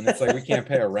 And it's like, we can't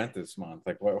pay our rent this month.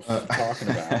 Like, what are you talking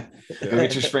about?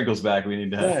 Get your sprinkles back. We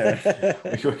need to.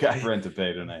 We got rent to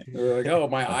pay tonight. We're like, oh,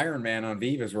 my Iron Man on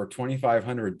Vive is worth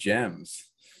 2,500 gems.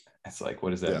 It's like, what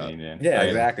does that mean? Man? Yeah,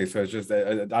 exactly. So it's just,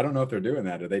 I don't know if they're doing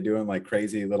that. Are they doing like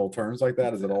crazy little terms like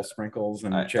that? Is it all sprinkles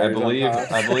and cherries?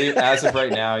 I believe as of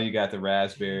right now, you got the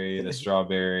raspberry, the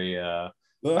strawberry,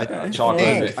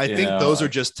 chocolate. I think those are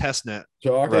just testnet.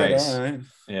 Chocolate, right.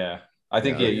 Yeah. I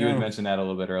think, you had mentioned that a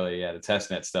little bit earlier. Yeah, the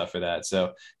testnet stuff for that.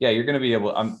 So yeah, you're going to be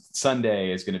able,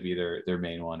 Sunday is going to be their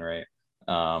main one, right?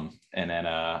 And then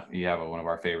you have one of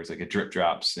our favorites, like a drip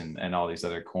drops and all these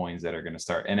other coins that are going to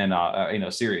start, and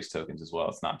then serious tokens as well.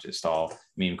 It's not just all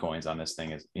meme coins on this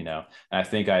thing, and I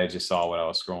think I just saw what I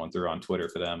was scrolling through on Twitter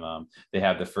for them. They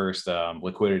have the first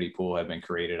liquidity pool had been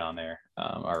created on there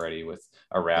already with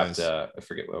a wrapped I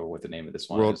forget what the name of this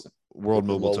one is. World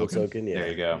Mobile Token. Yeah. There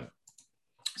you go.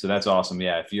 So that's awesome.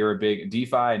 Yeah, if you're a big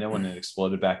DeFi, I know when it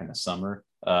exploded back in the summer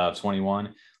of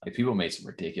 21, like people made some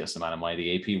ridiculous amount of money.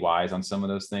 The APYs on some of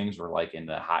those things were like in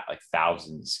the high, like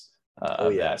thousands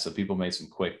of that. So people made some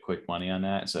quick money on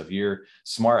that. So if you're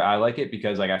smart, I like it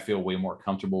because like I feel way more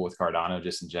comfortable with Cardano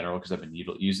just in general because I've been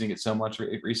using it so much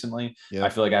recently. I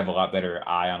feel like I have a lot better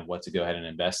eye on what to go ahead and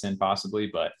invest in possibly,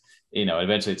 but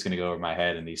eventually it's going to go over my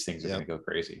head and these things are going to go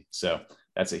crazy. So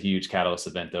that's a huge catalyst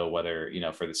event though, whether,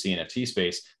 for the CNFT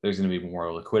space, there's going to be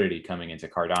more liquidity coming into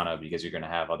Cardano because you're going to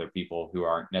have other people who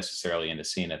aren't necessarily into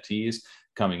CNFTs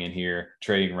coming in here,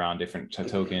 trading around different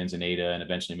tokens and ADA and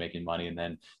eventually making money. And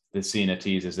then the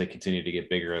CNFTs, as they continue to get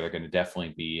bigger, they're going to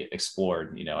definitely be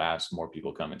explored, as more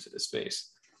people come into the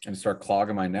space. And start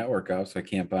clogging my network up so I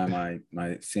can't buy my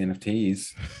CNFTs.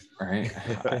 Right.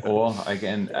 Well,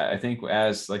 again, I think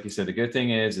as like you said, the good thing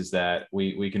is that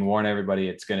we can warn everybody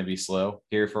it's going to be slow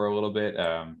here for a little bit.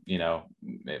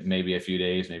 Maybe a few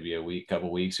days, maybe a week,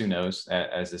 couple weeks, who knows,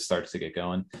 as this starts to get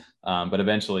going. But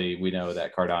eventually we know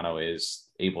that Cardano is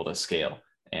able to scale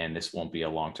and this won't be a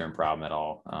long-term problem at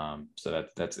all. So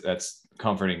that's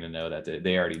comforting to know that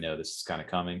they already know this is kind of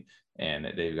coming. And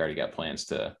they've already got plans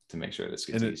to make sure this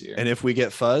gets easier. And if we get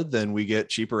FUD, then we get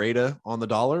cheaper ADA on the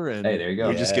dollar, and hey, there you go.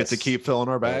 We just get to keep filling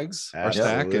our bags, our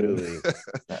stack. And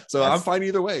so I'm fine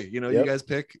either way. You guys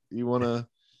pick. You want to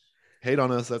hate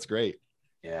on us? That's great.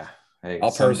 Yeah. Hey,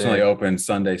 I'll personally open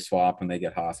Sunday Swap when they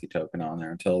get Hosky token on there.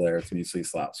 Until there, it's muesli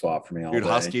swap for me all day.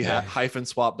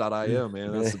 Hosky-swap.io,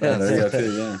 man. That's the best. There you go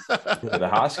too, the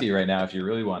Hosky right now, if you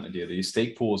really want to do these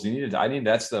stake pools, I think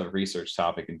that's the research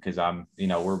topic. And because I'm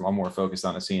more focused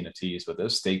on the CNFTs, but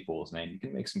those stake pools, man, you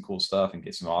can make some cool stuff and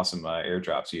get some awesome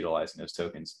airdrops utilizing those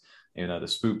tokens. The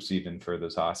spoops, even for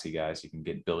those Hosky guys, you can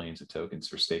get billions of tokens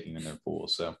for staking in their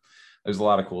pools. So there's a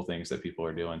lot of cool things that people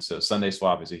are doing. So Sunday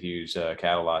Swap is a huge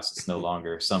catalyst. It's no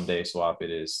longer someday swap. It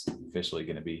is officially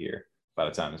going to be here by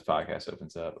the time this podcast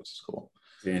opens up, which is cool.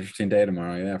 It's an interesting day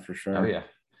tomorrow. Yeah, for sure. Oh yeah.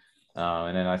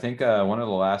 And then I think one of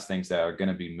the last things that are going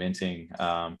to be minting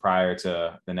prior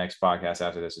to the next podcast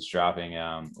after this is dropping,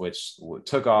 which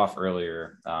took off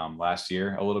earlier last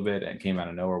year a little bit and came out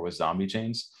of nowhere, was zombie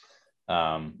chains.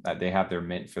 They have their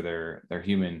mint for their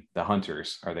human, the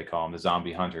hunters, or they call them the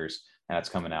zombie hunters. And that's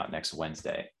coming out next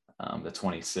Wednesday, the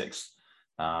 26th.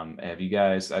 Have you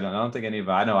guys, I don't think any of,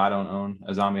 I know I don't own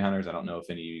a zombie hunters. I don't know if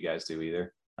any of you guys do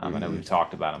either. I know we've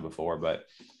talked about them before, but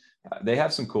they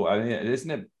have some cool, isn't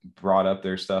it brought up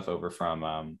their stuff over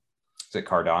from, is it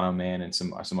Cardano Man and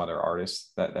some other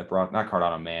artists that brought, not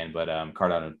Cardano Man, but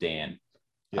Cardano Dan.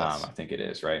 Yes. I think it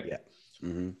is, right? Yeah.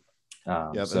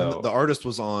 Mm-hmm. So the artist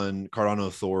was on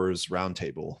Cardano Thor's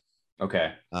roundtable.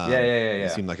 Okay. Yeah. He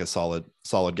seemed like a solid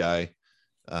guy.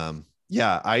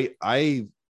 I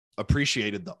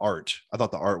appreciated the art. I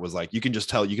thought the art was like, you can just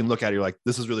tell, you can look at it, you're like,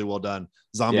 this is really well done.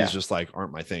 Zombies just like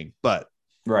aren't my thing, but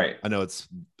right. I know it's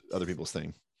other people's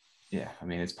thing. Yeah. I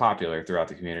mean, it's popular throughout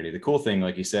the community. The cool thing,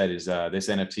 like you said, is this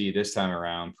NFT this time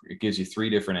around, it gives you 3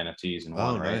 different NFTs in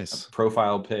one, right? Nice. A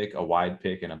profile pick, a wide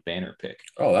pick, and a banner pick.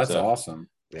 Oh, that's awesome.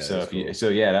 Yeah, So that's if you, cool. so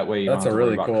yeah, that way you That's don't a have to worry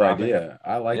really about cool cropping. idea.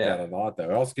 I like Yeah. that a lot, though.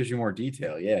 It also gives you more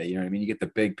detail. Yeah, you know what I mean? You get the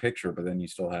big picture, but then you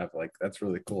still have like, that's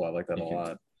really cool. I like that a You can-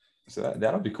 lot. So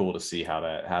that'll be cool to see how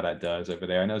that does over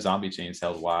there. I know Zombie Chains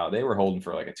held a while. They were holding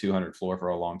for like a 200 floor for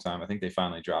a long time. I think they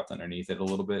finally dropped underneath it a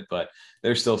little bit, but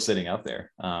they're still sitting up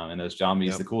there. And those zombies,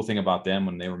 Yep. the cool thing about them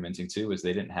when they were minting too is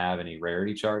they didn't have any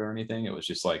rarity chart or anything. It was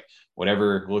just like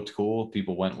whatever looked cool,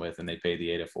 people went with, and they paid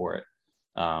the ADA for it.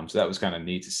 So that was kind of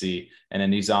neat to see. And then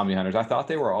these zombie hunters, I thought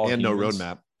they were all And humans. no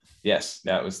roadmap. Yes,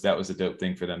 that was a dope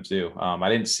thing for them too. I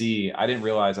didn't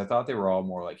realize, I thought they were all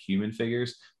more like human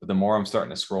figures, but the more I'm starting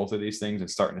to scroll through these things and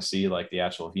starting to see like the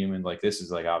actual human, like this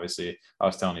is like, obviously I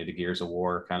was telling you the Gears of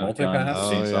War kind of gun, Multipass?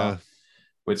 Oh, chainsaw, yeah.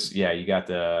 which yeah, you got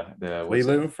the what's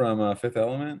Lilu from Fifth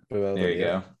Element. Well, there you yeah.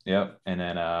 go. Yep. And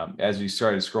then as we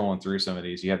started scrolling through some of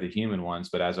these, you have the human ones,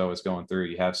 but as I was going through,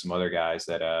 you have some other guys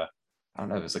that I don't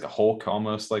know, it's like a Hulk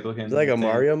almost like looking. Is it like a thing.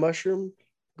 Mario mushroom?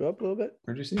 Go up a little bit.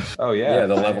 Where'd you see? Oh yeah. Yeah,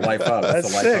 the level life up. That's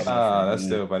the life sick. up mushroom, That's yeah.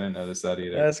 dope. I didn't notice that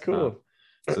either. That's cool.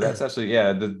 So that's actually,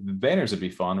 yeah, the banners would be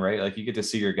fun, right? Like you get to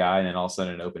see your guy and then all of a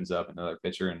sudden it opens up another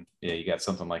picture and yeah, you got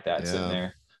something like that sitting Yeah.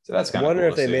 there. So that's I kind of wonder cool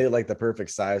if they to made see. it like the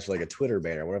perfect size for like a Twitter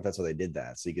banner. I wonder if that's why they did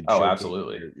that. So you could. Oh, show people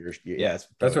absolutely. yeah,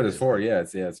 That's what it's for. Yeah,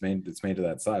 it's made to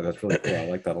that size. That's really cool. I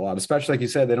like that a lot. Especially like you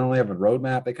said, they don't really have a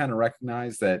roadmap. They kind of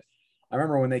recognize that. I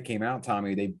remember when they came out,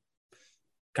 Tommy, they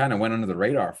kind of went under the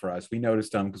radar for us. We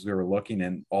noticed them because we were looking,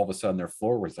 and all of a sudden their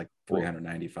floor was like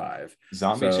 395.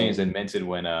 Zombie So- Chains had minted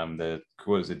when the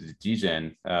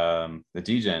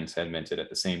Degens had minted at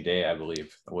the same day, I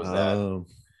believe was that. Oh,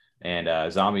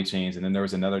 And Zombie Chains, and then there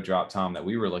was another drop, Tom, that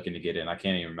we were looking to get in. I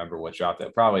can't even remember what drop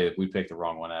that. Probably we picked the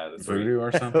wrong one out of the three. Voodoo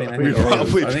or something. I We think it was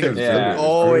probably Voodoo. Yeah. Voodoo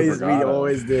always we Brigada.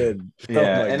 always did. Yeah, Oh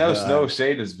my and no God.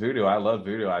 shade is Voodoo. I love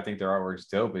Voodoo. I think their artwork's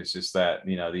dope. It's just that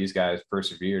these guys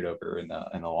persevered over in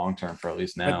the long term for at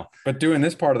least now. But doing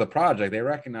this part of the project, they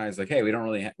recognize like, hey,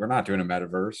 we're not doing a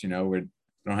metaverse. We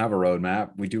don't have a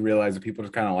roadmap. We do realize that people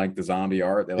just kind of like the zombie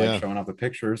art. They like Yeah. showing off the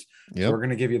pictures. So yep. we're going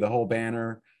to give you the whole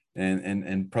banner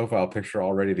and profile picture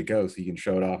all ready to go, so you can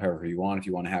show it off however you want. If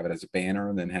you want to have it as a banner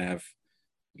and then have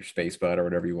your space bud or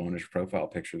whatever you want as your profile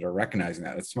pictures, or recognizing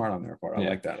that. It's smart on their part. I Yeah.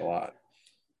 like that a lot.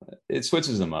 It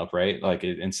switches them up, right? Like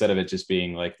instead of it just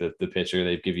being like the picture,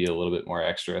 they give you a little bit more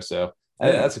extra. So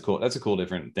Yeah. that's a cool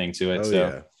different thing to it. Oh, So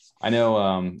yeah. I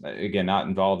know, again, not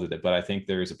involved with it, but I think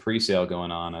there's a pre-sale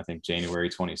going on. I think January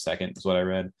 22nd is what I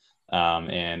read.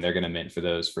 And they're going to mint for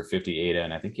those for 50 ADA.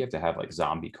 And I think you have to have like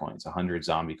zombie coins, 100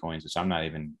 zombie coins, which I'm not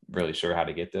even really sure how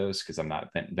to get those because I'm not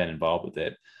been involved with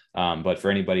it. But for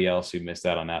anybody else who missed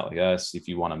out on that, like us, if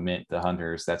you want to mint the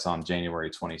hunters, that's on January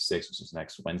 26th, which is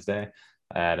next Wednesday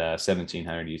at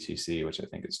 1700 UTC, which I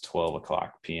think is 12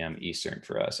 o'clock PM Eastern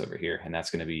for us over here. And that's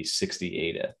going to be 60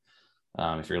 ADA.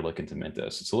 If you're looking to mint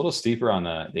those, it's a little steeper on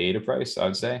the ADA price, I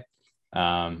would say.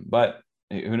 But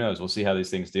who knows? We'll see how these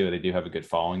things do. They do have a good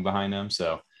following behind them.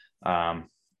 So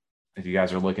if you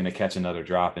guys are looking to catch another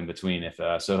drop in between, if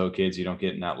Soho Kids, you don't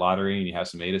get in that lottery and you have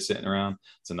some ADA sitting around,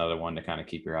 it's another one to kind of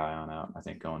keep your eye on out, I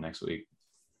think, going next week.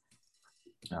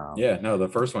 Yeah, no, the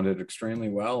first one did extremely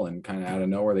well, and kind of out of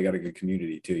nowhere, they got a good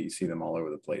community too. You see them all over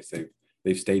the place.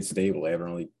 They've stayed stable. They haven't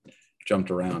really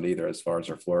jumped around either as far as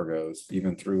their floor goes,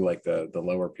 even through like the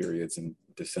lower periods in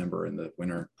December and the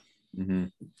winter. Mm-hmm.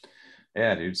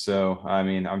 Yeah, dude. So, I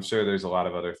mean, I'm sure there's a lot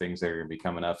of other things that are going to be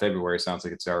coming up. February sounds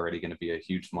like it's already going to be a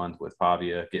huge month with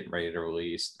Pavia getting ready to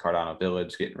release, Cardano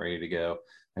Village getting ready to go.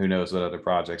 Who knows what other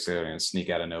projects are going to sneak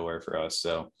out of nowhere for us.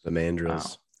 So, The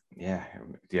Mandrills. yeah,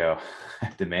 yo,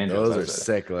 the Mandrills. Those are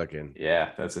sick looking. Yeah,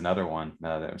 that's another one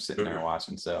that I'm sitting there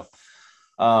watching. So,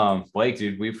 Blake,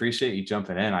 dude, we appreciate you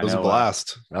jumping in. It was a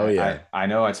blast. Oh yeah. I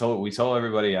know. We told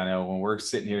everybody. I know when we're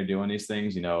sitting here doing these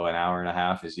things, an hour and a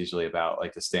half is usually about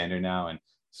like the standard now. And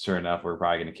sure enough, we're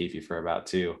probably going to keep you for about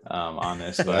 2 on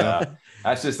this. But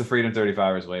that's just the Freedom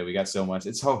 35ers way. We got so much.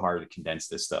 It's so hard to condense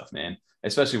this stuff, man.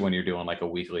 Especially when you're doing like a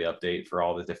weekly update for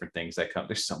all the different things that come.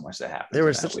 There's so much that happens. There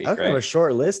was such week, I think a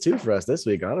short list too for us this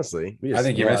week, honestly. I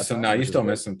think you missed some. No, you still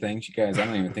missed some things. You guys, I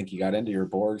don't even think you got into your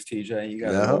Borgs, TJ. You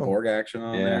got a little Borg action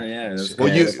on there. Yeah.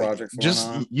 Well, projects just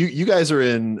you guys are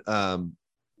in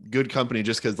good company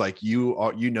just because like you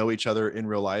know each other in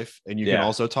real life, and you can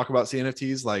also talk about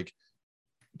CNFTs. Like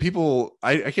people,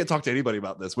 I can't talk to anybody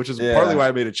about this, which is partly why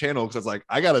I made a channel, because it's like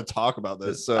I got to talk about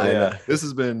this. So this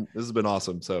has been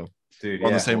awesome. So dude,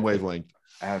 on the same wavelength.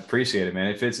 I appreciate it, man.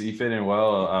 You fit in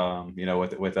well,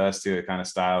 with us too. It kind of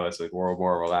style us like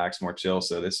more relaxed, more chill.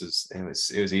 So it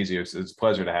was easy. It was a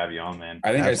pleasure to have you on, man.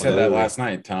 I think I said that last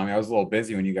night, Tommy. I was a little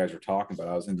busy when you guys were talking, but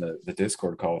I was in the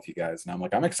Discord call with you guys, and I'm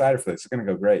like, I'm excited for this. It's gonna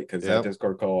go great because that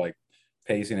Discord call like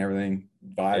pacing, everything,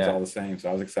 vibes all the same. So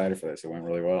I was excited for this. It went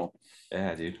really well.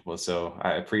 Yeah, dude. Well, so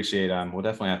I appreciate. We'll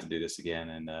definitely have to do this again,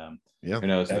 and who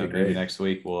knows? That'd be Maybe great. next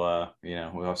week we'll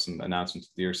we'll have some announcements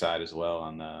to your side as well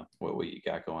on what you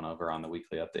got going over on the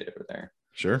weekly update over there.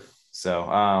 Sure.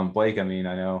 So, Blake, I mean,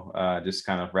 I know, just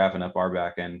kind of wrapping up our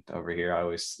back end over here. I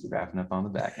always wrapping up on the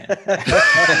back end.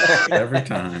 Every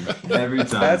time.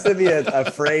 That's gonna be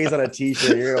a phrase on a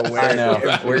t-shirt. You're gonna wear. I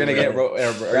know. We're gonna get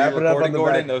wrap it up on the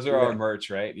Gordon. back. Those are our merch,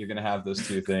 right? You're gonna have those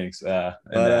two things. But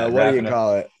what do you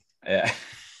call it? Yeah.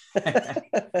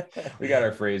 We got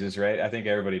our phrases, right? I think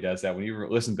everybody does that. When you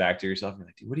listen back to yourself, you're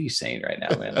like, dude, what are you saying right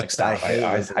now, man? Like, stop.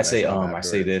 I say I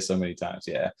say this so many times.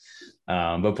 Yeah.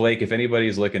 But Blake, if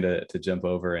anybody's looking to jump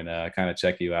over and kind of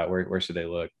check you out, where should they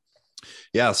look?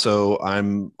 Yeah, so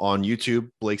I'm on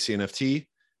YouTube, Blake CNFT,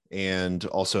 and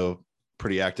also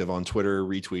pretty active on Twitter,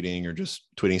 retweeting or just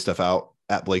tweeting stuff out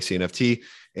at Blake CNFT.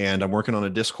 And I'm working on a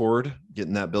Discord,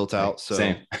 getting that built out.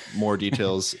 So more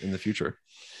details in the future.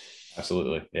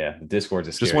 Absolutely. Yeah. The Discord's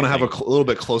a just want to have a little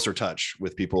bit closer touch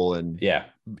with people and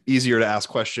easier to ask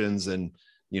questions. And,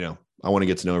 I want to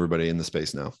get to know everybody in the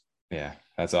space now. Yeah,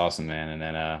 that's awesome, man. And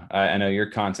then I know your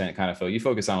content kind of you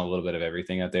focus on a little bit of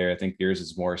everything out there. I think yours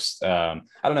is more, I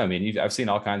don't know. I mean, I've seen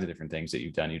all kinds of different things that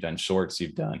you've done. You've done shorts,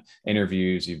 you've done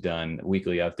interviews, you've done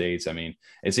weekly updates. I mean,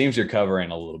 it seems you're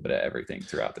covering a little bit of everything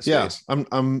throughout the space.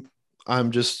 Yeah,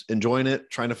 I'm just enjoying it,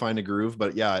 trying to find a groove.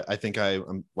 But yeah, I think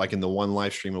I'm liking the one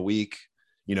live stream a week.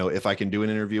 If I can do an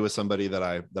interview with somebody that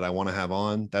I want to have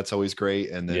on, that's always great.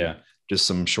 And then just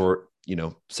some short,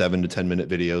 7 to 10 minute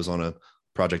videos on a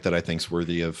project that I think is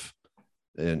worthy of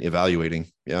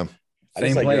evaluating. Yeah.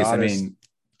 Same place. I mean,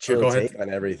 chill take on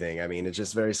everything. I mean, it's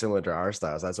just very similar to our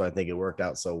styles. That's why I think it worked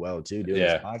out so well too, doing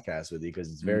this podcast with you,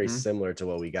 because it's very similar to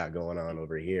what we got going on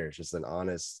over here. It's just an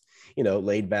honest,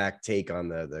 laid back take on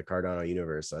the Cardano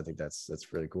universe. So I think that's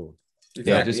really cool.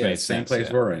 Exactly. Yeah, it just makes same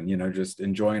place we're in, just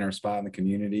enjoying our spot in the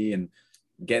community and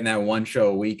getting that one show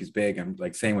a week is big. I'm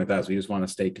like, same with us. We just want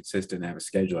to stay consistent and have a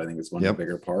schedule. I think it's one of the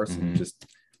bigger parts. And just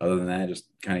other than that, just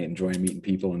kind of enjoying meeting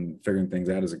people and figuring things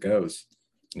out as it goes.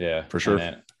 Yeah, for sure.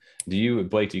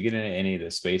 Blake, do you get into any of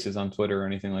the spaces on Twitter or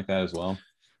anything like that as well?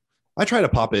 I try to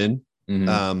pop in.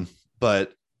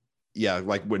 But yeah,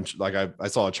 like when I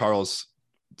saw a Charles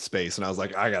space and I was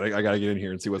like, I gotta get in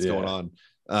here and see what's going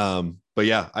on. But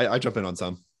yeah, I jump in on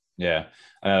some. Yeah,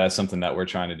 that's something that we're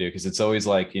trying to do, because it's always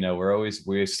like,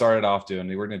 we started off doing,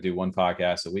 we're going to do one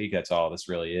podcast a week. That's all this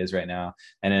really is right now.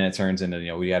 And then it turns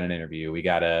into, we got an interview, we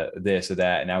got a this or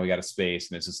that, and now we got a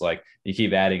space. And it's just like, you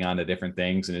keep adding on to different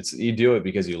things, and you do it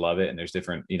because you love it. And there's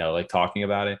different, like talking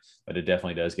about it, but it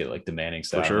definitely does get like demanding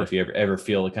stuff. Sure. If you ever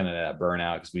feel kind of that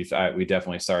burnout, because we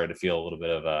definitely started to feel a little bit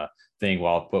of a thing,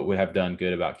 but we have done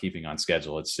good about keeping on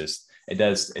schedule. It's just, it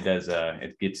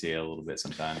gets you a little bit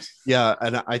sometimes. Yeah.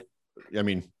 And I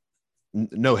mean,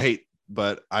 no hate,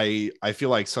 but I feel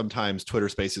like sometimes Twitter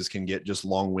spaces can get just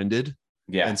long-winded.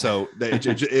 Yeah. And so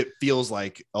it feels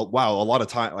like, wow, a lot of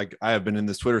time, like I have been in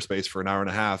this Twitter space for an hour and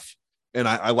a half, and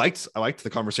I liked the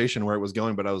conversation where it was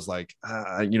going, but I was like,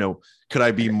 could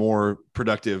I be more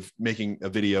productive making a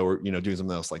video or, doing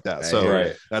something else like that?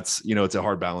 So that's, it's a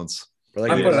hard balance. I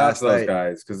put it out to those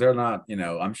guys because they're not,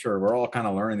 I'm sure we're all kind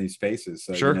of learning these spaces.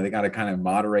 So, they got to kind of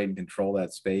moderate and control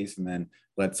that space and then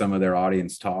let some of their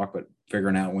audience talk, but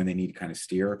figuring out when they need to kind of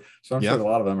steer. So I'm sure a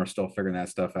lot of them are still figuring that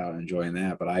stuff out and enjoying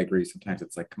that. But I agree. Sometimes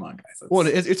it's like, come on, guys. Well,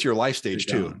 it's your life stage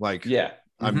too. Like,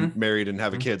 I'm Mm-hmm. married and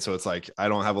have a kid. So it's like, I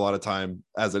don't have a lot of time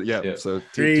So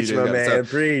preach, my man,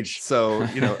 preach. So,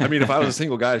 I mean, if I was a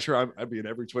single guy, sure, I'd be in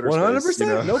every Twitter 100%, space,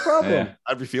 no problem. Yeah.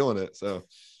 I'd be feeling it. So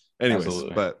anyways,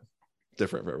 Absolutely. But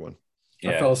different for everyone.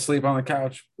 I fell asleep on the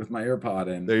couch with my AirPod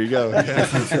in. There you go.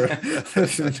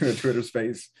 Listening to a Twitter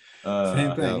space.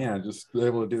 Same thing. Yeah. Just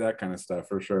able to do that kind of stuff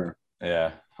for sure.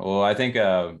 Yeah. Well, I think,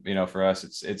 for us,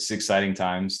 it's exciting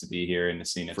times to be here in the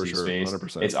CNFT space.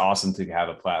 100%. It's awesome to have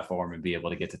a platform and be able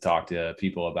to get to talk to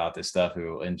people about this stuff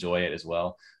who enjoy it as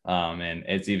well. And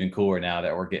it's even cooler now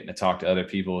that we're getting to talk to other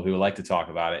people who like to talk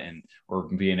about it, and we're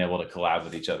being able to collab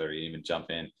with each other and even jump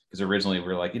in. Because originally we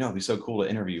were like, it'd be so cool to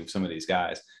interview some of these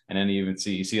guys. And then you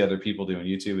see other people doing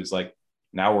YouTube. It's like,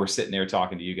 now we're sitting there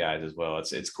talking to you guys as well.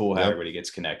 It's cool how everybody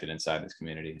gets connected inside this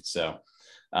community. So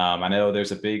I know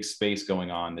there's a big space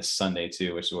going on this Sunday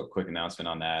too, which is a quick announcement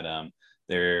on that.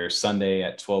 There's Sunday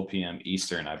at 12 p.m.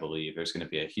 Eastern, I believe. There's going to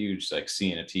be a huge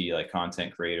CNFT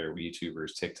content creator,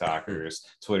 YouTubers, TikTokers,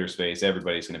 Twitter space.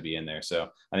 Everybody's going to be in there. So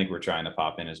I think we're trying to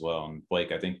pop in as well. And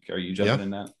Blake, I think, are you jumping in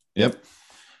that? Yep.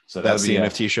 So that's the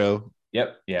CNFT show.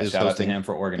 Yep. Yeah. Shout out to him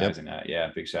for organizing that. Yeah.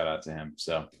 Big shout out to him.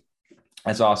 So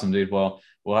That's awesome, dude. Well,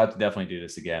 we'll have to definitely do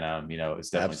this again. It's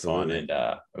definitely Absolutely. fun,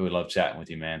 and we would love chatting with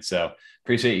you, man. So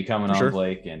appreciate you coming For on, sure.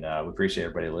 Blake, and we appreciate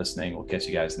everybody listening. We'll catch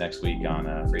you guys next week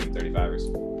on Freedom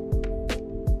 35ers.